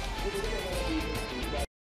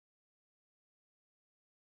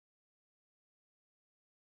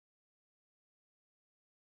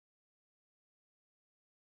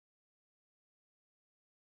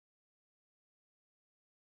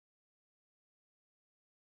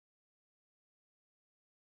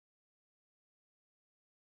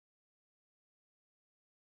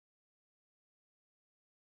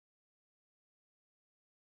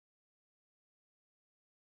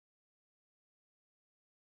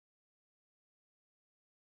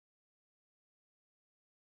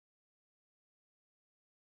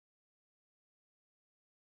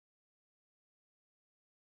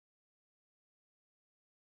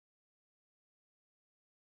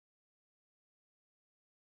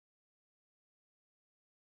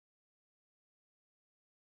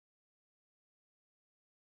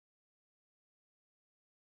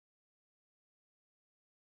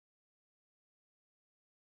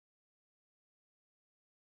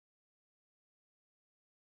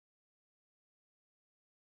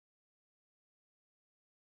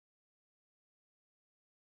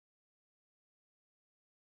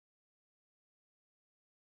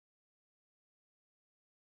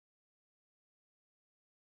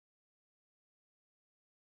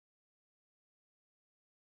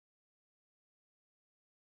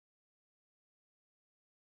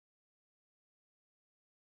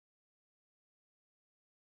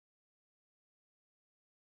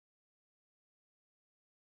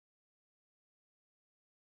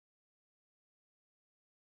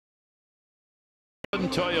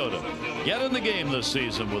 Toyota. Get in the game this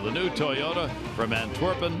season with a new Toyota from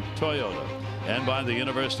Antwerpen Toyota, and by the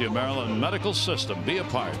University of Maryland Medical System. Be a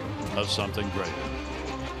part of something greater.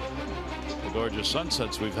 The gorgeous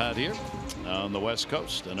sunsets we've had here on the West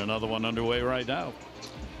Coast, and another one underway right now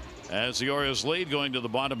as the Orioles lead going to the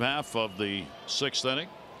bottom half of the 6th inning.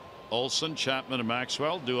 Olson, Chapman, and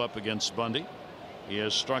Maxwell due up against Bundy. He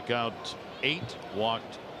has struck out 8,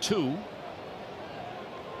 walked 2,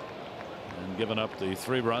 and given up the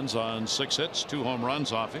 3 runs on 6 hits, 2 home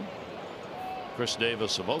runs off him. Chris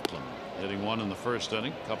Davis of Oakland hitting 1 in the 1st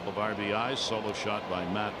inning, couple of RBIs, solo shot by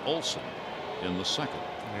Matt Olson in the 2nd.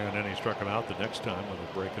 Yeah, and then he struck him out the next time with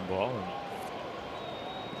a breaking ball, and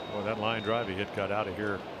boy, that line drive he hit got out of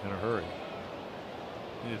here in a hurry.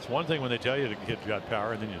 It's one thing when they tell you the kid got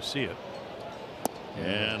power and then you see it.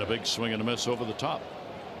 And a big swing and a miss over the top.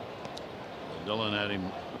 Dillon had him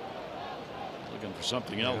looking for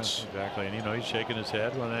something else. Exactly, and you know he's shaking his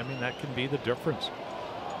head. Well, I mean that can be the difference.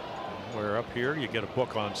 Where up here you get a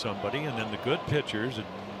book on somebody, and then the good pitchers, and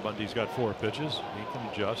Bundy's got 4 pitches, he can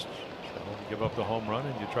adjust. So give up the home run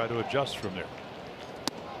and you try to adjust from there.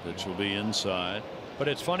 Pitch will be inside. But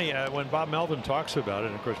it's funny when Bob Melvin talks about it,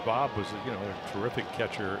 and of course Bob was a terrific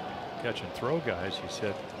catch and throw guys. He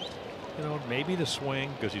said, you know, maybe the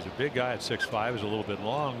swing, because he's a big guy at 6'5", is a little bit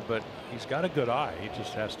long, but he's got a good eye. He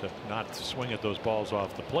just has to not swing at those balls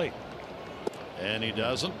off the plate. And he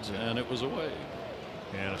doesn't, and it was away.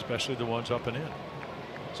 And especially the ones up and in.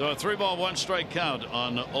 So a 3-ball 1-strike count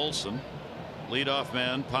on Olson. Leadoff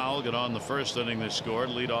man Powell got on the 1st inning. They scored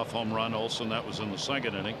leadoff home run. Olson, that was in the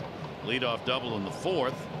 2nd inning. Leadoff double in the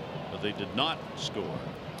 4th. but they did not score.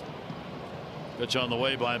 Pitch on the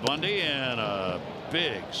way by Bundy, and a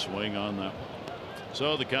big swing on that one.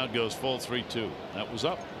 So the count goes full 3-2. That was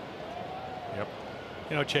up. Yep.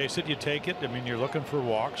 You know, chase it, you take it. I mean, you're looking for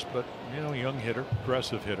walks, but you know, young hitter,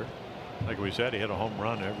 aggressive hitter. Like we said, he hit a home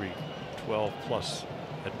run every 12 plus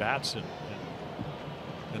at bats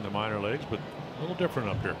in the minor leagues, but a little different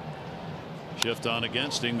up here. Shift on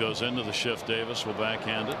against him, goes into the shift. Davis will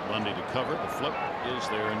backhand it. Bundy to cover. The flip is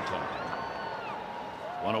there in time.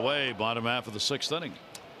 One away, bottom half of the 6th inning.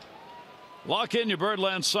 Lock in your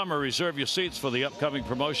Birdland summer. Reserve your seats for the upcoming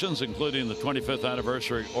promotions, including the 25th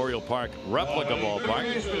anniversary Oriole Park replica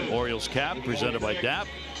ballpark, Orioles cap presented by DAP,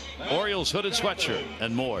 Orioles hooded sweatshirt,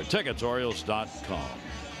 and more. Tickets Orioles.com.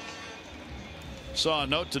 Saw a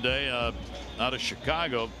note today out of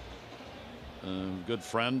Chicago. Good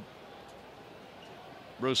friend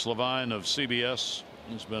Bruce Levine of CBS,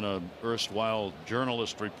 who's been a erstwhile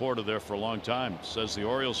journalist reporter there for a long time, says the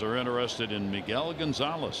Orioles are interested in Miguel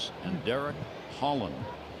Gonzalez and Derek Holland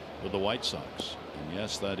with the White Sox. And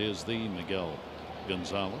yes, that is the Miguel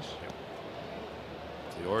Gonzalez.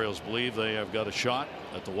 The Orioles believe they have got a shot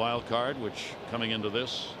at the wild card, which coming into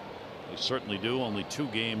this they certainly do. Only 2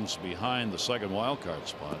 games behind the second wild card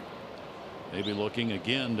spot. Maybe looking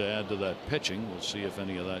again to add to that pitching. We'll see if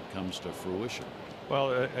any of that comes to fruition.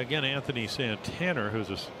 Well, again, Anthony Santana, who's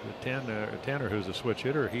a switch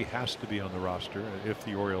hitter, he has to be on the roster if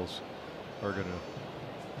the Orioles are going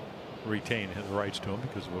to retain his rights to him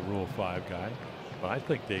because of a Rule 5 guy. But I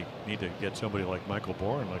think they need to get somebody like Michael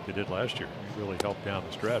Bourne, like they did last year. He really helped down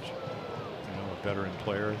the stretch. You know, a veteran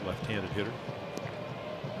player, left-handed hitter.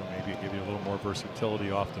 Maybe give you a little more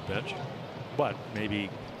versatility off the bench. But maybe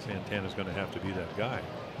Santana's going to have to be that guy,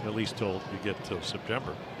 at least till you get to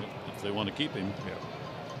September. If they want to keep him.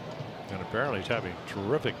 Yeah. And apparently he's having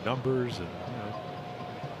terrific numbers, and you know,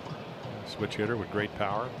 switch hitter with great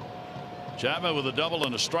power. Chapman with a double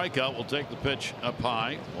and a strikeout will take the pitch up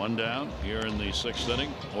high. 1 down here in the 6th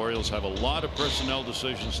inning. Orioles have a lot of personnel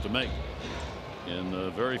decisions to make in a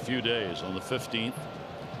very few days. On the 15th,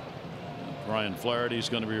 Brian Flaherty's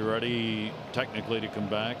going to be ready technically to come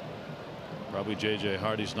back. Probably J.J.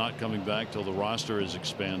 Hardy's not coming back till the roster is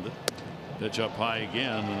expanded. Pitch up high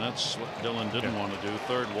again, and that's what Dylan didn't want to do.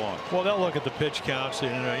 3rd walk. Well, they'll look at the pitch counts,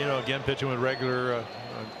 and you know, again, pitching with regular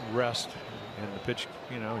rest, and the pitch,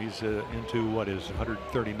 you know, he's into what is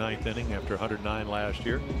 139th inning after 109 last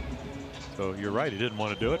year. So you're right, he didn't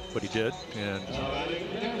want to do it, but he did, and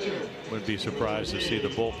wouldn't be surprised to see the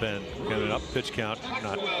bullpen coming up. Pitch count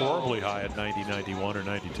not horribly high at 90, 91, or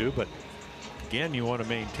 92, but again, you want to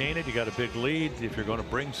maintain it. You got a big lead. If you're going to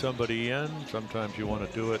bring somebody in, sometimes you want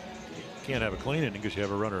to do it. You can't have a clean inning because you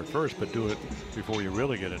have a runner at first, but do it before you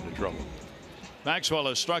really get into trouble. Maxwell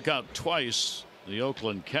has struck out twice, the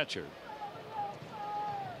Oakland catcher.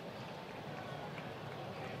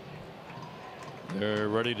 They're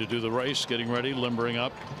ready to do the race, getting ready, limbering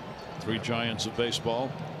up. 3 giants of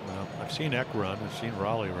baseball. Well, I've seen Eck run, I've seen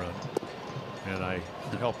Raleigh run, and I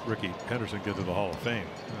helped Ricky Henderson get to the Hall of Fame.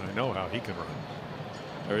 And I know how he can run.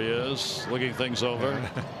 There he is, looking things over.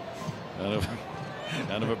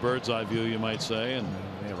 Kind of a bird's eye view, you might say. And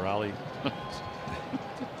yeah, Raleigh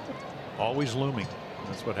always looming.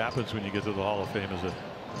 That's what happens when you get to the Hall of Fame as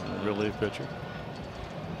a relief pitcher.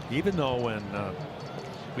 Even though when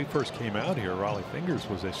we first came out here, Raleigh Fingers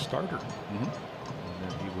was a starter. And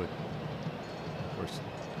then he would, of course,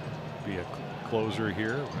 be a closer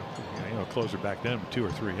here. You know, closer back then with 2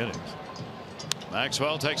 or 3 innings.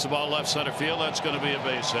 Maxwell takes the ball left center field. That's going to be a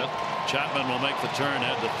base hit. Chapman will make the turn,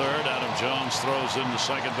 head to 3rd. Adam Jones throws into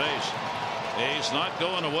second base. A's not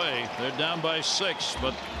going away. They're down by 6,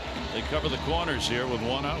 but they cover the corners here with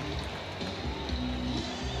 1 out.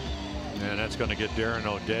 And that's going to get Darren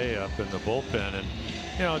O'Day up in the bullpen. And,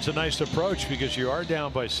 you know, it's a nice approach because you are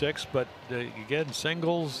down by 6, but you get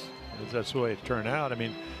singles. That's the way it turned out. I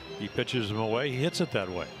mean, he pitches them away. He hits it that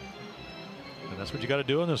way. And that's what you got to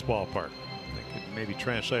do in this ballpark. They could maybe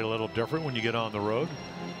translate a little different when you get on the road.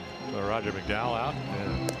 So Roger McDowell out,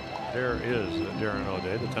 and there is Darren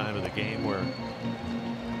O'Day, the time of the game where,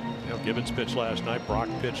 you know, Gibbons pitched last night, Brock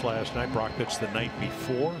pitched last night, Brock pitched the night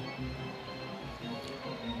before.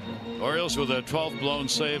 Orioles with a 12th blown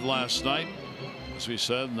save last night. As we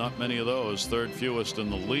said, not many of those. 3rd fewest in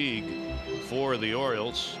the league for the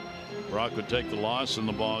Orioles. Brock would take the loss in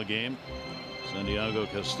the ball game. Santiago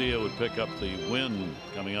Castillo would pick up the win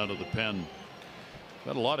coming out of the pen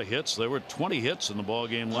Got a lot of hits. There were 20 hits in the ball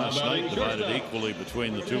game last night, divided equally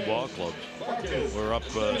between the two ball clubs. We're up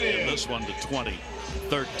in this one to 20.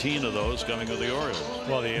 13 of those coming to the Orioles.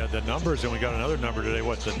 Well, the numbers, and we got another number today.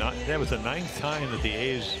 That was the 9th time that the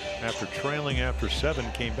A's, after trailing after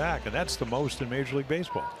 7, came back, and that's the most in Major League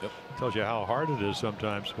Baseball. Yep. Tells you how hard it is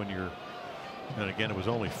sometimes when you're. And again, it was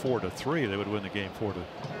only 4-3. They would win the game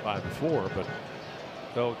 4-5-4. But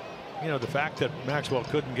so, you know, the fact that Maxwell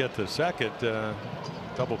couldn't get to second,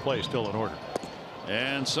 double play still in order.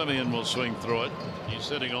 And Semien will swing through it. He's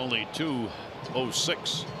hitting only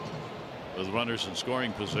 .206 with runners in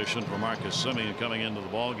scoring position for Marcus Semien coming into the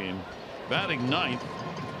ball game. Batting 9th.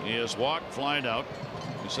 He has walked, flied out.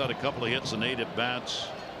 He's had a couple of hits and 8 at bats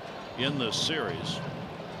in this series.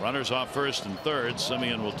 Runners off first and third.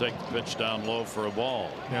 Semien will take the pitch down low for a ball.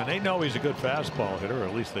 Yeah, and they know he's a good fastball hitter, or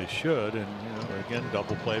at least they should. And you know, again,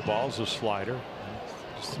 double play balls, a slider.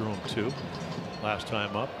 Just threw him 2 last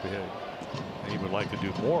time up. He would like to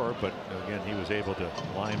do more, but again, he was able to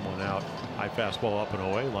line one out. High fastball up and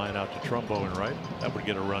away, line out to Trumbo and right. That would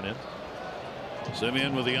get a run in.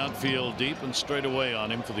 Semien with the outfield deep and straight away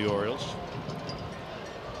on him for the Orioles.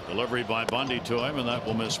 Delivery by Bundy to him, and that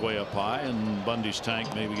will miss way up high, and Bundy's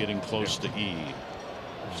tank may be getting close to E.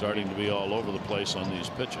 Starting to be all over the place on these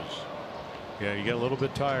pitches. Yeah, you get a little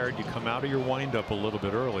bit tired. You come out of your windup a little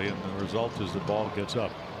bit early, and the result is the ball gets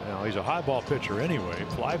up. Now, he's a high ball pitcher anyway,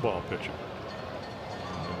 fly ball pitcher.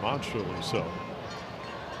 Demonstrably so.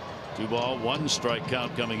 2 ball, 1 strike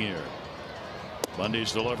count coming here.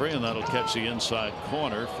 Bundy's delivery, and that'll catch the inside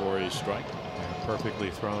corner for a strike. Yeah, perfectly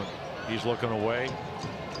thrown. He's looking away.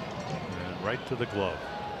 And right to the glove.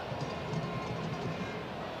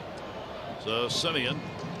 So Semien,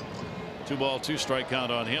 2 ball, 2 strike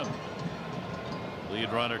count on him.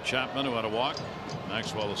 Lead runner Chapman, who had a walk.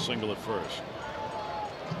 Maxwell a single at first.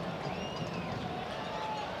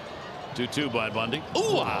 2-2 by Bundy. Ooh,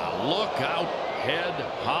 look out, head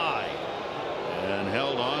high, and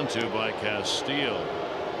held on to by Castillo.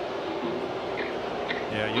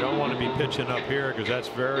 Yeah, you don't want to be pitching up here because that's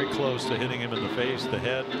very close to hitting him in the face, the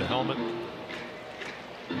head, the helmet.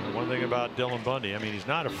 One thing about Dylan Bundy, I mean, he's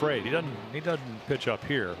not afraid. He doesn't pitch up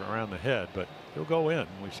here around the head, but he'll go in.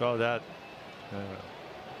 We saw that.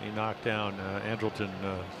 He knocked down Andrelton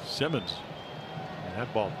Simmons. And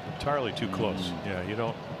that ball entirely too close. Yeah, you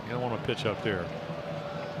don't want to pitch up there.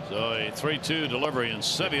 So a 3-2 delivery, and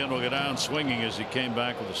Semien will go down swinging as he came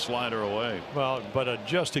back with a slider away. Well, but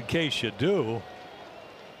just in case you do,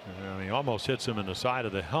 he almost hits him in the side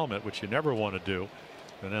of the helmet, which you never want to do.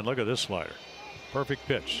 And then look at this slider. Perfect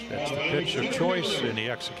pitch. That's the pitch of choice, and he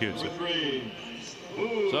executes it.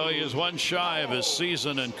 So he is 1 shy of his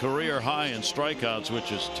season and career high in strikeouts,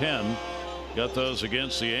 which is 10. Got those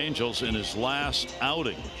against the Angels in his last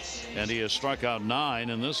outing, and he has struck out 9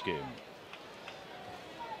 in this game.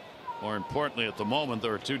 More importantly, at the moment,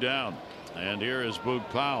 there are 2 down, and here is Boog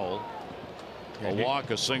Powell. A walk,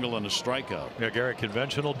 a single, and a strikeout. Yeah, Gary,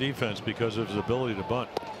 conventional defense because of his ability to bunt.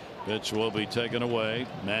 Pitch will be taken away.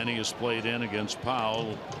 Manny has played in against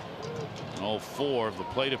Powell in all 4 of the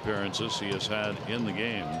plate appearances he has had in the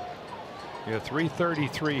game. Yeah,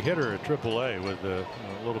 333 hitter at AAA with a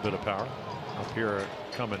little bit of power. Up here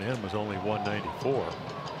coming in was only 194.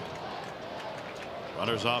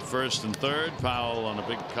 Runners off first and third. Powell on a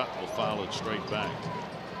big cut will foul it straight back.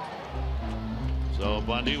 So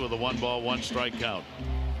Bundy with a 1 ball, 1 strike count.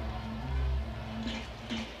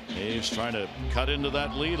 He's trying to cut into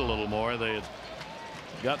that lead a little more. They had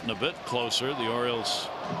gotten a bit closer. The Orioles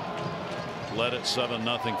led it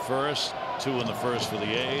 7-0 first. 2 in the first for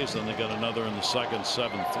the A's. Then they got another in the second,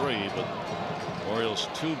 7-3. But Orioles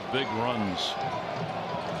 2 big runs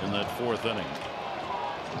in that 4th inning.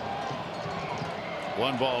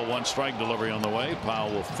 1 ball, 1 strike delivery on the way.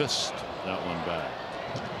 Powell will fist that one back.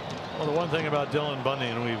 Well, the one thing about Dylan Bundy,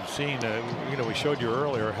 and we've seen, we showed you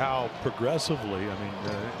earlier how progressively,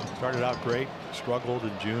 started out great, struggled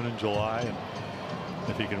in June and July, and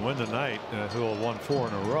if he can win tonight, he'll have won 4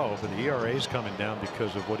 in a row. But the ERA is coming down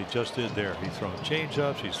because of what he just did there. He's throwing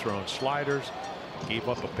changeups, he's throwing sliders, gave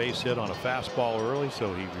up a base hit on a fastball early,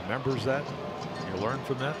 so he remembers that. You learn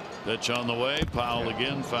from that. Pitch on the way. Powell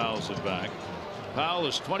again fouls it back. Powell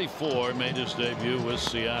is 24, made his debut with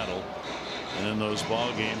Seattle. And in those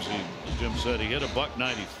ball games, as Jim said, he hit a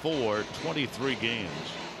 .194, 23 games.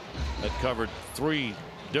 That covered 3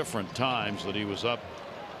 different times that he was up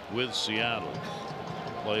with Seattle.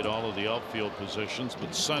 Played all of the outfield positions,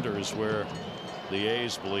 but center is where the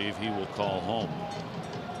A's believe he will call home.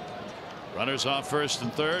 Runners off first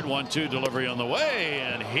and third. 1-2 delivery on the way,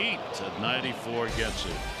 and heat at 94 gets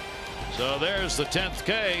it. So there's the 10th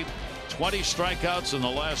K. 20 strikeouts in the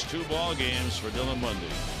last 2 ball games for Dylan Bundy.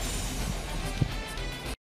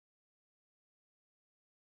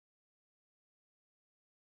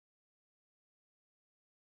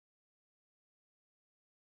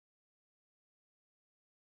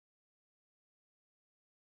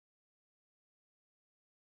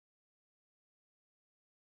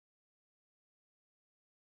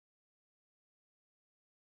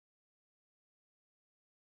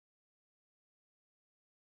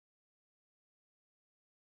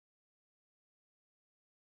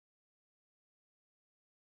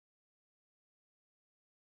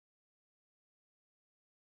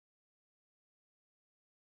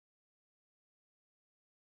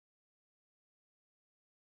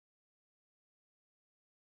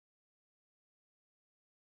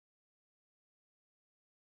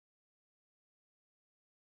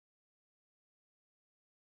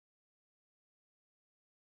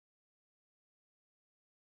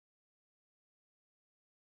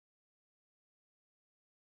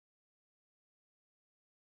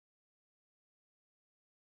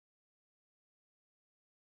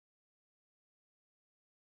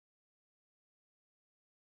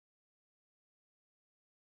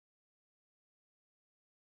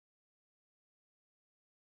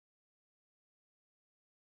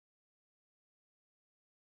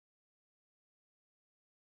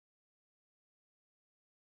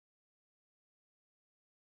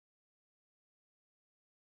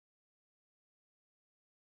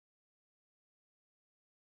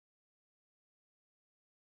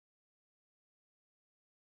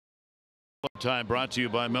 Time brought to you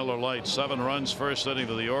by Miller Lite. 7 runs first inning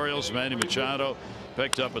for the Orioles. Manny Machado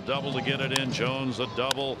picked up a double to get it in. Jones a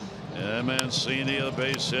double. And Mancini a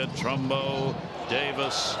base hit. Trumbo,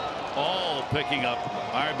 Davis, all picking up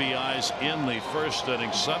RBIs in the first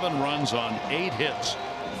inning. 7 runs on 8 hits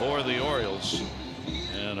for the Orioles.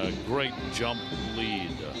 And a great jump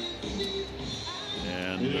lead.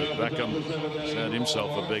 And Beckham had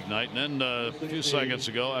himself a big night. And then a few seconds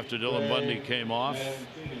ago, after Dylan Bundy came off,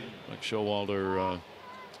 Mike Showalter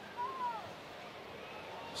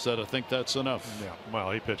said, I think that's enough. Yeah,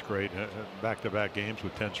 well, he pitched great. Back-to-back games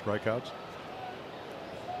with 10 strikeouts.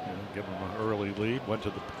 Give him an early lead. Went to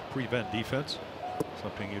the prevent defense,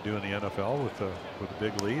 something you do in the NFL with a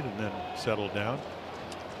big lead, and then settled down.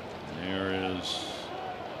 There is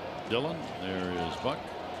Dylan. There is Buck.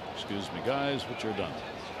 Excuse me, guys, but you're done.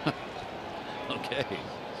 Okay.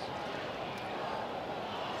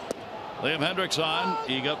 Liam Hendricks on.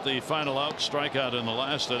 He got the final out, strikeout in the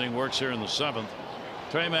last inning. Works here in the 7th.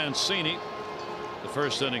 Trey Mancini, the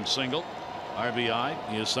first inning single, RBI.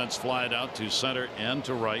 He has since flied out to center and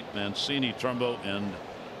to right. Mancini, Trumbo, and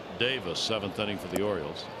Davis. 7th inning for the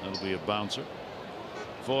Orioles. That'll be a bouncer.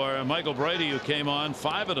 For Michael Brady, who came on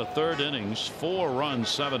 5 1/3 innings, 4 runs,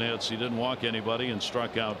 7 hits. He didn't walk anybody and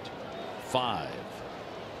struck out 5.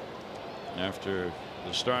 After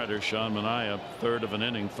the starter, Sean Manaea, 1/3 of an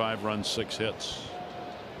inning, 5 runs, 6 hits.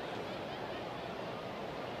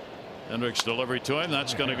 Hendricks' delivery to him.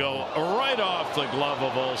 That's going to go right off the glove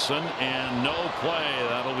of Olsen, and no play.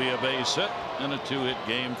 That'll be a base hit and a 2-hit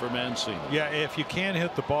game for Mancini. Yeah, if you can't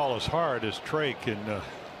hit the ball as hard as Trey can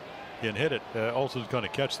hit it, Olsen's going to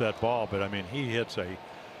catch that ball. But I mean, he hits a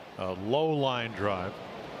low line drive,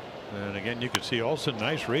 and again, you can see Olsen,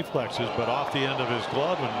 nice reflexes, but off the end of his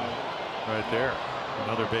glove, and right there,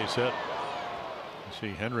 another base hit. You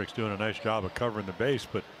see Hendricks doing a nice job of covering the base,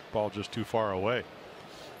 but ball just too far away.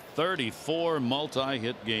 34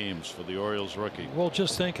 multi-hit games for the Orioles rookie. Well,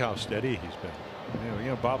 just think how steady he's been. You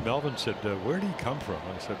know, Bob Melvin said, where did he come from?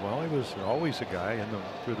 I said, well, he was always a guy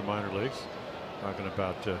through the minor leagues. Talking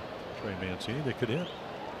about Trey Mancini, they could hit.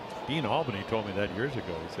 Dean Albany told me that years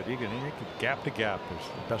ago. He said he can gap to gap. Is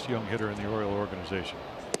the best young hitter in the Oriole organization.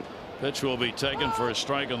 Pitch will be taken for a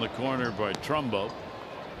strike on the corner by Trumbo.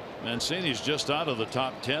 Mancini's just out of the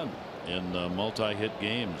top 10 in multi-hit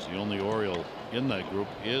games. The only Oriole in that group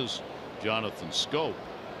is Jonathan Schoop.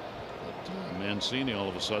 But Mancini all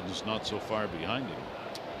of a sudden is not so far behind him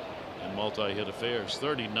in multi-hit affairs.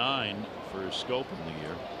 39 for Schoop in the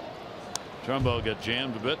year. Trumbo got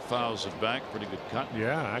jammed a bit, fouls it back. Pretty good cut.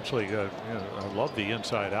 Yeah, actually, I love the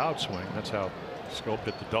inside out swing. That's how Schoop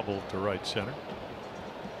hit the double to right center.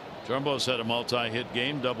 Trumbo's had a multi-hit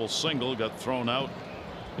game, double single, got thrown out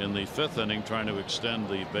in the 5th inning trying to extend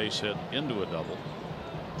the base hit into a double.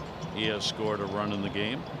 He has scored a run in the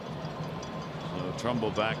game. So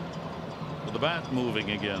Trumbo back with the bat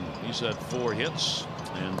moving again. He's had 4 hits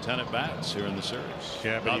and 10 at bats here in the series.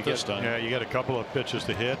 Yeah, but this time. Yeah, you got a couple of pitches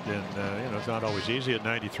to hit, and it's not always easy at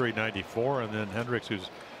 93, 94, and then Hendricks,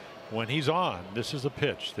 when he's on, this is a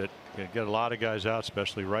pitch that can get a lot of guys out,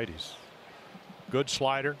 especially righties. Good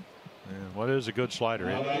slider. And what is a good slider?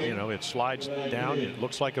 It slides down. It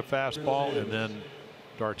looks like a fastball and then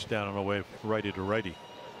darts down and away righty to righty.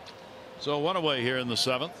 So one away here in the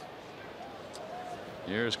 7th.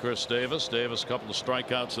 Here's Chris Davis. Davis, a couple of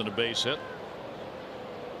strikeouts and a base hit.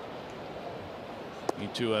 He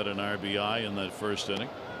too had an RBI in that first inning.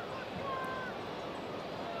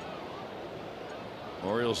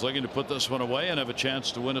 Orioles looking to put this one away and have a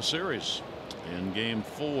chance to win a series in game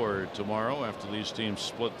 4 tomorrow after these teams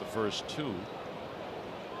split the first 2.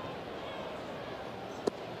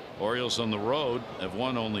 Orioles on the road have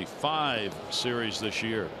won only 5 series this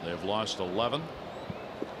year. They have lost 11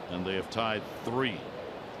 and they have tied 3.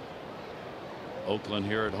 Oakland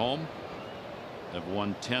here at home have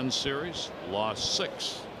won 10 series, lost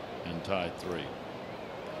 6 and tied 3.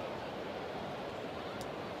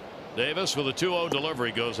 Davis with a 2-0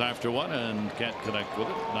 delivery goes after one and can't connect with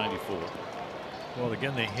it. 94. Well,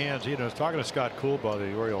 again, the hands. I was talking to Scott Coolbaugh,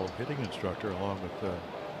 the Oriole hitting instructor, along with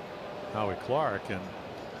Howie Clark,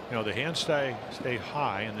 and the hands stay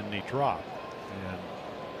high and then they drop. And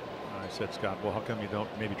I said, Scott, well, how come you don't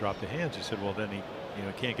maybe drop the hands? He said, well, then he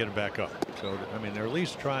can't get them back up. So I mean, they're at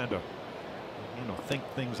least trying to think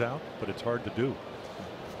things out, but it's hard to do.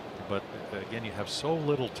 But again, you have so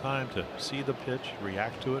little time to see the pitch,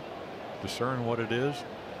 react to it, discern what it is,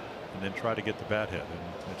 and then try to get the bat hit,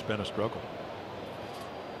 and it's been a struggle.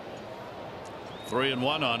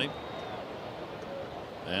 3-1 on him.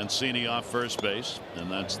 Mancini off first base,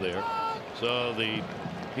 and that's there. So the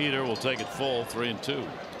heater will take it full. 3-2.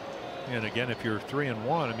 And again, if you're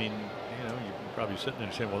 3-1, I mean, you're probably sitting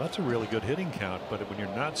there saying, well, that's a really good hitting count. But when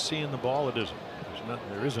you're not seeing the ball, it isn't.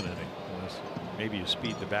 There isn't any. Unless maybe you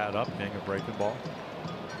speed the bat up, hang a breaking ball.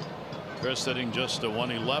 Chris hitting just a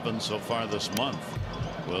 111 so far this month.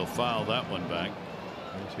 We'll foul that one back.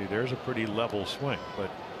 You see, there's a pretty level swing,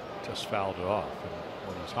 but just fouled it off.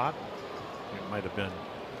 And when it's hot, it might have been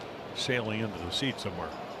sailing into the seat somewhere.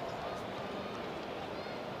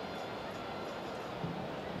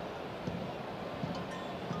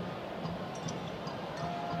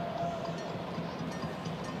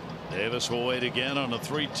 Davis will wait again on a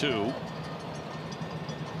 3-2.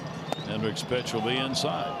 Hendricks' pitch will be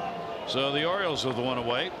inside. So the Orioles with the one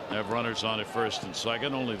away have runners on at first and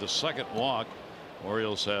second. Only the second walk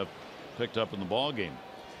Orioles have picked up in the ball game.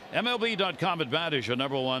 MLB.com Advantage, your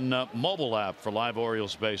 #1 mobile app for live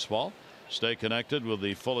Orioles baseball. Stay connected with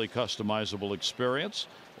the fully customizable experience.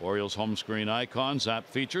 Orioles home screen icons, app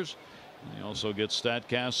features. You also get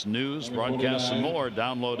StatCasts, news, broadcasts, and more.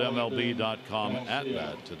 Download MLB.com at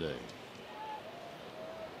bat today.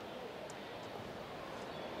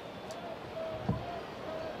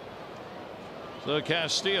 So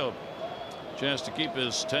Castillo, chance to keep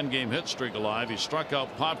his 10-game hit streak alive. He struck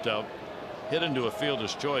out, popped out, hit into a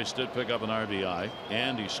fielder's choice, did pick up an RBI,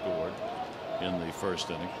 and he scored in the first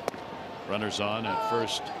inning. Runners on at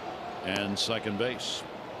first and second base.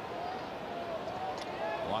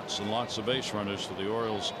 Lots and lots of base runners for the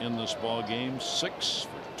Orioles in this ball game. 6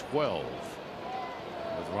 for 12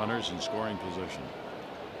 with runners in scoring position.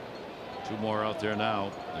 2 more out there now,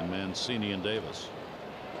 and Mancini and Davis.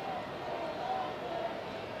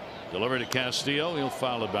 Delivered to Castillo. He'll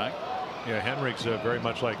foul it back. Yeah, Hendricks very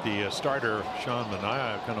much like the starter Sean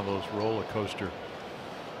Manaea, kind of those roller coaster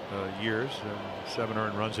years. 7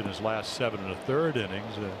 earned runs in his last 7 1/3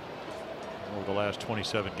 innings. Over the last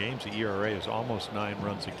 27 games, the ERA is almost 9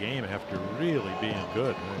 runs a game after really being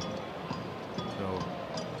good. So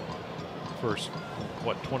first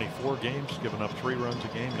 24 games, giving up 3 runs a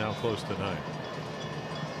game, now close to 9.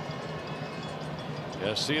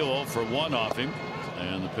 Castillo 0 for 1 off him,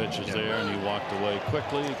 and the pitch is there, and he walked away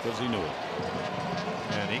quickly because he knew it.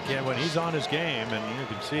 And he can, when he's on his game, and you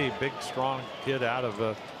can see big strong kid out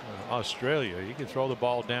of Australia, he can throw the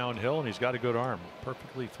ball downhill, and he's got a good arm,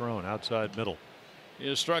 perfectly thrown outside middle. He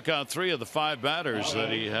has struck out 3 of the 5 batters that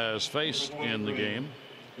he has faced in the game.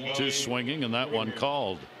 2 swinging and that one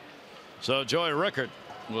called. So Joey Rickert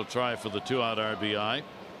will try for the 2-out RBI.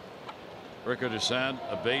 Rickert has had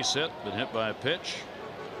a base hit, been hit by a pitch,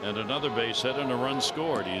 and another base hit and a run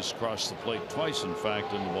scored. He's crossed the plate twice, in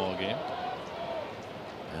fact, in the ball game,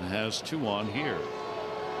 and has 2 on here.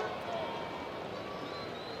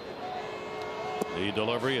 The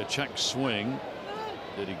delivery, a check swing.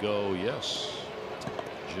 Did he go? Yes.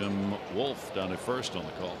 Jim Wolf down at first on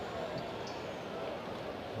the call.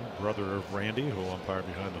 Brother of Randy, who will umpire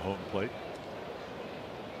behind the home plate.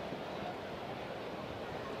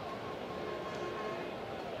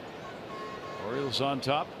 Orioles on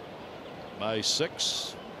top by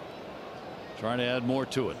 6. Trying to add more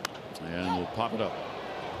to it. And we'll pop it up.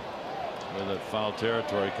 where that foul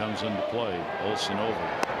territory comes into play. Olsen over,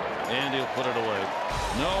 and he'll put it away.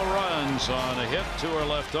 No runs on a hit. 2 are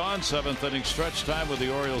left on. 7th inning stretch time with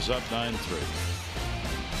the Orioles up 9-3.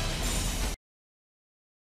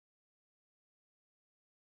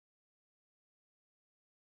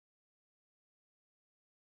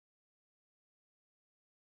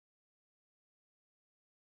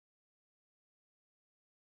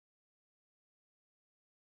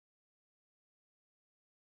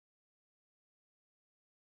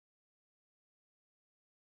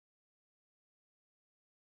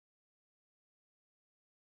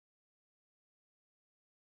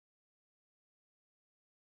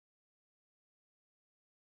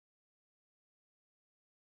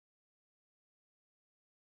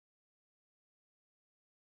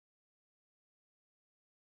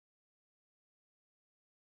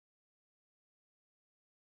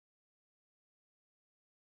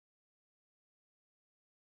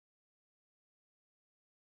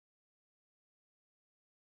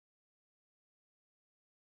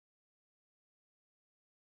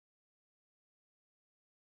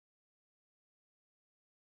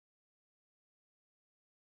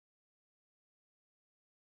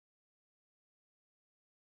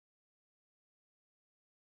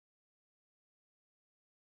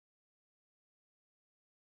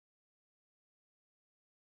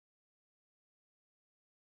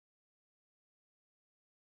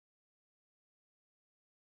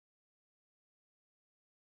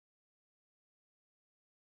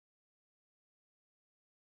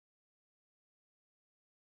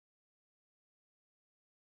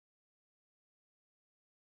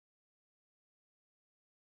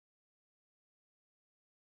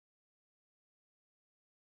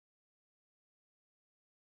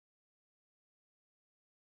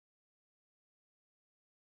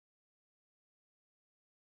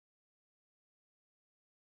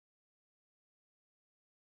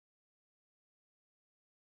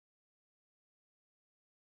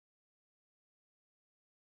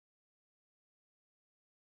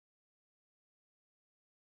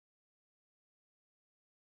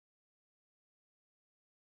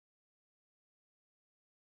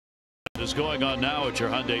 Is going on now at your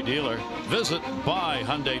Hyundai dealer. Visit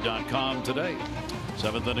buyhyundai.com today.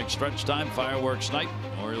 7th inning stretch time, fireworks night.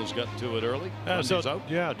 Orioles got to it early. So, out.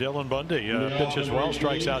 yeah, Dylan Bundy pitches well,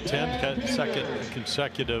 strikes out 10, second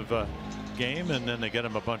consecutive game, and then they get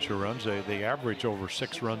him a bunch of runs. They average over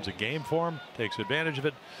 6 runs a game for him. Takes advantage of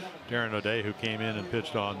it. Darren O'Day, who came in and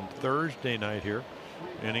pitched on Thursday night here,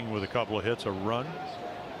 inning with a couple of hits, a run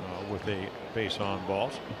with a base on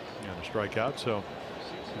balls and a strikeout. So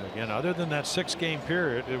again, other than that 6-game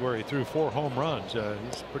period where he threw 4 home runs,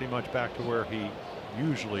 he's pretty much back to where he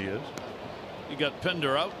usually is. You got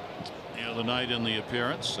Pinder out the other night in the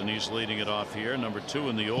appearance, and he's leading it off here, number 2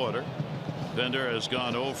 in the order. Pinder has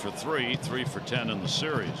gone 0 for 3 for 10 in the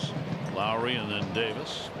series. Lowry and then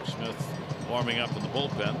Davis. Smith warming up in the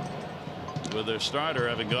bullpen, with their starter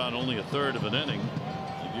having gone only a third of an inning.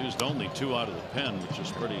 He used only 2 out of the pen, which is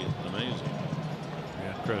pretty amazing.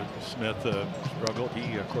 And Smith struggled.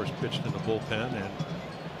 He of course pitched in the bullpen, and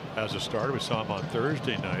as a starter we saw him on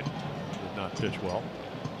Thursday night. Did not pitch well.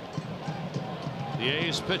 The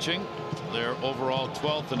A's pitching, their overall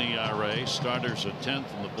 12th in ERA. Starters are 10th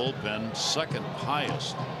in the bullpen, 2nd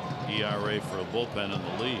highest ERA for a bullpen in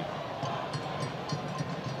the league.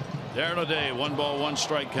 Darren O'Day, 1 ball 1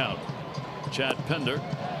 strike count. Chad Pinder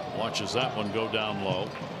watches that one go down low,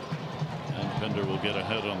 and Pinder will get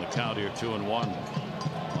ahead on the count here, 2-1.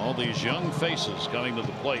 All these young faces coming to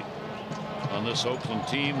the plate on this Oakland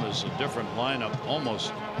team. There's a different lineup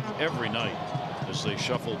almost every night as they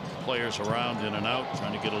shuffle players around in and out,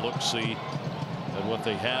 trying to get a look-see at what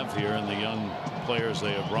they have here and the young players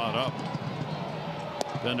they have brought up.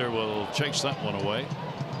 Pinder will chase that one away.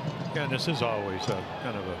 Yeah, and this is always a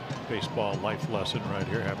kind of a baseball life lesson right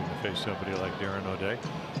here, having to face somebody like Darren O'Day.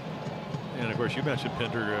 And of course, you mentioned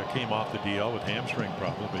Pinder came off the DL with hamstring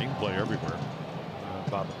problems, but he can play everywhere.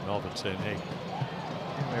 Bob Melvin saying, hey,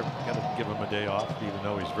 you got to give him a day off, even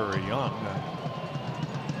though he's very young.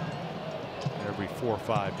 Every 4 or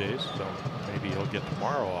 5 days, so maybe he'll get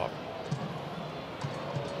tomorrow off.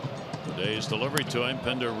 Today's delivery to him.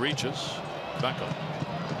 Pinder reaches. Beckham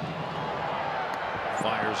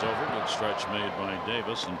fires over. Good stretch made by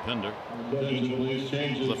Davis, and Pinder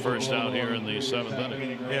the first out here in the 7th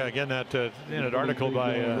inning. Yeah, again, that article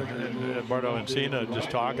by Bardo Encina just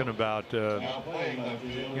talking about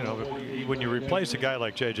when you replace a guy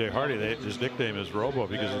like J.J. Hardy, his nickname is Robo,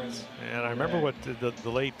 because it's, and I remember what the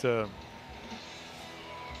late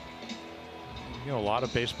you know, a lot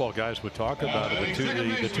of baseball guys would talk about it.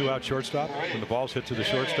 The two-out shortstop, when the ball's hit to the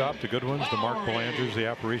shortstop, the good ones, the Mark Belanders, the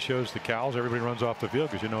Aparicios, the Cowles, everybody runs off the field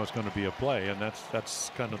because you know it's going to be a play, and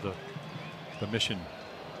that's kind of the mission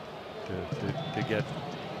to get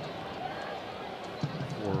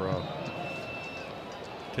for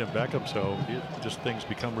Tim Beckham. So just things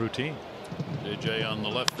become routine. DJ on the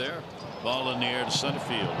left there. Ball in the air to center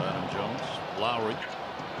field. Adam Jones. Lowry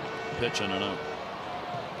pitching and out.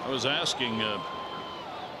 I was asking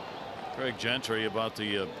Craig Gentry about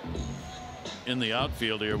the in the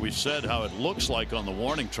outfield here. We said how it looks like on the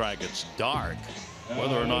warning track it's dark.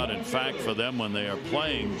 Whether or not in fact for them when they are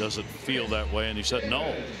playing does it feel that way, and he said no.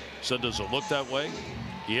 He said, does it look that way?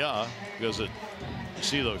 Yeah, because you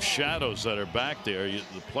see those shadows that are back there.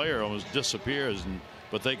 The player almost disappears,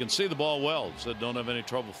 but they can see the ball well. Said don't have any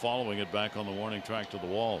trouble following it back on the warning track to the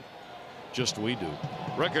wall. Just we do.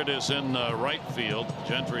 Rickard is in right field.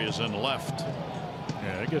 Gentry is in left.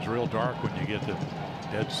 Yeah, it gets real dark when you get to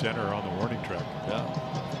dead center on the warning track. Yeah.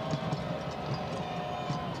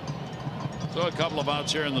 So a couple of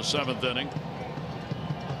outs here in the 7th inning.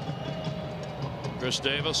 Chris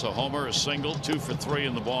Davis, a homer, a single, 2 for 3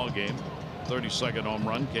 in the ball game. 32nd home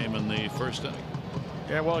run came in the 1st inning.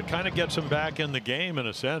 Yeah, well, it kind of gets them back in the game in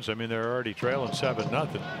a sense. I mean, they're already trailing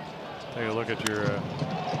 7-0. Take a look at your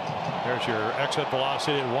there's your exit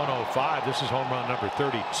velocity at 105. This is home run number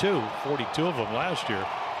 32, 42 of them last year.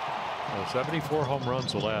 Well, 74 home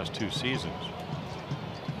runs the last 2 seasons.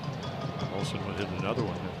 Olsen would hit another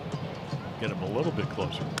one to get him a little bit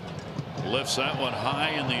closer. Lifts that one high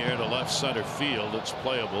in the air to left center field. It's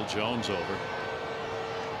playable. Jones over.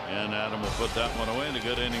 And Adam will put that one away. And a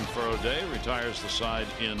good inning for O'Day. Retires the side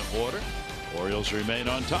in order. Orioles remain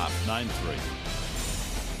on top, 9-3.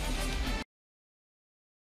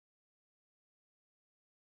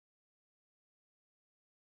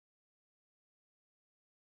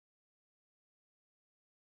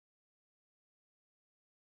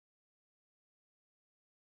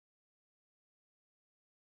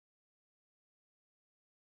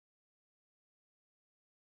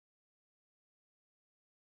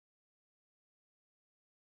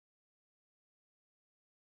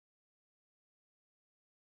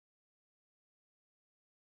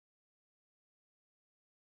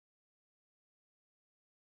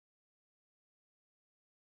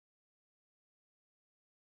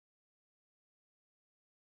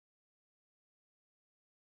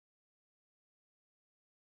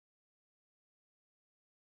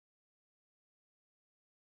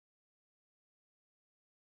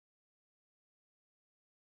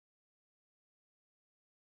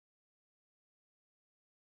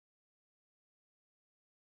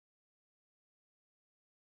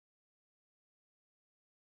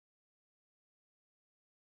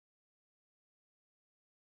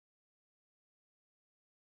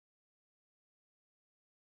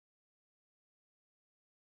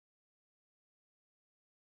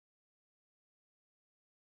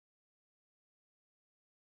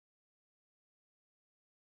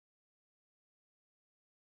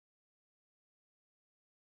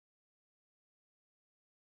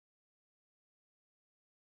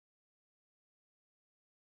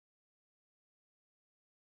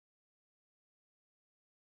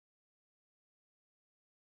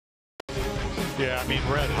 Yeah, I mean,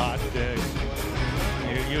 red hot.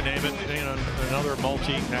 You name it. You know, another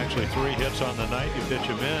multi, actually 3 hits on the night. You pitch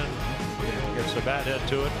him in, gets the bat head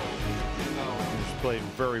to it. He's played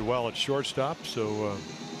very well at shortstop. So,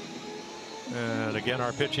 and again,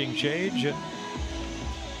 our pitching change.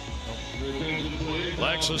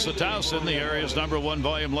 Lexus of Towson, the area's #1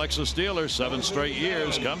 volume Lexus dealer, 7 straight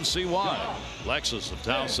years. Come see why.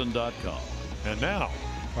 LexusofTowson.com. And now,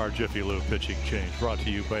 our Jiffy Lube pitching change, brought to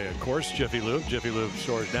you by, of course, Jiffy Lube. Jiffy Lube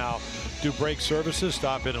stores now do brake services.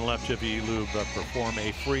 Stop in and let Jiffy Lube perform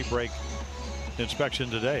a free brake inspection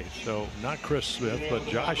today. So not Chris Smith, but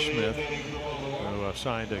Josh Smith, who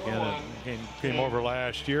signed again and came over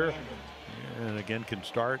last year, and again can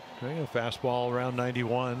start. Fastball around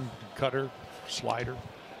 91, cutter, slider,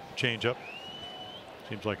 changeup.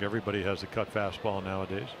 Seems like everybody has a cut fastball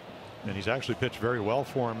nowadays. And he's actually pitched very well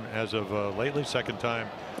for him as of lately. 2nd time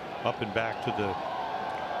up and back to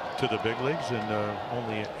the big leagues, and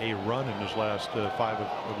only a run in his last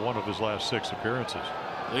 1 of his last 6 appearances.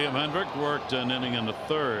 Liam Hendrick worked an inning in the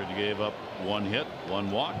 3rd. He gave up 1 hit, 1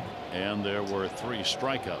 walk, and there were 3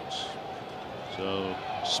 strikeouts. So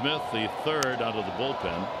Smith, the 3rd out of the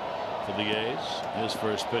bullpen for the A's. His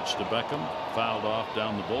first pitch to Beckham, fouled off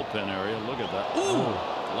down the bullpen area. Look at that.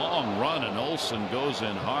 Ooh. Long run, and Olsen goes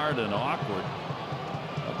in hard and awkward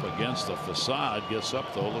up against the facade. Gets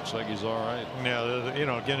up though. Looks like he's all right. Yeah, you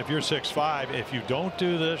know, again, if you're 6'5", if you don't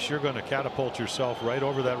do this, you're going to catapult yourself right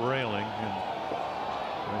over that railing, and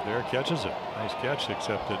right there, catches it. Nice catch,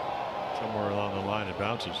 except that somewhere along the line it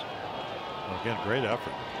bounces. Again, great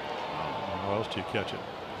effort. How else do you catch it?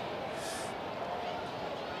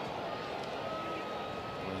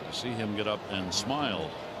 Glad to see him get up and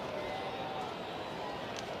smile.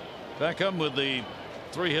 Beckham with the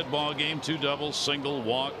 3-hit ball game, 2 doubles, single,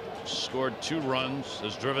 walk, scored 2 runs,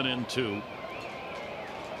 has driven in 2. You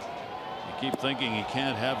keep thinking he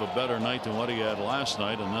can't have a better night than what he had last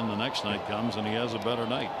night, and then the next night comes and he has a better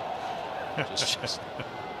night. Just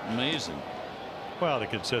amazing. Well, the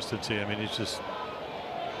consistency. I mean, he's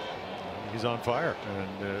on fire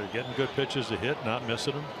and getting good pitches to hit, not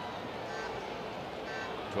missing them.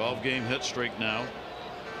 12-game hit streak now.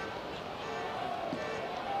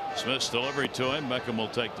 Smith's delivery to him. Beckham will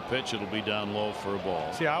take the pitch. It'll be down low for a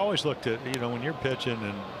ball. See, I always looked at, you know, when you're pitching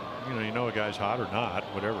and you know a guy's hot or not,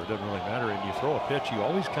 whatever, it doesn't really matter, and you throw a pitch, you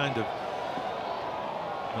always kind of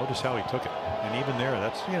notice how he took it. And even there,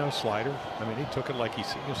 that's, you know, slider. I mean, he took it like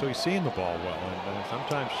he's seeing the ball well. And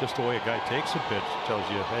sometimes just the way a guy takes a pitch tells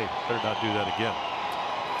you, hey, better not do that again.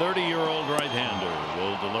 30-year-old right-hander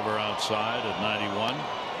will deliver outside at 91.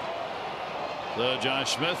 The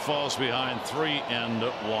Josh Smith falls behind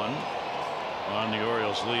 3-1 on the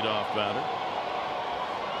Orioles leadoff batter.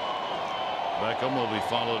 Beckham will be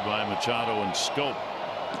followed by Machado and Scope.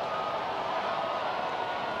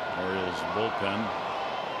 Orioles bullpen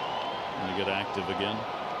going to get active again.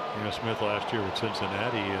 You know, Smith last year with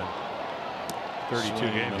Cincinnati, 32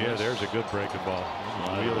 games. Yeah, there's a good breaking ball.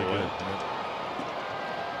 Really good.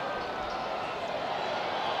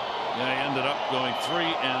 Yeah, he ended up going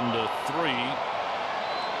 3-3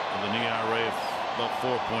 with an ERA of about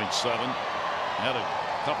 4.7. Had a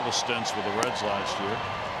couple of stints with the Reds last year.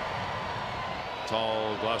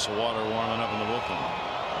 Tall glass of water warming up in the bullpen.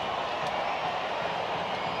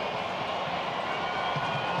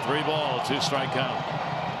 3-ball, 2-strike count.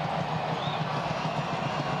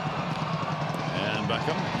 And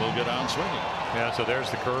Beckham will get on swinging. Yeah, so there's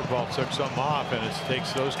the curveball, took something off, and it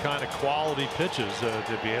takes those kind of quality pitches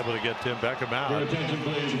to be able to get Tim Beckham out.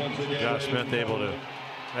 Josh Smith able to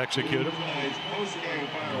execute him.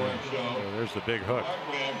 There's the big hook.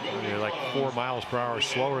 Like 4 miles per hour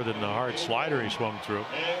slower than the hard slider he swung through.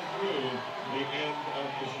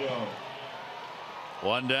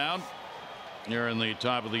 One down. Here in the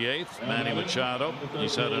top of the 8th, Manny Machado.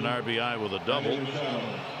 He's had an RBI with a double.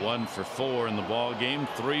 1 for 4 in the ball game.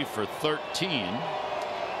 3 for 13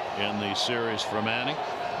 in the series for Manny.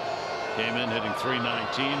 Came in hitting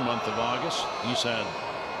 .319 month of August. He's had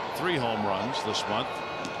 3 home runs this month.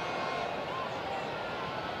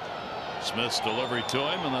 Smith's delivery to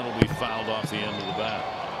him, and that'll be fouled off the end of the bat.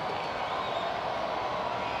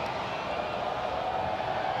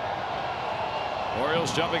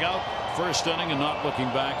 Orioles jumping out first inning and not looking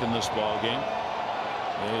back in this ball game.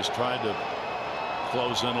 He's tried to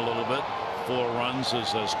close in a little bit. 4 runs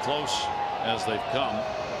is as close as they've come.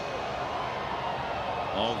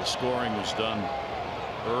 All the scoring was done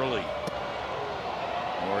early.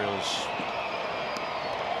 Orioles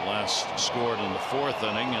last scored in the 4th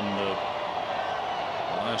inning, and the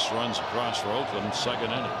last runs across for Oakland,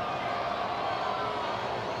 2nd inning.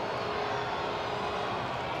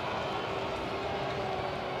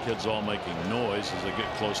 Kids all making noise as they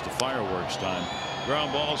get close to fireworks time.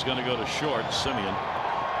 Ground ball is going to go to short. Simeon.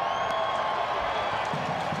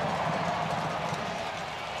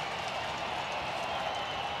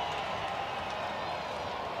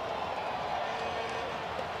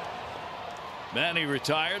 Manny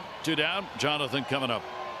retired. 2 down. Jonathan coming up.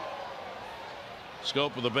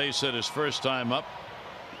 Scope with a base hit his first time up.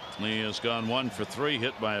 He has gone 1 for 3,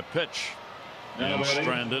 hit by a pitch and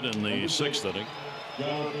stranded in the 6th inning.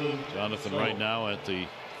 Jonathan right now at the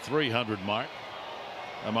 300 mark.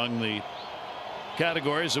 Among the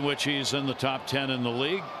categories in which he's in the top 10 in the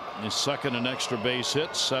league. He's 2nd in extra base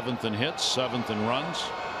hits, 7th in hits, 7th in runs,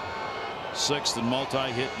 6th in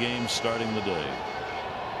multi-hit games starting the day.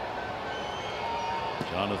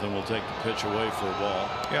 Jonathan will take the pitch away for a ball.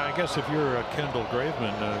 Yeah, I guess if you're Kendall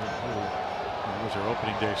Graveman, who was their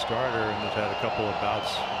opening day starter and has had a couple of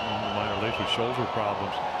bouts in the minor leagues with shoulder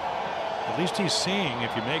problems, at least he's seeing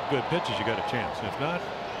if you make good pitches, you got a chance. If not,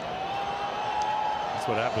 that's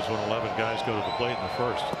what happens when 11 guys go to the plate in the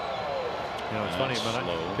first. You know, it's funny,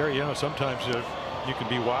 Gary, you know, sometimes you can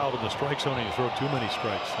be wild in the strike zone and you throw too many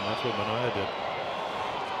strikes, and that's what Manaea did.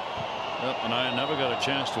 Yep, Manaea never got a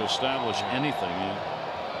chance to establish anything.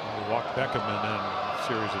 He walked Beckham in a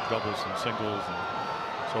series of doubles and singles and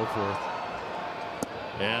so forth.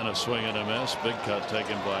 And a swing and a miss. Big cut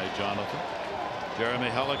taken by Jonathan. Jeremy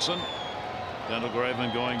Hellickson. Kendall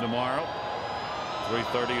Graveman going tomorrow.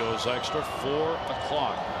 3:30 owes extra. 4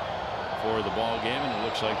 o'clock for the ball game, and it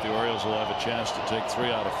looks like the Orioles will have a chance to take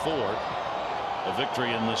 3 out of 4. A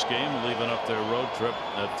victory in this game, leaving up their road trip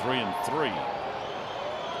at 3-3.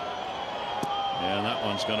 And that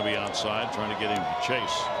one's going to be outside, trying to get him to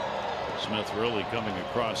chase. Smith really coming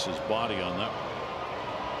across his body on that one.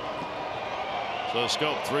 So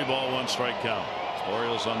Scope, 3 ball, 1 strike count.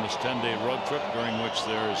 Orioles on this 10-day road trip, during which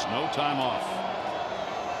there is no time off,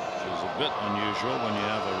 which is a bit unusual when you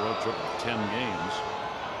have a road trip of 10 games.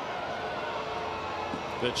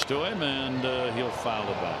 Pitch to him, and he'll foul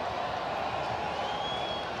it back.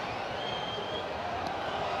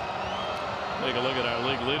 Take a look at our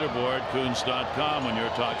league leaderboard, Coons.com. When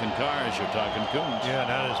you're talking cars, you're talking Coons. Yeah,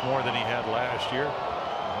 that is more than he had last year.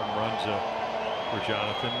 Home runs for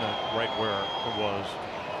Jonathan, right where it was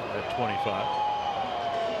at 25.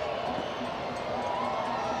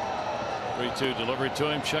 3-2 delivery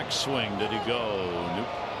to him. Check swing. Did he go? Nope.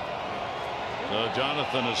 So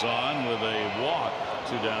Jonathan is on with a walk.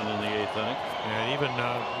 2 down in the 8th inning. And even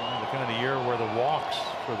the kind of year where the walks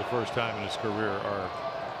for the first time in his career are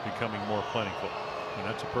becoming more plentiful. And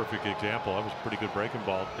that's a perfect example. That was a pretty good breaking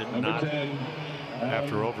ball. Did not,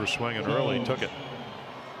 after overswinging early, took it.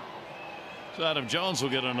 So Adam Jones will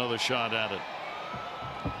get another shot at it.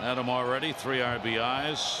 Adam already 3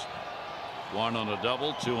 RBIs, 1 on a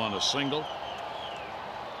double, 2 on a single.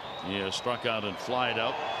 He has struck out and flied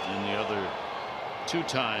out in the other 2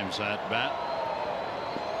 times at bat.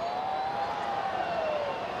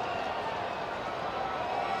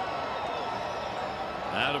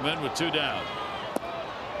 Adam in with 2 down.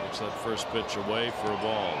 Gets that first pitch away for a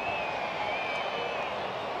ball.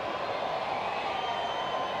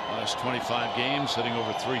 Last 25 games, hitting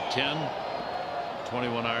over .310.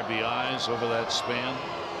 21 RBIs over that span.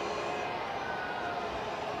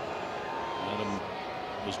 Adam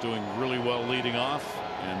was doing really well leading off,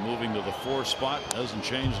 and moving to the 4 spot hasn't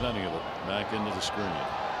changed any of it. Back into the screen.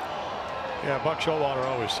 Yeah, Buck Showalter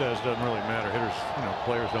always says it doesn't really matter. Hitters,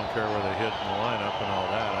 players don't care where they hit in the lineup and all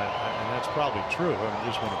that. And that's probably true. I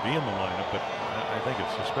just want to be in the lineup, but I think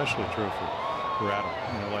it's especially true for Adam.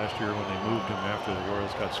 Last year when they moved him after the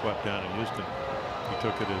Orioles got swept down in Houston, he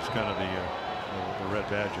took it as kind of the red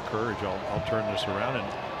badge of courage. I'll turn this around, and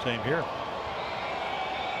same here.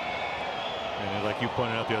 And like you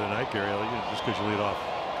pointed out the other night, Gary, just because you lead off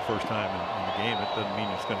the first time in the game, it doesn't mean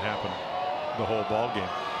it's going to happen the whole ball game.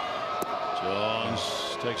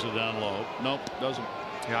 Jones takes it down low. Nope, doesn't.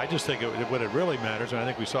 Yeah, I just think what it really matters, and I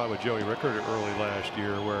think we saw it with Joey Rickard early last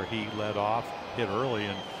year, where he led off, hit early,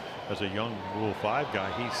 and as a young Rule 5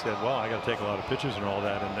 guy, he said, well, I got to take a lot of pitches and all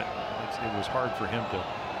that, and it was hard for him to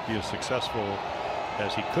be as successful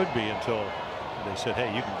as he could be until they said,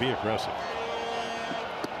 hey, you can be aggressive.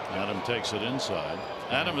 Adam takes it inside.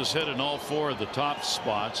 Adam has hit in all 4 of the top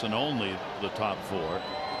spots, and only the top 4.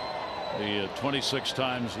 The 26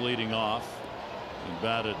 times leading off. He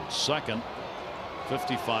batted second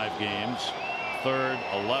 55 games, third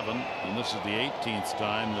 11, and this is the 18th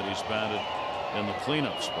time that he's batted in the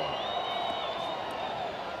cleanup spot.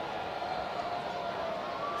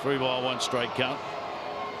 3 ball, 1 strike count.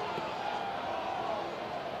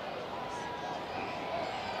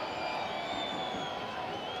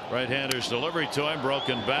 Right-hander's delivery to him,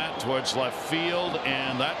 broken bat towards left field,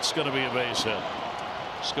 and that's going to be a base hit.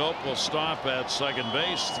 Scope will stop at second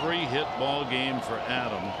base. 3-hit ball game for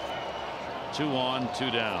Adam. 2 on,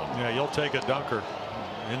 2 down. Yeah, you'll take a dunker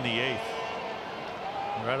in the 8th.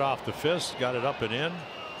 Right off the fist, got it up and in.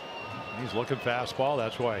 He's looking fastball.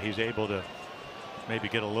 That's why he's able to maybe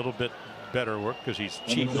get a little bit better work, because he's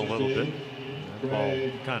cheating a little bit. That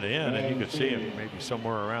ball kind of in, and you could see him maybe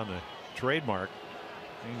somewhere around the trademark.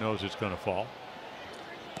 He knows it's going to fall.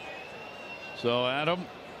 So Adam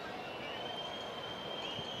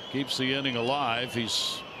keeps the inning alive.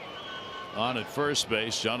 He's on at first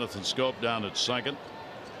base. Jonathan Scope down at second.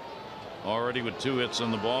 Already with 2 hits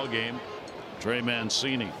in the ball game. Trey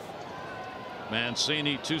Mancini.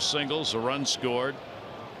 Mancini 2 singles, a run scored.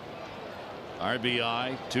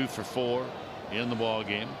 RBI 2 for 4 in the ball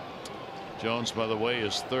game. Jones, by the way,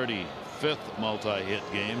 is 35th multi-hit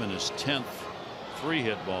game and his 10th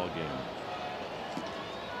 3-hit ball game.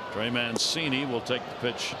 Trey Mancini will take the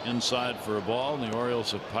pitch inside for a ball, and the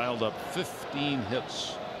Orioles have piled up 15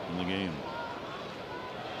 hits in the game.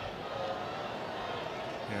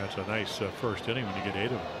 Yeah, it's a nice first inning when you get 8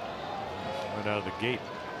 of them right out of the gate.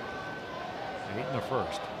 8 in the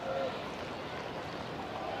first.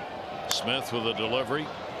 Smith with a delivery.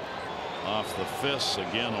 off the fists.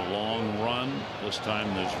 Again, a long run. This time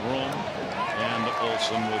there's room, and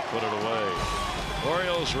Olson will put it away.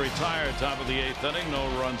 Orioles retire top of the 8th inning. No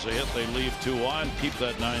runs a hit. They leave 2 on, keep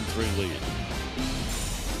that 9-3 lead.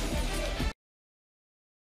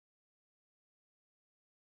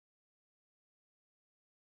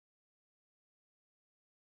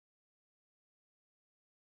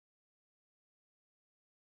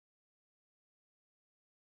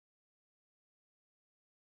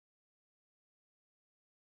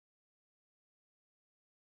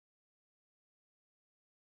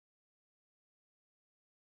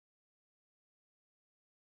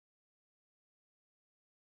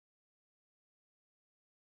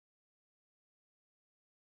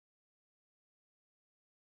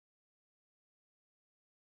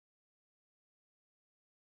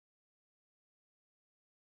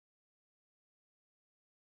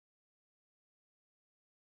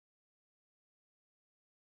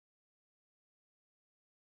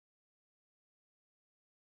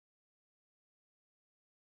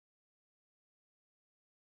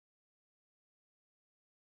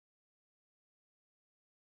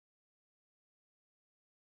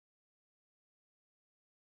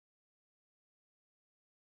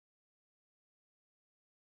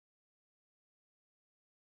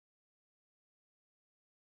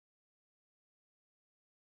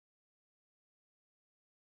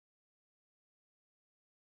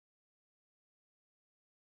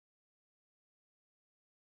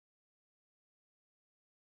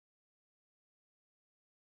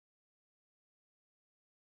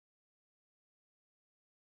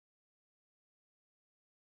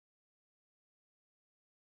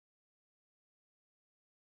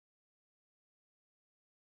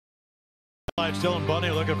 Dylan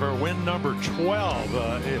Bundy looking for win number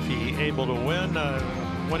 12. If he able to win,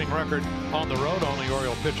 winning record on the road, only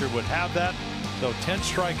Oriole pitcher would have that. So 10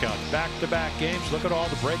 strikeouts, back-to-back games. Look at all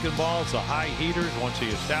the breaking balls, the high heaters. Once he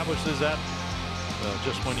establishes that,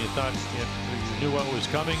 just when you thought you knew what was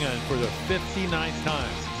coming, and for the 59th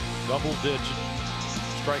time, double-digit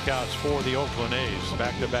strikeouts for the Oakland A's.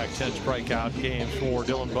 Back-to-back 10 strikeout games for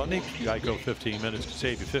Dylan Bundy. Geico 15 minutes to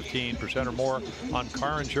save you 15% or more on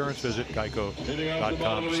car insurance. Visit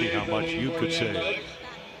geico.com to see how much you could save.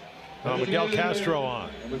 Miguel Castro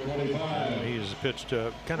on. He's pitched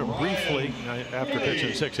kind of briefly after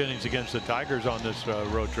pitching 6 innings against the Tigers on this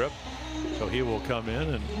road trip. So he will come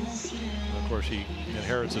in, and of course he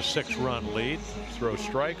inherits a 6-run lead, throws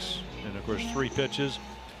strikes, and of course 3 pitches.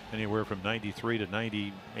 Anywhere from 93 to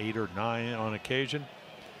 98 or 9 on occasion.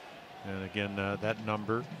 And again, that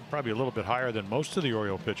number probably a little bit higher than most of the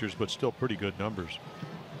Oriole pitchers, but still pretty good numbers.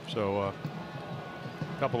 So a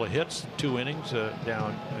couple of hits, 2 innings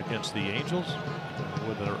down against the Angels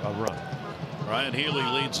with a run. Ryan Healy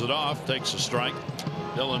leads it off, takes a strike.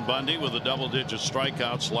 Dylan Bundy with a double-digit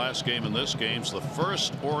strikeouts last game and this game's the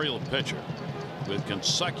first Oriole pitcher with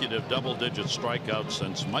consecutive double-digit strikeouts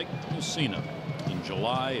since Mike Mussina in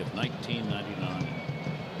July of 1999.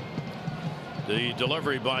 The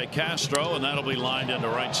delivery by Castro, and that'll be lined into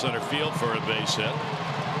right center field for a base hit.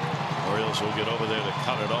 Orioles will get over there to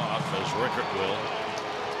cut it off, as Rickert will.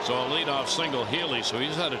 So a leadoff single Healy, so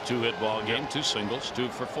he's had a 2-hit ball game, 2 singles, 2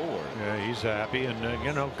 for 4. Yeah, he's happy, and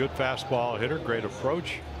you know, good fastball hitter, great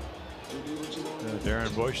approach.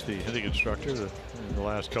 Darren Bush, the hitting instructor in the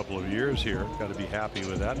last couple of years here, got to be happy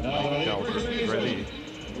with that. Mike Calvert, really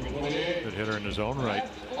good hitter in his own right,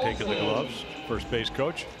 taking the gloves. First base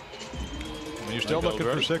coach. I mean, you're still looking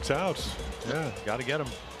for 6 outs. Yeah, got to get him.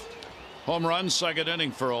 Home run, 2nd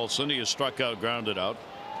inning for Olson. He is struck out, grounded out.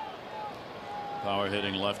 Power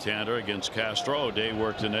hitting left-hander against Castro. O'Day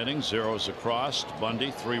worked an inning, 0s across. Bundy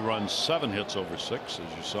 3 runs, 7 hits over 6,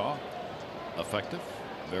 as you saw. Effective,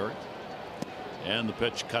 very. And the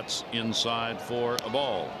pitch cuts inside for a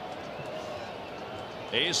ball.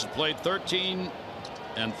 A's have played 13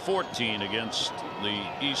 and 14 against the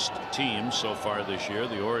East teams so far this year.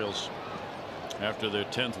 The Orioles, after their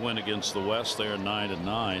 10th win against the West, they are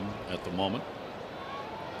 9-9 at the moment.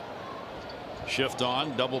 Shift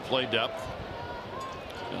on, double play depth.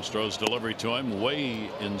 Castro's delivery to him way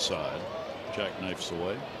inside. Jackknifes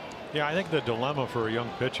away. Yeah, I think the dilemma for a young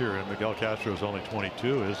pitcher, and Miguel Castro is only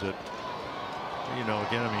 22, is that, you know,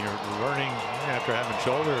 again, I mean, you're learning after having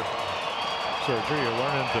shoulder surgery, you're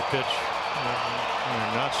learning to pitch.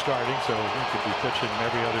 You're not starting, so he could be pitching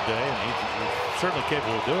every other day, and he's certainly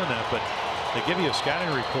capable of doing that. But they give you a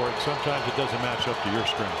scouting report. Sometimes it doesn't match up to your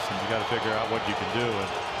strengths, and you got to figure out what you can do. And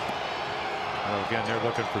again, they're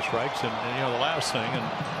looking for strikes, and you know, the last thing, and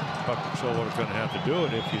Buck Showalter's going to have to do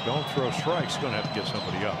it. If you don't throw strikes, you're going to have to get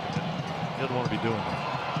somebody up. And he doesn't want to be doing that.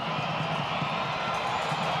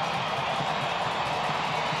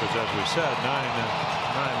 because as we said, nine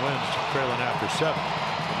wins trailing after 7,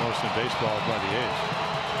 the most in baseball by the A's.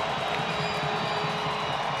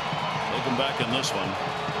 Looking back in this one,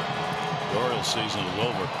 the Orioles season is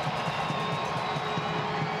over.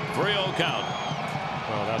 3-0 count.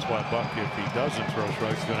 Well, that's why Buck, if he doesn't throw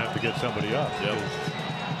strikes, he's going to have to get somebody up. Yep.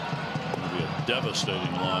 It'll be a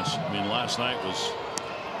devastating loss. I mean, last night was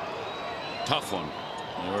a tough one.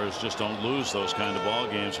 The Orioles just don't lose those kind of ball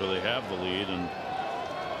games where they have the lead, and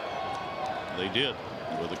they did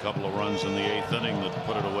with a couple of runs in the 8th inning that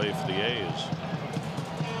put it away for the A's.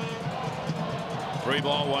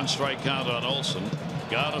 3-ball, 1-strike count on Olsen.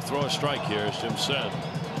 Got to throw a strike here, as Jim said.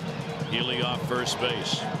 Healy off first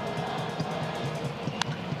base.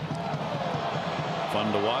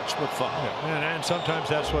 Fun to watch, but fun. Yeah, and sometimes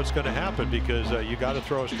that's what's going to happen, because you got to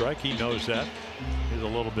throw a strike. He knows that. He's a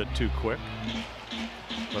little bit too quick,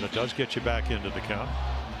 but it does get you back into the count.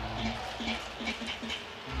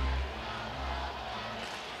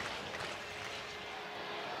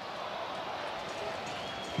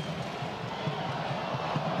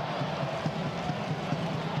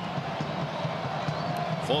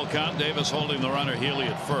 Full count. Davis holding the runner. Healy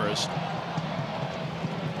at first.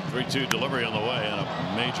 3-2 delivery on the way, and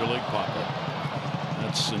a major league pop-up.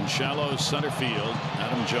 That's in shallow center field.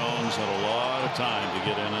 Adam Jones had a lot of time to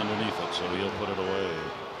get in underneath it, so he'll put it away.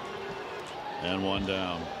 And 1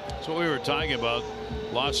 down. That's what we were talking about.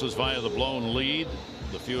 Losses via the blown lead.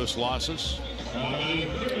 The fewest losses.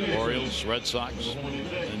 Orioles, Red Sox,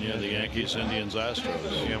 and yeah, the Yankees, Indians,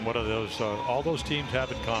 Astros. And what are those? All those teams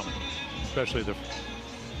have in common, especially the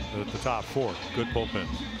top 4 good bullpens.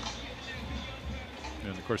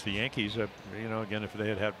 And of course the Yankees, you know, again, if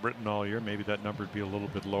they had Britton all year, maybe that number would be a little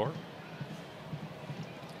bit lower.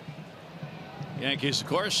 Yankees, of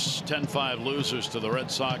course, 10-5 losers to the Red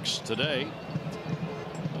Sox today.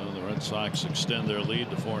 The Red Sox extend their lead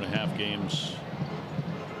to 4.5 games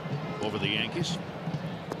over the Yankees.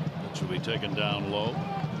 Which will be taken down low.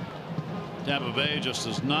 Tampa Bay just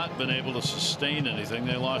has not been able to sustain anything.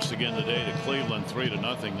 They lost again today to Cleveland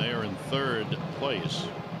 3-0. They are in 3rd place.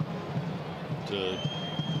 To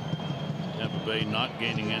Tampa Bay not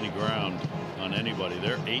gaining any ground on anybody.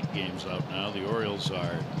 They're 8 games out now. The Orioles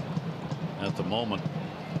are at the moment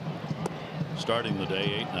starting the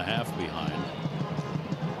day 8.5 behind.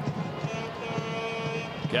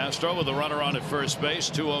 Castro with a runner on at first base.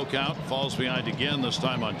 2-0 count. Falls behind again, this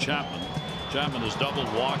time on Chapman. Chapman has doubled,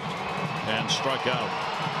 walked, and struck out.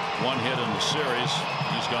 1 hit in the series.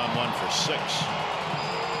 He's gone 1 for 6.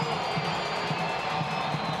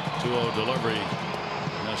 2-0 delivery.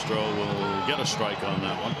 Castro will get a strike on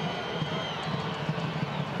that one.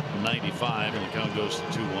 95, and the count goes to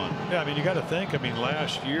 2-1. Yeah, I mean, you got to think. I mean,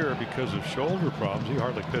 last year, because of shoulder problems, he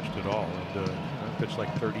hardly pitched at all, and pitched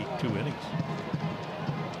like 32 innings.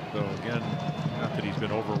 So again, not that he's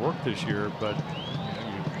been overworked this year, but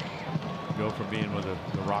you go from being with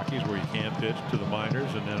the Rockies, where you can't pitch, to the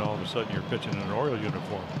minors, and then all of a sudden you're pitching in an Orioles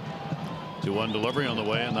uniform. 2-1 delivery on the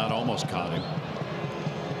way, and that almost caught him.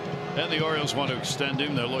 And the Orioles want to extend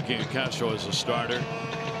him. They're looking at Castro as a starter.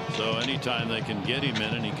 So anytime they can get him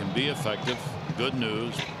in and he can be effective, good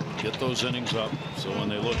news. Get those innings up. So when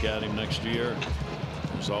they look at him next year,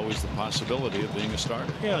 there's always the possibility of being a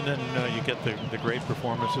starter. Yeah, and then you get the great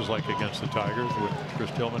performances like against the Tigers, where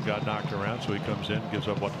Chris Tillman got knocked around, so he comes in, gives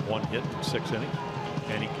up 1 hit in 6 innings,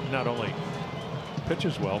 and he not only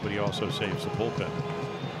pitches well, but he also saves the bullpen.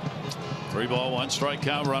 3-ball, 1-strike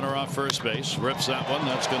count. Runner off first base. Rips that one.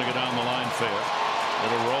 That's going to go down the line fair.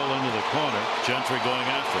 It'll roll into the corner. Gentry going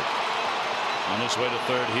after it. On his way to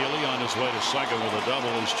 3rd, Healy. On his way to 2nd with a double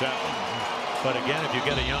is Chapman. But again, if you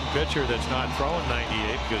get a young pitcher that's not throwing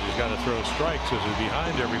 98 because he's got to throw strikes, as he's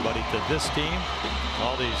behind everybody, to this team,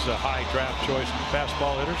 all these high draft choice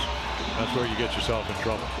fastball hitters, that's where you get yourself in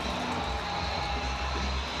trouble.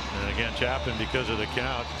 And again, Chapman, because of the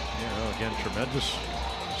count, you know, again, tremendous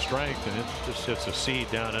strength, and it just hits a seed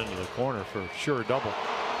down into the corner for sure double.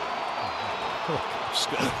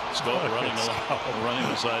 Scott running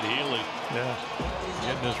beside Healy. Yeah,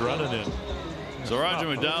 getting his running in. So Roger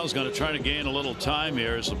McDowell's going to try to gain a little time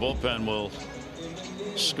here as the bullpen will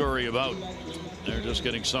scurry about. They're just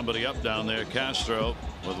getting somebody up down there. Castro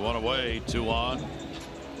with 1 away, 2 on.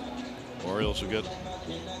 Orioles will get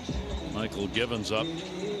Michael Givens up.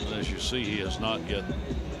 And as you see, he has not yet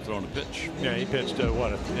thrown a pitch. Yeah, he pitched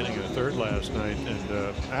what, an inning of the 3rd last night,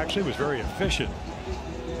 and actually was very efficient.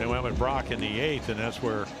 They went with Brock in the 8th, and that's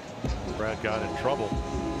where Brad got in trouble.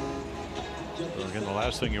 So again, the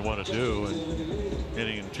last thing you want to do, and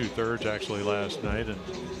inning in 2/3 actually last night, and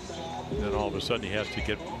then all of a sudden he has to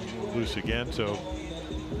get loose again. So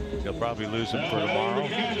They'll probably lose him for tomorrow.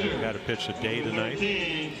 He got to pitch a day tonight.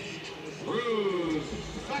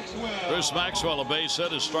 Bruce Maxwell, a base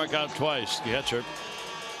hit, has struck out twice. The catcher,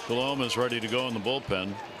 Colombo, is ready to go in the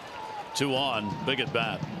bullpen. 2 on, big at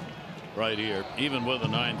bat right here, even with a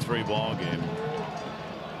 9-3 ball game.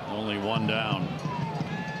 Only 1 down.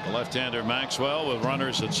 The left-hander Maxwell with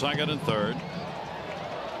runners at second and third.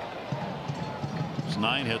 It's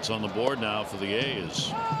 9 hits on the board now for the A's.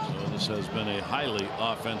 So this has been a highly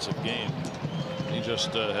offensive game. They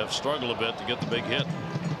just have struggled a bit to get the big hit.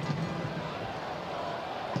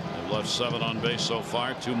 They've left 7 on base so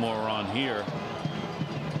far. 2 more on here.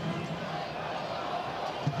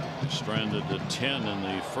 They stranded at 10 in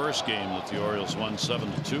the first game that the Orioles won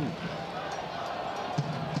 7-2.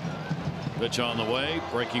 Pitch on the way,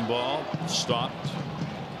 breaking ball, stopped.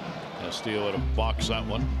 Castillo had to box that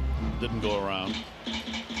one, didn't go around.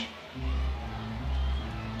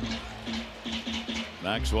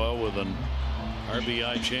 Maxwell with an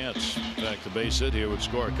RBI chance. In fact, the base hit here would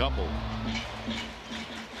score a couple.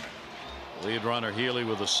 Lead runner Healy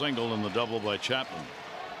with a single and the double by Chapman.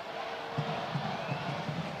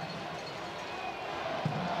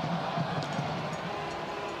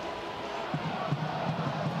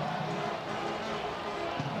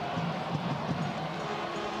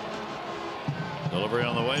 Delivery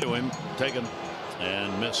on the way to him, taken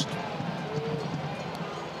and missed.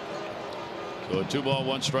 So a 2-ball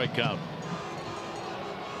 1-strike count.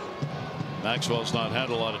 Maxwell's not had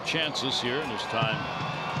a lot of chances here in his time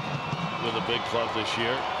with a big club this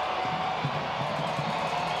year.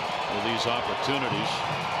 With these opportunities.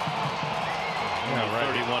 Yeah,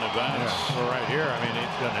 right. 31 at bats. Yeah. Well, right here, I mean, he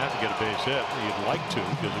doesn't have to get a base hit. You'd like to,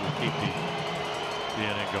 because it would keep the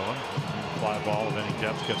inning going. Fly ball of any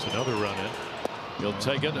depth gets another run in. He'll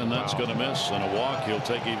take it, and that's going to miss. And a walk, he'll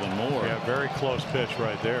take even more. Yeah, very close pitch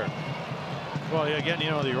right there. Well, again, you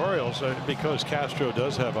know, the Orioles, because Castro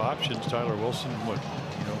does have options. Tyler Wilson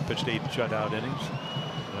pitched 8 shutout innings.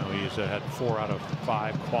 You know, he's had 4 out of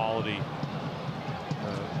 5 quality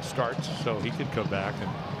starts, so he could come back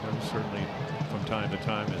and certainly from time to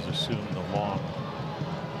time has assumed the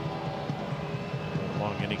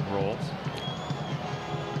long inning roles.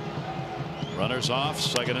 Runners off,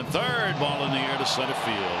 second and third. Ball in the air to center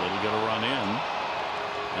field. It'll get a run in.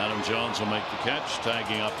 Adam Jones will make the catch.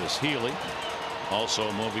 Tagging up is Healy.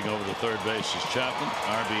 Also moving over to third base is Chapman.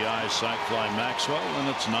 RBI sac fly Maxwell, and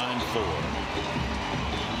it's 9-4.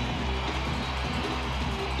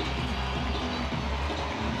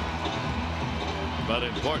 But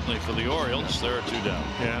importantly for the Orioles, there are 2 down.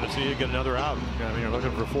 Yeah, to see you get another out. I mean, you're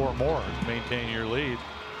looking for 4 more to maintain your lead.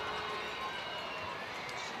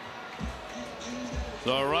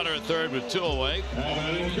 So a runner at third with 2 away.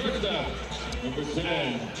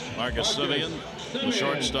 Marcus Semien, the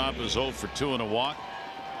shortstop, is 0 for 2 and a walk.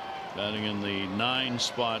 Batting in the 9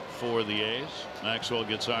 spot for the A's. Maxwell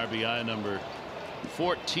gets RBI number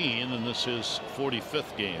 14, and this is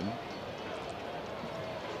 45th game.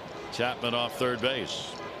 Chapman off third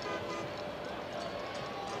base.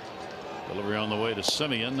 Delivery on the way to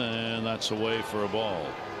Semien, and that's away for a ball.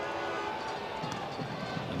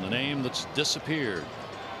 And the name that's disappeared,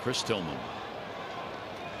 Chris Tillman.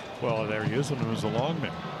 Well, they're using him as a long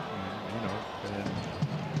man, you know, and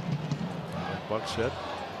like Buck said,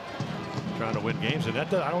 trying to win games, and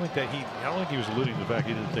that I don't think he was alluding to the fact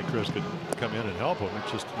he didn't think Chris could come in and help him.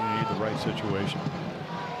 It's just you need the right situation,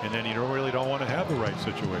 and then you really don't want to have the right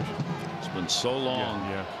situation. It's been so long,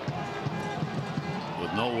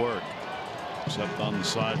 with no work except on the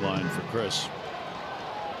sideline for Chris.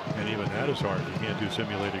 And even that is hard. You can't do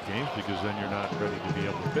simulated games because then you're not ready to be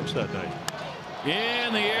able to pitch that night.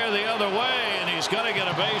 In the air the other way, and he's going to get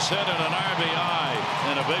a base hit and an RBI,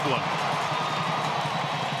 and a big one.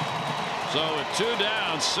 So with 2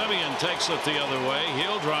 down, Semien takes it the other way.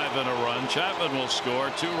 He'll drive in a run. Chapman will score.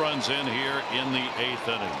 2 runs in here in the 8th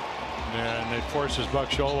inning. Yeah, and it forces Buck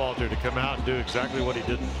Showalter to come out and do exactly what he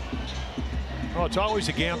didn't. Well, it's always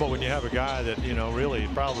a gamble when you have a guy that, you know, really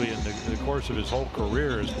probably in the course of his whole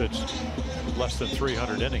career has pitched less than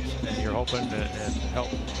 300 innings, and you're hoping and help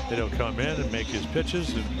that he'll come in and make his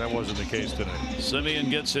pitches, and that wasn't the case tonight. Semien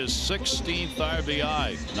gets his 16th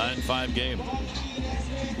RBI, 9-5 game.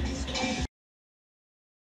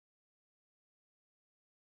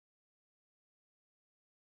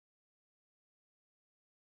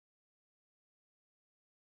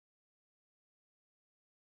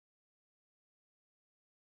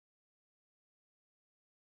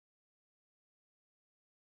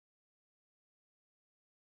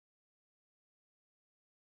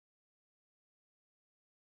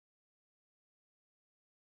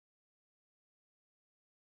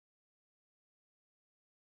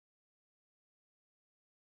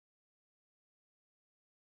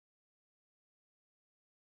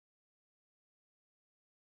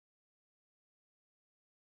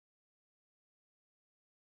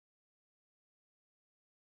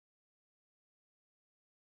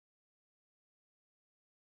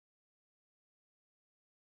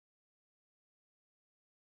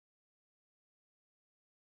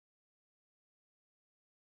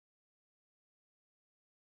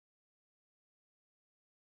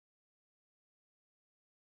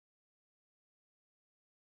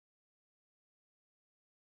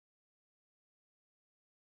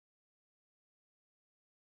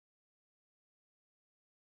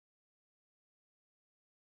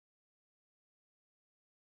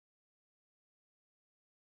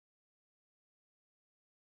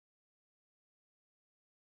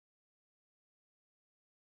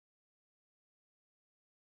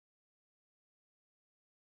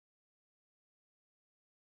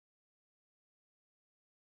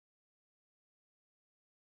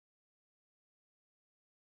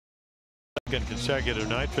 second consecutive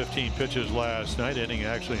night. 15 pitches last night,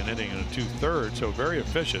 actually an inning and a 2/3, so very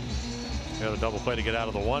efficient. He had a double play to get out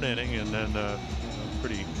of the 1 inning, and then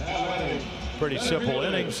pretty simple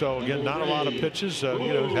inning. So again, not a lot of pitches.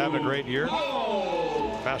 He's having a great year.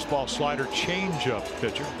 Fastball, slider, changeup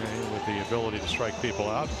pitcher with the ability to strike people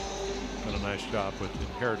out. Done a nice job with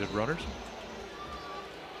inherited runners.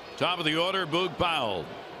 Top of the order, Boog Powell.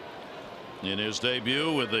 In his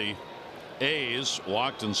debut with the A's,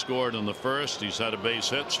 walked and scored in the first. He's had a base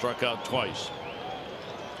hit, struck out twice.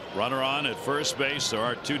 Runner on at first base. There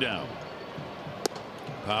are 2 down.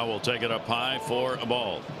 Powell will take it up high for a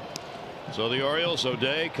ball. So the Orioles,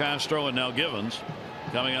 O'Day, Castro, and now Givens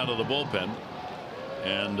coming out of the bullpen.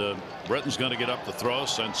 And Britton's going to get up the throw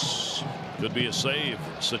since could be a save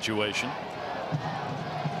situation.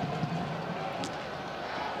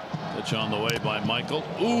 Pitch on the way by Michael.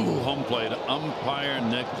 Ooh, home plate. Umpire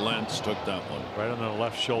Nick Lentz took that one. Right on the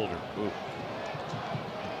left shoulder. Ooh.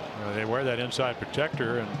 They wear that inside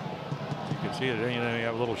protector, and you can see it. You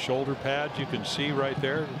have little shoulder pads you can see right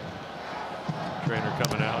there. Trainer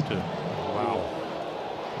coming out to, wow.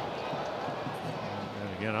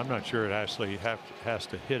 And again, I'm not sure it actually has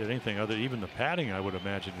to hit anything other. Even the padding, I would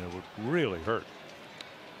imagine it would really hurt.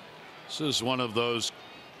 This is one of those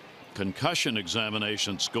concussion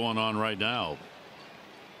examinations going on right now.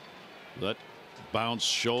 That bounce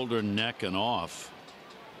shoulder, neck, and off.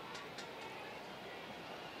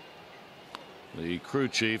 The crew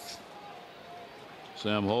chief,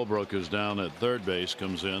 Sam Holbrook, is down at third base,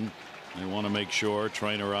 comes in. They want to make sure.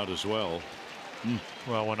 Trainer out as well.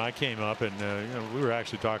 Well, when I came up, and we were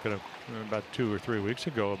actually talking about 2 or 3 weeks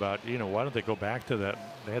ago about why don't they go back to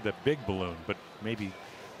that? They had that big balloon, but maybe.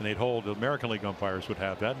 And they'd hold, the American League umpires would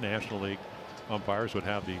have that. National League umpires would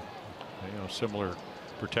have the similar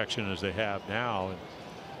protection as they have now.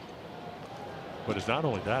 But it's not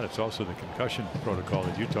only that, it's also the concussion protocol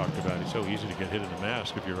that you talked about. It's so easy to get hit in the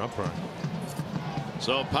mask if you're umpiring.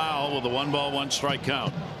 So Powell with a 1-ball 1-strike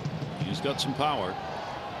count. He's got some power.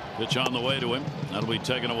 Pitch on the way to him. That'll be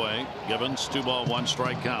taken away. Givens, 2-ball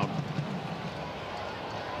 1-strike count.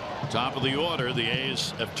 Top of the order, the A's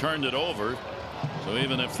have turned it over. So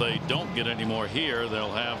even if they don't get any more here,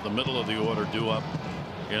 they'll have the middle of the order due up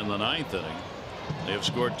in the 9th inning. They have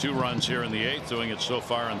scored 2 runs here in the 8th, doing it so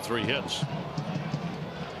far in 3 hits.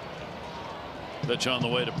 Pitch on the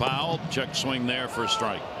way to Powell. Check swing there for a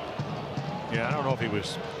strike. Yeah, I don't know if he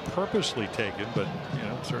was purposely taken, but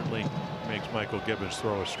it certainly makes Michael Gibbons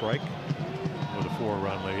throw a strike with a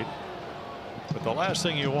 4-run lead. But the last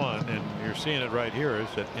thing you want, and you're seeing it right here, is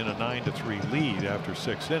that in a 9-3 lead after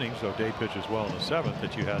 6 innings, so Day pitches well in the 7th,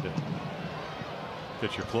 that you had to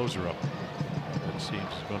get your closer up. That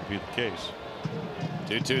seems going to be the case.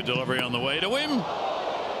 2-2 delivery on the way to him.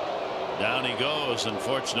 Down he goes.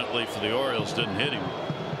 Unfortunately for the Orioles, didn't hit him.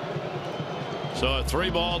 So a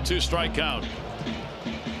 3-ball 2-strike count.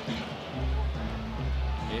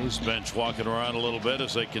 A's bench walking around a little bit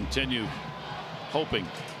as they continue hoping.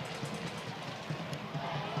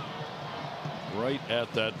 Right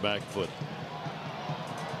at that back foot.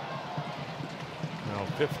 Now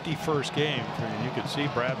 51st game. You can see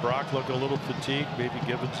Brad Brock look a little fatigued. Maybe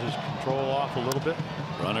Gibbons his control off a little bit.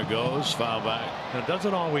 Runner goes, foul back. Now, it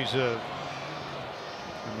doesn't always. It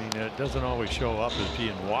doesn't always show up as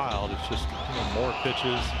being wild. It's just more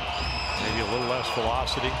pitches, maybe a little less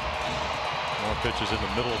velocity. More pitches in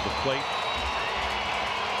the middle of the plate.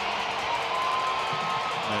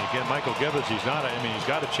 And again, Michael Gibbons, he's not. He's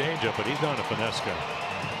got a changeup, but he's not a finesse guy.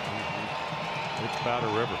 It's Powder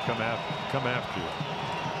River. Come after you.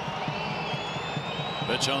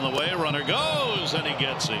 Pitch on the way. Runner goes, and he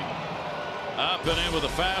gets him. Up and in with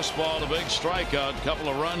a fastball, a big strikeout. Couple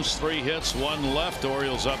of runs, 3 hits, 1 left.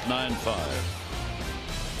 Orioles up 9-5.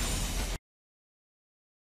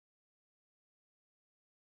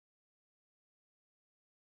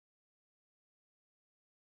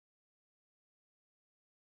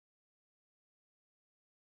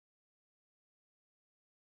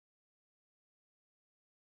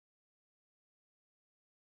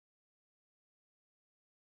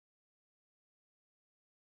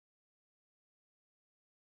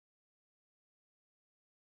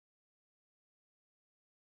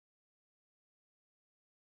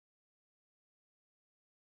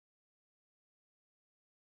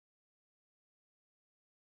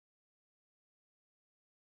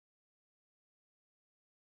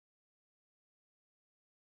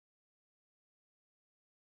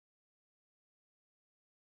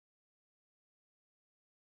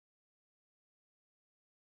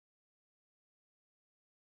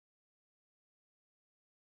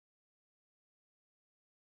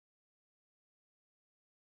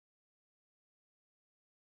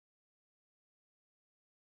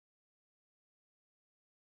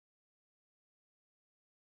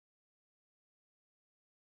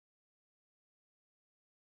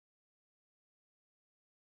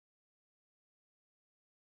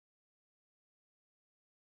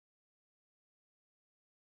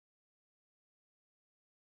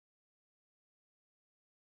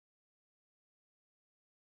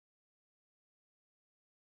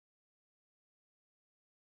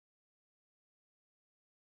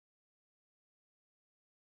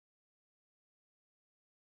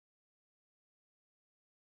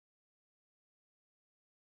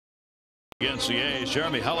 Against the A's,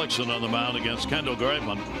 Jeremy Hellickson on the mound against Kendall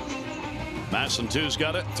Graveman. Masson 2's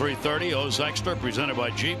got it. 3:30. O's Extra presented by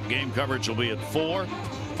Jeep. Game coverage will be at 4.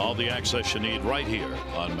 All the access you need right here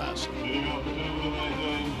on Masson.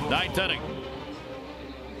 9th inning.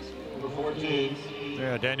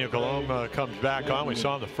 Yeah, Daniel Colombo comes back on. We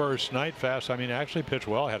saw him the first night. Fast. I mean, actually pitched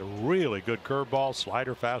well. Had a really good curveball,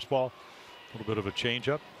 slider, fastball, a little bit of a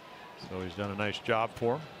changeup. So he's done a nice job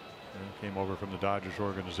for him. Came over from the Dodgers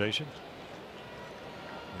organization.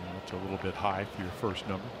 That's a little bit high for your first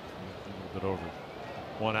number. A little bit over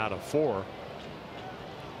 1 out of 4.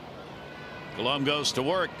 Colombo goes to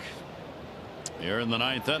work here in the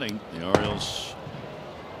 9th inning. The Orioles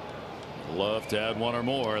love to add 1 or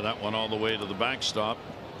more. That one all the way to the backstop.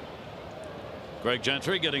 Greg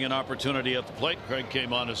Gentry getting an opportunity at the plate. Craig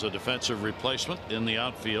came on as a defensive replacement in the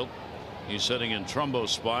outfield. He's sitting in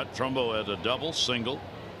Trumbo's spot. Trumbo had a double, single,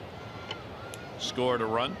 scored a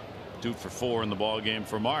run. 2 for 4 in the ball game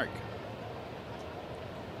for Mark.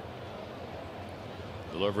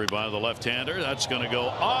 Delivery by the left-hander. That's going to go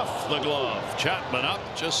off the glove. Chapman up,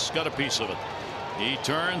 just got a piece of it. He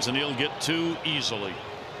turns and he'll get 2 easily.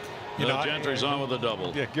 Gentry's on with a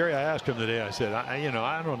double. Yeah, Gary, I asked him today. I said, I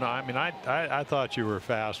don't know. I mean, I thought you were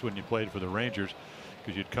fast when you played for the Rangers,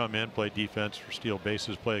 because you'd come in, play defense, steal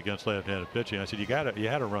bases, play against left-handed pitching. I said, you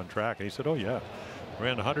had to run track. And he said, oh yeah,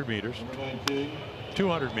 ran 100 meters,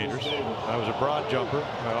 200 meters. I was a broad jumper.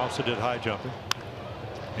 I also did high jumping.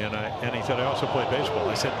 And he said, I also played baseball.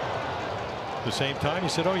 I said, the same time? He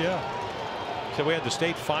said, oh yeah. He said, we had the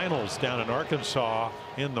state finals down in Arkansas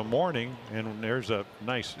in the morning, and there's a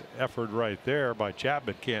nice effort right there by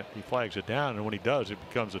Chapman. He flags it down, and when he does, it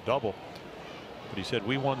becomes a double. But he said,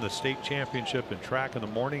 we won the state championship in track in the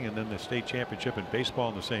morning, and then the state championship in baseball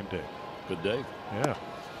on the same day. Good day. Yeah.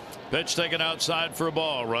 Pitch taken outside for a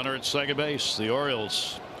ball. Runner at second base. The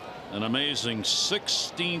Orioles an amazing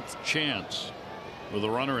 16th chance with a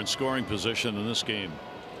runner in scoring position in this game.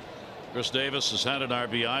 Chris Davis has had an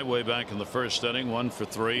RBI way back in the first inning. 1 for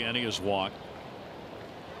 3, and he has walked.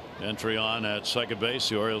 Entry on at second base.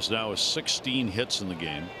 The Orioles now with 16 hits in the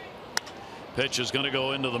game. Pitch is going to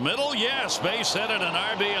go into the middle. Yes, base hit and an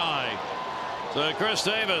RBI. So Chris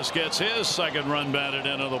Davis gets his second run batted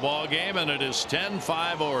into the ball game, and it is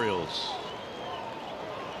 10-5 Orioles.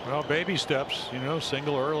 Well, baby steps,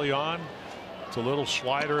 single early on. It's a little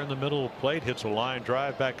slider in the middle of the plate, hits a line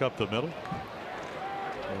drive back up the middle.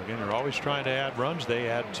 So again, you're always trying to add runs. They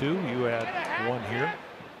add 2, you add 1 here,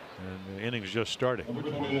 and the inning's just starting.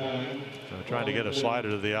 Trying to get a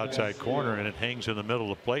slider to the outside corner, and it hangs in the middle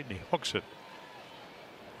of the plate, and he hooks it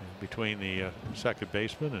between the second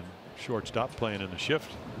baseman and shortstop playing in the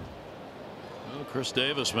shift. Well, Chris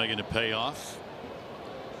Davis making it pay off.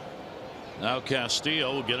 Now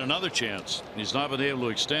Castillo will get another chance. He's not been able to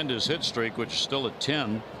extend his hit streak, which is still at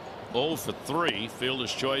 10. 0 for 3.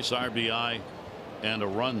 Fielder's choice, RBI, and a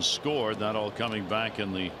run scored. That all coming back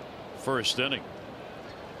in the first inning.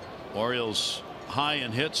 Orioles high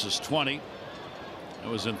in hits is 20. It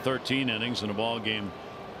was in 13 innings in a ball game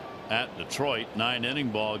at Detroit. 9-inning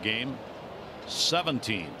ball game.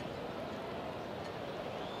 17.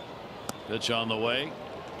 Pitch on the way.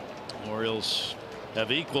 Orioles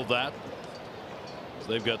have equaled that.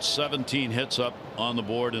 They've got 17 hits up on the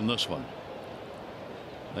board in this one.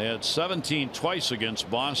 They had 17 twice against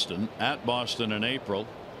Boston, at Boston in April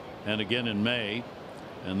and again in May,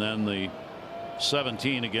 and then the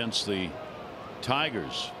 17 against the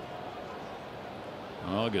Tigers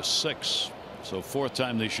on August 6th. So 4th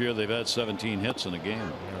time this year they've had 17 hits in a game.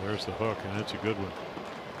 Yeah, there's the hook, and it's a good one.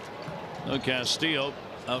 No, Castillo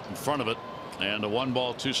out in front of it, and a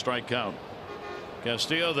 1-ball 2-strike count.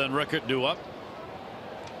 Castillo, then Rickert due up.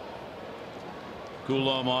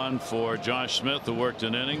 Coulomb on for Josh Smith, who worked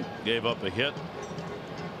an inning, gave up a hit,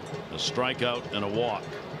 a strikeout, and a walk.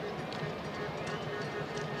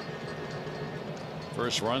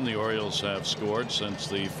 First run the Orioles have scored since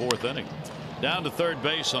the 4th inning. Down to third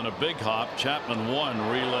base on a big hop. Chapman 1,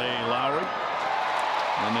 relay Lowry,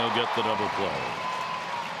 and they'll get the double play.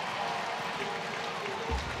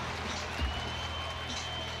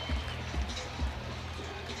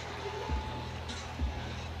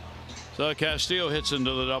 So Castillo hits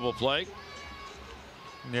into the double play.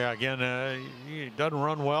 Yeah, again, he doesn't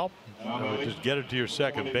run well. Just get it to your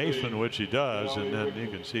second baseman, which he does, and then you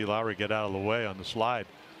can see Lowry get out of the way on the slide.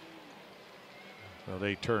 So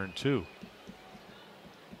they turn 2.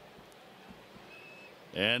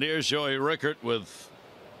 And here's Joey Rickert with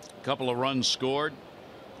a couple of runs scored,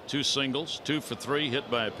 2 singles, 2 for 3,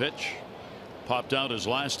 hit by a pitch, popped out his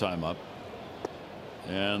last time up,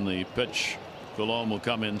 and the pitch, Coulomb will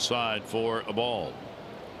come inside for a ball.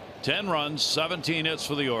 10 runs, 17 hits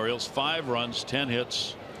for the Orioles, 5 runs, 10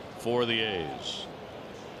 hits for the A's.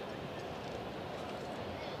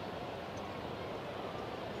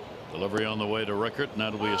 Delivery on the way to Rickert, and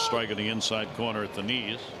that'll be a strike in the inside corner at the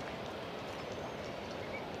knees.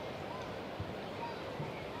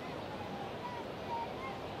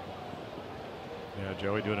 Yeah,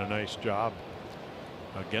 Joey doing a nice job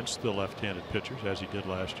against the left-handed pitchers, as he did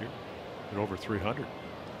last year at over 300.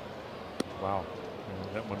 Wow.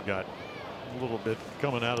 That one got a little bit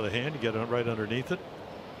coming out of the hand. You get it right underneath it.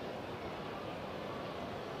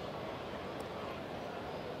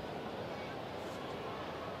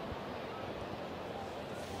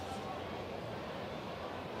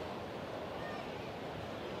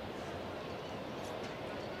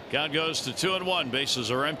 Count goes to 2-1.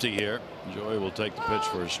 Bases are empty here. Joey will take the pitch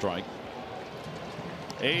for a strike.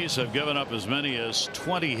 A's have given up as many as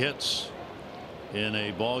 20 hits in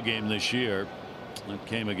a ball game this year. That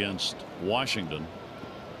came against Washington.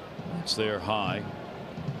 It's their high.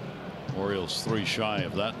 Orioles 3 shy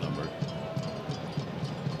of that number.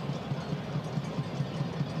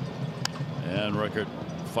 And Rickert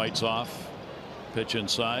fights off. Pitch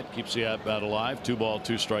inside, keeps the at bat alive. 2-ball,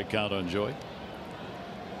 2-strike count on Joey.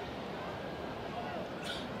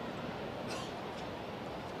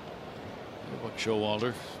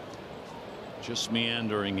 Showalter just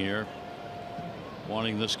meandering here,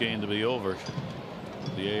 wanting this game to be over.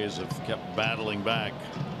 The A's have kept battling back,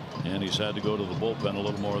 and he's had to go to the bullpen a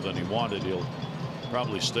little more than he wanted. He'll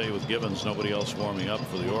probably stay with Givens. Nobody else warming up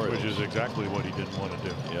for the Orioles. Which is exactly what he didn't want to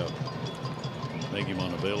do. Yeah. Make him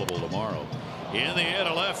unavailable tomorrow. In the air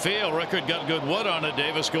to left field. Rickert got good wood on it.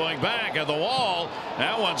 Davis going back at the wall.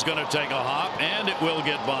 That one's going to take a hop, and it will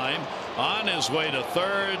get by him. On his way to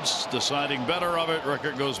thirds, deciding better of it.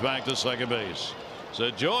 Rickert goes back to second base.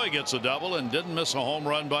 So Joey gets a double and didn't miss a home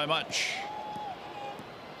run by much.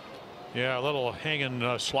 Yeah, a little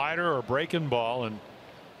hanging slider or breaking ball, and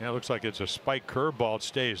yeah, it looks like it's a spike curveball. It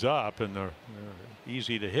stays up, and they're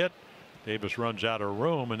easy to hit. Davis runs out of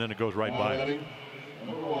room, and then it goes right by him.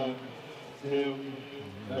 It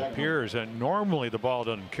appears, and normally the ball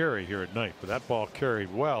doesn't carry here at night, but that ball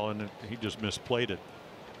carried well, and he just misplayed it,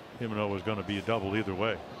 even though it was going to be a double either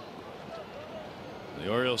way. The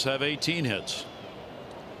Orioles have 18 hits.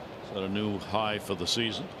 Set a new high for the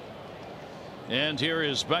season. And here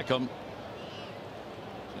is Beckham.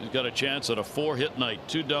 He's got a chance at a 4-hit night.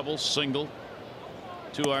 2 doubles, single,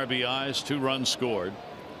 2 RBIs, 2 runs scored.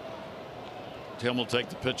 Tim will take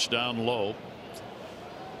the pitch down low.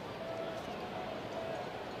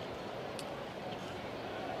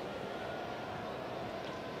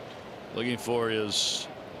 Looking for his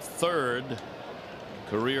 3rd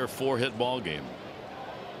career 4-hit ball game.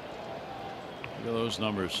 Look at those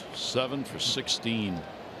numbers. 7 for 16.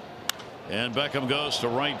 And Beckham goes to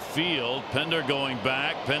right field. Pender going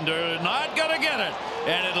back. Pender not going to get it.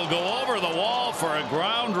 And it'll go over the wall for a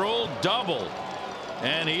ground rule double.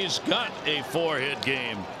 And he's got a 4-hit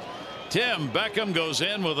game. Tim Beckham goes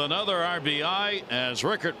in with another RBI as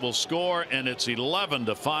Rickert will score, and it's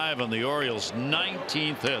 11-5 on the Orioles'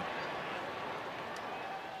 19th hit.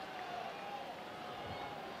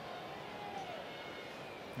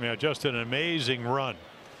 Yeah, just an amazing run.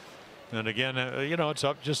 And again, you know, it's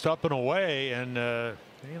just up and away, and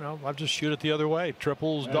you know, I'll just shoot it the other way.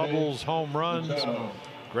 Triples, doubles, home runs.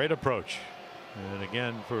 Great approach. And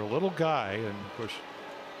again, for a little guy, and of course,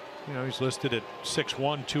 you know, he's listed at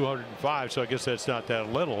 6'1", 205, so I guess that's not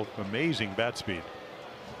that little. Amazing bat speed.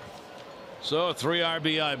 So a 3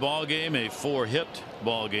 RBI ball game, a 4-hit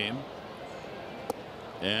ball game.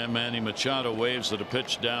 And Manny Machado waves at a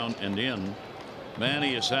pitch down and in.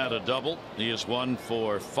 Manny has had a double. He is 1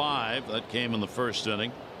 for 5. That came in the first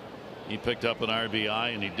inning. He picked up an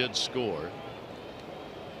RBI and he did score.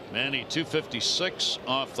 Manny 256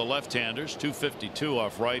 off the left-handers, 252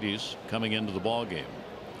 off righties coming into the ball game.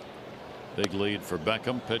 Big lead for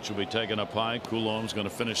Beckham. Pitch will be taken up high. Coulombe's going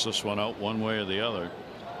to finish this one out one way or the other.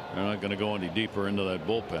 They're not going to go any deeper into that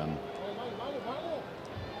bullpen.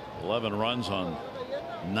 11 runs on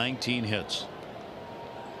 19 hits.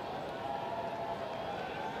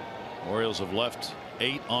 Orioles have left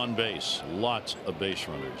 8 on base. Lots of base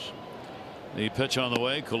runners. The pitch on the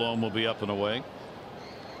way. Coulombe will be up and away.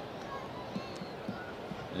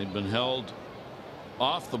 They've been held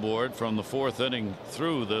off the board from the 4th inning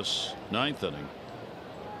through this 9th inning.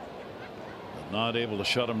 But not able to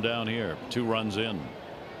shut them down here. 2 runs in.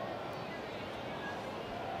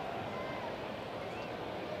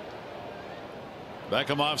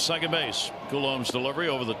 Beckham off second base. Coulombe's delivery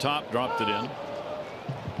over the top, dropped it in.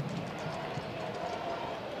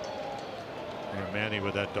 Manny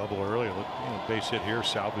with that double earlier. You know, base hit here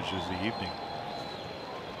salvages the evening.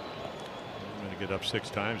 I'm going to get up 6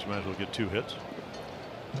 times. Might as well get 2 hits.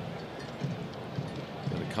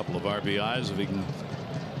 Get a couple of RBIs if he can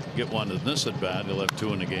get one in this at bat. He'll have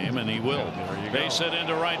 2 in the game, and he will. Base hit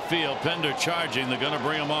into right field. Pinder charging. They're going to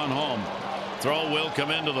bring him on home. Throw will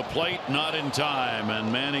come into the plate, not in time,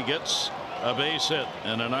 and Manny gets a base hit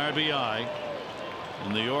and an RBI.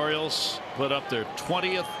 And the Orioles put up their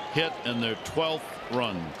 20th hit and their 12th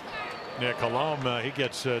run. Yeah, Colomb, he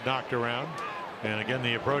gets knocked around, and again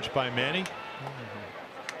the approach by Manny.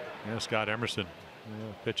 Yeah, Scott Emerson,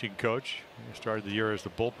 pitching coach. He started the year as the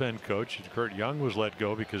bullpen coach. Kurt Young was let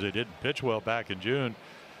go because they didn't pitch well back in June.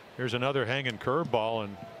 Here's another hanging curveball,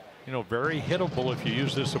 and you know, very hittable if you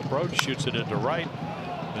use this approach. Shoots it into right,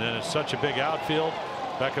 and then it's such a big outfield.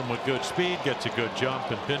 Beckham with good speed gets a good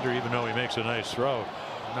jump, and Pinder, even though he makes a nice throw,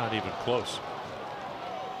 not even close.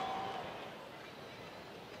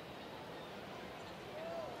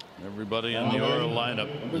 Everybody in the Oriole lineup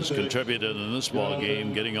has contributed in this ball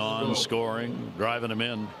game, getting on, scoring, driving them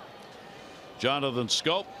in. Jonathan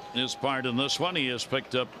Scope, his part in this one, he has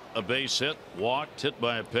picked up a base hit, walked, hit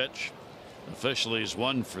by a pitch. Officially, he's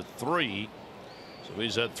 1 for 3, so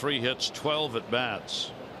he's had 3 hits, 12 at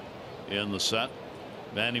bats in the set.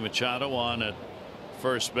 Manny Machado on at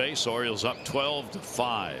first base. Orioles up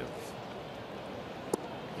 12-5,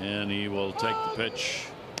 and he will take the pitch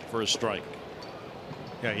for a strike.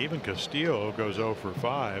 Yeah, even Castillo goes 0 for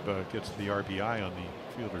 5, gets the RBI on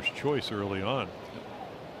the fielder's choice early on.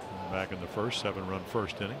 Back in the first 7-run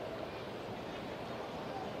first inning.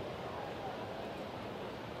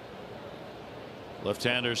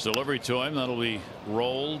 Left-hander's delivery to him. That'll be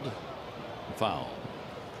rolled. Foul.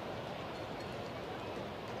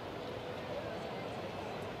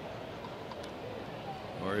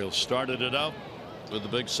 Orioles started it out with the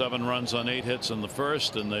big 7 runs on 8 hits in the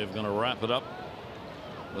first, and they're going to wrap it up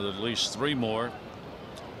with at least 3 more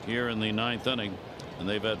here in the 9th inning, and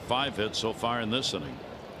they've had 5 hits so far in this inning.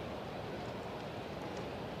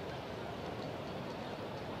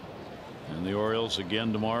 And the Orioles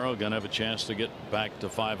again tomorrow going to have a chance to get back to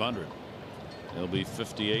 500. They'll be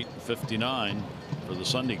 58-59 for the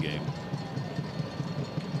Sunday game.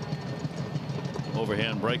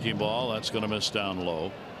 Overhand breaking ball, that's going to miss down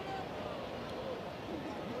low.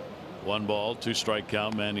 1 ball, 2 strike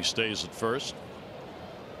count. Manny stays at first.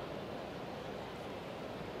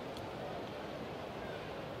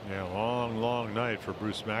 Yeah, long night for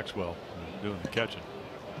Bruce Maxwell doing the catching.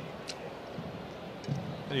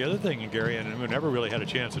 The other thing, Gary, and we never really had a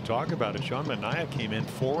chance to talk about it, Sean Manaea came in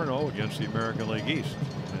 4-0 against the American League East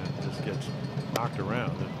and just gets knocked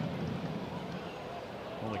around and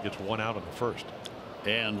only gets 1 out in the first.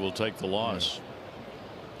 And will take the loss.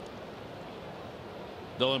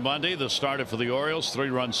 Yeah. Dylan Bundy, the starter for the Orioles, 3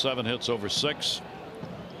 runs, 7 hits over 6.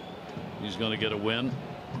 He's going to get a win.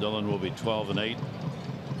 Dylan will be 12-8.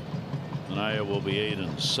 Manaea will be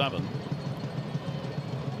 8-7.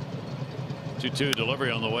 2-2 delivery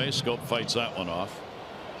on the way. Scope fights that one off.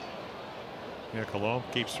 Yeah, Colomb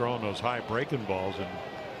keeps throwing those high breaking balls and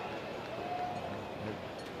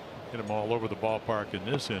hit him all over the ballpark in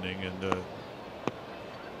this inning, and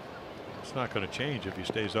it's not going to change if he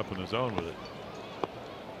stays up in the zone with it.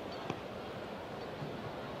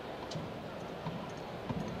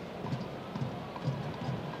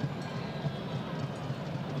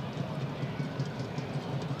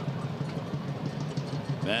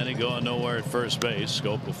 Manny going nowhere at first base.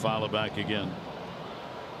 Scope will foul it back again.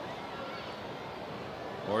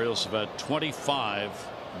 Orioles have had 25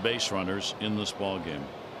 base runners in this ball game.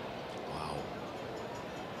 Wow.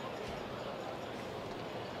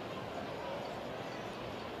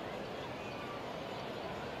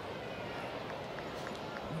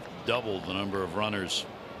 Double the number of runners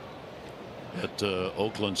that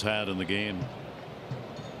Oakland's had in the game.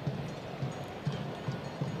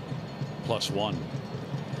 +1.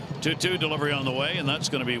 2-2 delivery on the way, and that's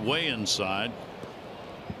going to be way inside.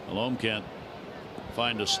 Colomb can't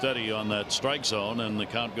find a steady on that strike zone, and the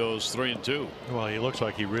count goes 3-2. Well, he looks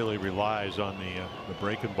like he really relies on the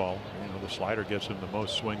breaking ball. You know, the slider gets him the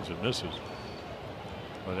most swings and misses.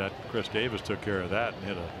 But that Chris Davis took care of that and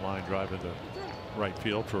hit a line drive into right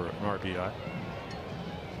field for an RBI.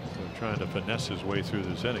 So trying to finesse his way through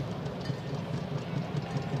this inning.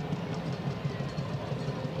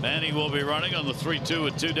 Manny will be running on the 3-2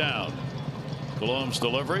 with 2 down. Colomb's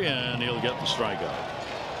delivery, and he'll get the strikeout.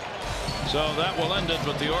 So that will end it,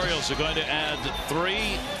 but the Orioles are going to add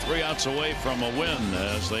 3 outs away from a win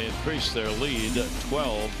as they increase their lead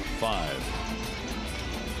 12-5.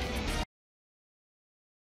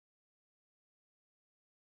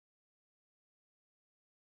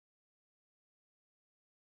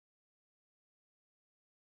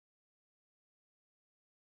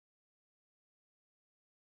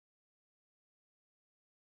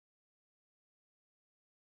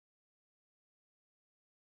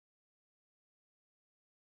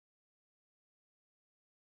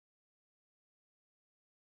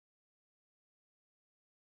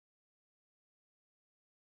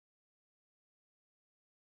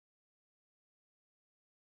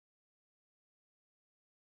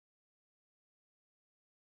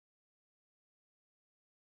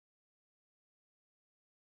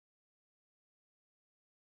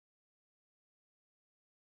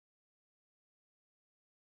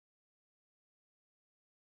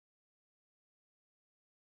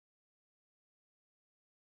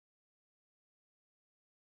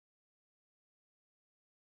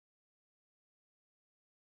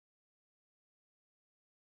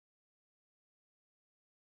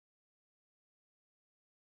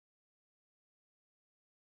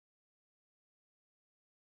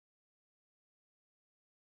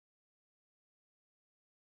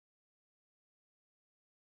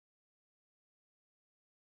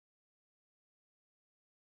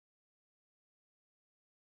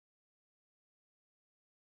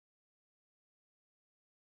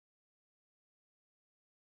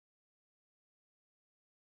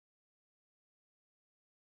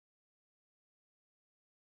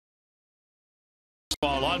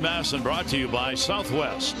 Ball on Mass and brought to you by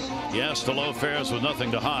Southwest. Yes to low fares with nothing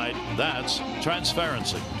to hide. That's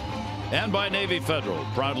transparency. And by Navy Federal,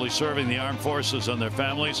 proudly serving the armed forces and their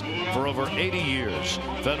families for over 80 years.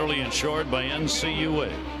 Federally insured by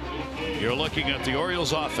NCUA. You're looking at the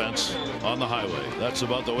Orioles offense on the highway. That's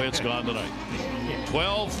about the way it's gone tonight.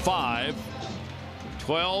 12-5,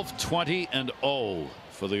 12-20-0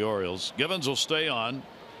 for the Orioles. Givens will stay on.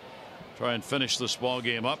 Try and finish this ball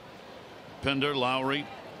game up. Pinder, Lowry,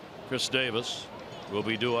 Chris Davis will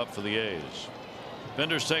be due up for the A's.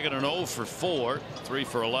 Pinder's taken an 0 for 4, 3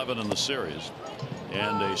 for 11 in the series,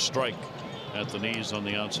 and a strike at the knees on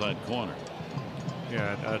the outside corner.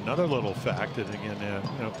 Yeah, another little fact, and again,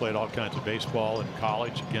 played all kinds of baseball in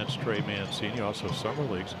college against Trey Mancini, also summer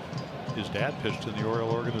leagues. His dad pitched in the Oriole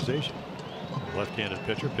organization. Left-handed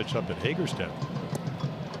pitcher, pitched up at Hagerstown.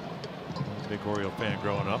 Big Oriole fan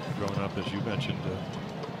growing up, as you mentioned, in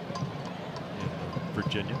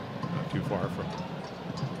Virginia, not too far from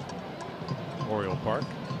Oriole Park.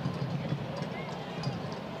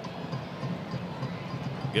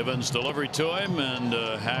 Givens delivery to him, and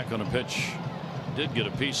Hack on a pitch did get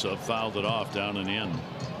a piece of, fouled it off down and in.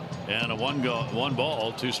 And a one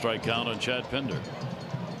ball, 2-strike count on Chad Pinder.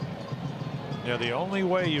 Yeah, the only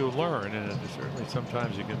way you learn, and certainly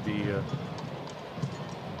sometimes it can be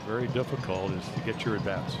very difficult, is to get your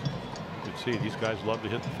at-bats. You can see these guys love to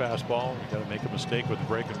hit the fastball. You got to make a mistake with the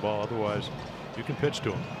breaking ball, otherwise you can pitch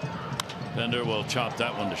to them. Pinder will chop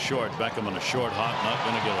that one to short. Beckham on a short hop, not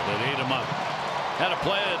going to get it. They ate him up. Had to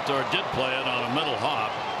play it, or did play it, on a middle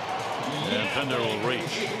hop, and Pinder will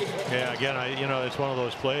reach. Yeah, again, it's one of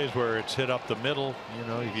those plays where it's hit up the middle.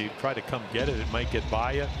 If you try to come get it, it might get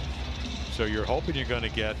by you. So you're hoping you're going to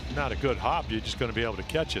get not a good hop, you're just going to be able to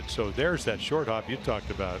catch it. So there's that short hop you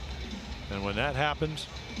talked about. And when that happens,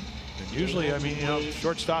 and usually,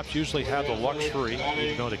 shortstops usually have the luxury,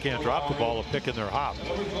 they can't drop the ball, of picking their hop.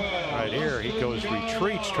 Right here, he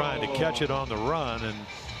retreats trying to catch it on the run, and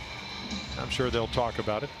I'm sure they'll talk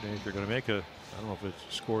about it. If they're going to make I don't know if it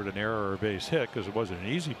scored an error or a base hit, because it wasn't an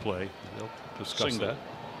easy play. They'll discuss that.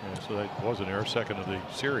 Yeah, so that was an error, second of the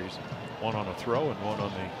series. One on a throw and one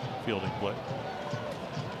on the fielding play.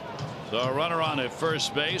 So a runner on at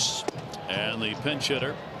first base, and the pinch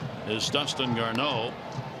hitter is Dustin Garneau.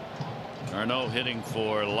 Garneau hitting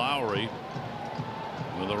for Lowry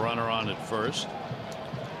with a runner on at first.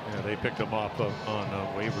 Yeah, they picked him up on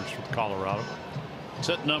waivers from Colorado. It's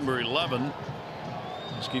at number 11.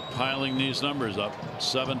 Let's keep piling these numbers up.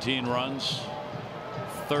 17 runs,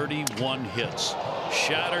 31 hits,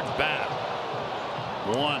 shattered bat,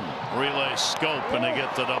 1 relay scope, and they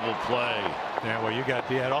get the double play. Yeah, well, you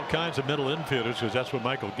had all kinds of middle infielders, because that's what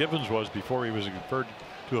Michael Givens was before he was converted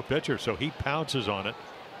to a pitcher. So he pounces on it,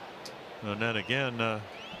 and then again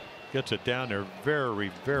gets it down there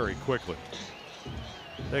very, very quickly.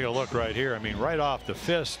 Take a look right here. I mean, right off the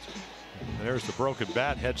fist. And there's the broken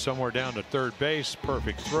bat, head somewhere down to third base.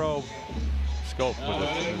 Perfect throw. Scope with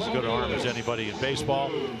as good an arm as anybody in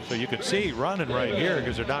baseball. So you can see running right here,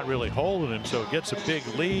 because they're not really holding him. So it gets a big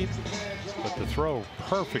lead, but the throw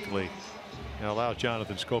perfectly allows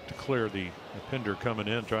Jonathan Scope to clear the Pinder coming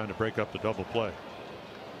in, trying to break up the double play.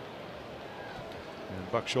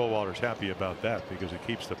 And Buck Showalter's happy about that, because it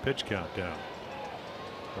keeps the pitch count down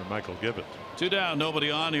for Michael Givens. 2 down,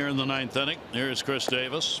 nobody on here in the 9th inning. Here's Chris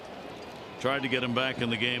Davis. Tried to get him back in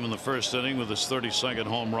the game in the first inning with his 32nd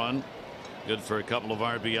home run. Good for a couple of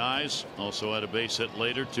RBIs. Also had a base hit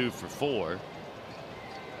later, 2 for 4.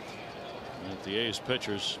 And the A's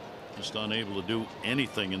pitchers just unable to do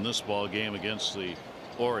anything in this ball game against the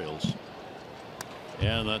Orioles.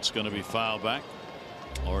 And that's going to be fouled back.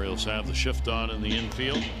 Orioles have the shift on in the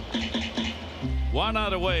infield. 1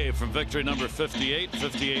 out away from victory number 58,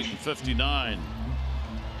 58 and 59.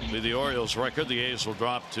 Be the Orioles record. The A's will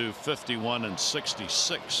drop to 51 and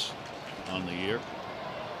 66 on the year.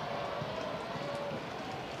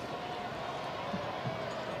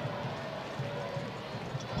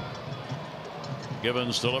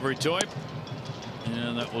 Givens delivery to him,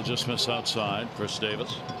 and that will just miss outside. Chris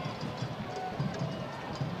Davis.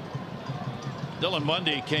 Dylan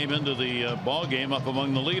Bundy came into the ball game up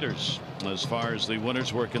among the leaders as far as the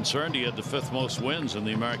winners were concerned. He had the 5th most wins in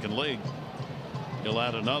the American League. He'll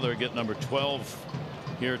add another, get number 12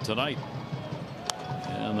 here tonight,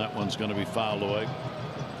 and that one's going to be fouled away.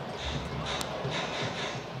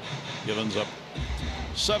 Givens up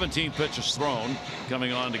 17 pitches thrown,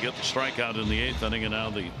 coming on to get the strikeout in the 8th inning, and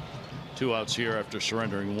now the 2 outs here after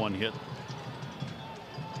surrendering 1 hit.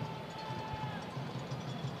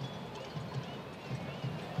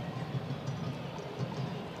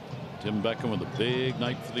 Tim Beckham with a big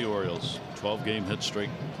night for the Orioles. 12-game hit streak.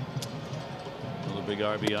 Another big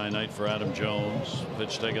RBI night for Adam Jones.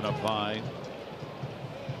 Pitch taken up high.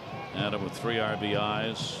 Adam with 3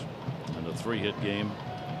 RBIs and a 3-hit game.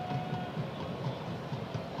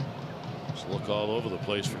 Just look all over the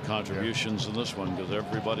place for contributions in this one because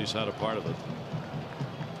everybody's had a part of it.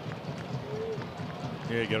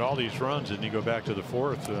 Yeah, you get all these runs and you go back to the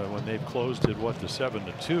 4th when they've closed it, what, to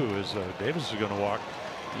 7-2, is Davis is going to walk.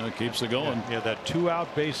 It keeps it going. Yeah, that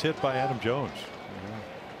 2-out base hit by Adam Jones.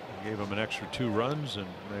 Gave him an extra 2 runs and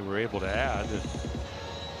they were able to add.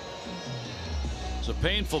 It's a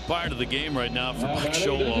painful part of the game right now for Buck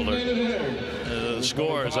Showalter. The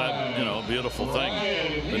score is that, beautiful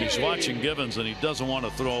thing. But he's watching Givens and he doesn't want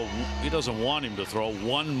to throw. He doesn't want him to throw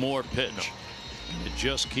one more pitch. It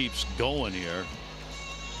just keeps going here.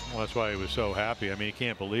 Well, that's why he was so happy. I mean, you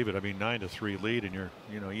can't believe it. I mean, 9-3 lead, and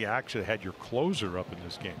you actually had your closer up in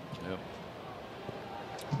this game. Yep.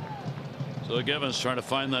 So Givens trying to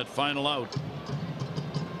find that final out.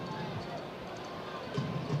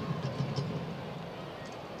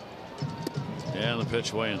 And the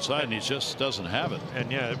pitch way inside, and he just doesn't have it.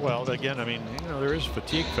 And yeah, well, again, I mean, there is a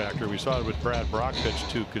fatigue factor. We saw it with Brad Brock pitch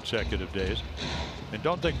 2 consecutive days. And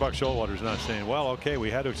don't think Buck Showalter's not saying, well, okay, we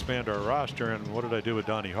had to expand our roster, and what did I do with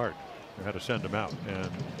Donnie Hart? I had to send him out, and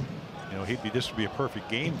this would be a perfect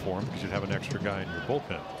game for him because you'd have an extra guy in your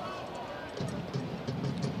bullpen.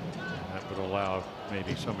 And that would allow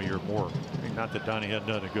maybe some of your more, not that Donnie hadn't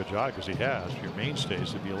done a good job because he has, your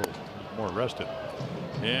mainstays to be a little more rested.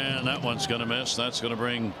 And that one's going to miss. That's going to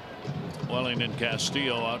bring Wellington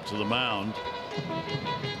Castillo out to the mound.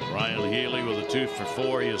 Ryan Healy with a 2 for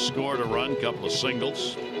 4. He has scored a run, couple of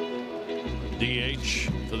singles. DH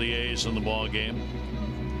for the A's in the ball game.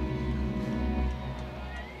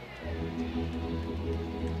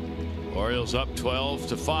 Orioles up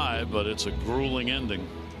 12-5, but it's a grueling ending.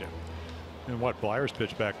 Yeah. And what, Blyers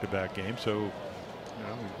pitched back-to-back games, so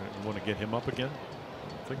we want to get him up again? I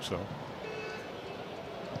don't think so.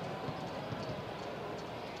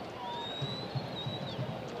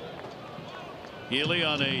 Healy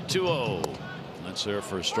on a 2-0. That's there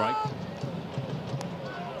for a strike.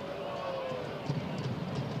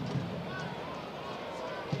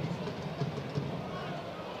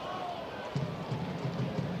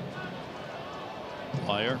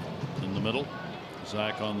 Dwyer in the middle.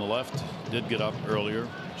 Zach on the left. Did get up earlier.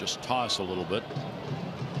 Just toss a little bit.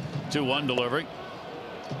 2-1 delivery.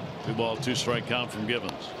 2-ball, 2-strike count from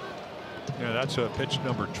Givens. Yeah, that's pitch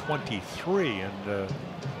number 23, and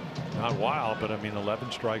not wild, but I mean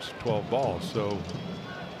 11 strikes, 12 balls. So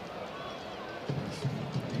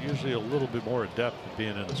usually a little bit more adept at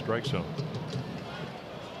being in the strike zone.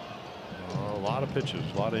 A lot of pitches,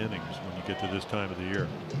 a lot of innings when you get to this time of the year.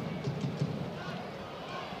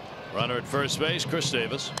 Runner at first base, Chris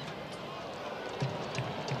Davis.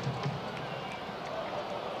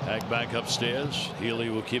 Hack back upstairs. Healy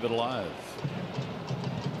will keep it alive.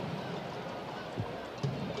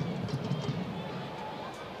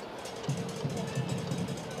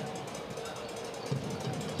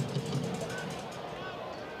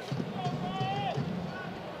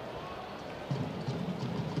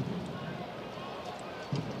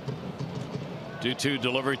 Two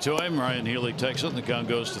delivery to him. Ryan Healy takes it, and the count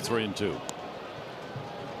goes to 3-2.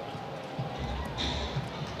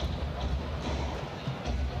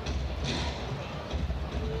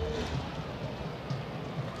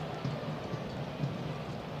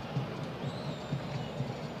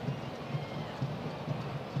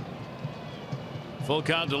 Full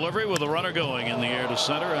count delivery with a runner going in the air to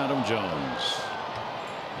center. Adam Jones.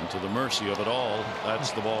 And to the mercy of it all,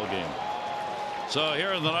 that's the ball game. So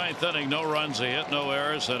here in the 9th inning, no runs, a hit, no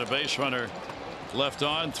errors, and a base runner left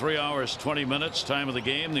on. 3 hours 20 minutes time of the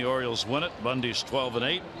game. The Orioles win it. Bundy's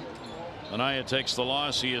 12-8. Anaya takes the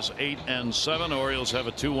loss. He is 8-7. Orioles have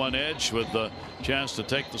a 2-1 edge with the chance to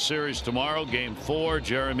take the series tomorrow. Game 4.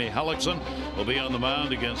 Jeremy Hellickson will be on the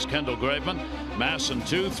mound against Kendall Graveman. Masson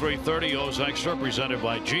 2, 3:30. O's Extra presented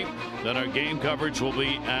by Jeep. Then our game coverage will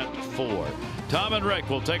be at 4. Tom and Rick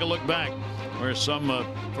will take a look back where some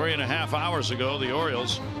 3.5 hours ago the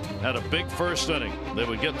Orioles had a big first inning that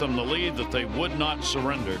would get them the lead that they would not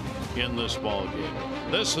surrender in this ball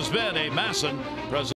game. This has been a Masson presentation.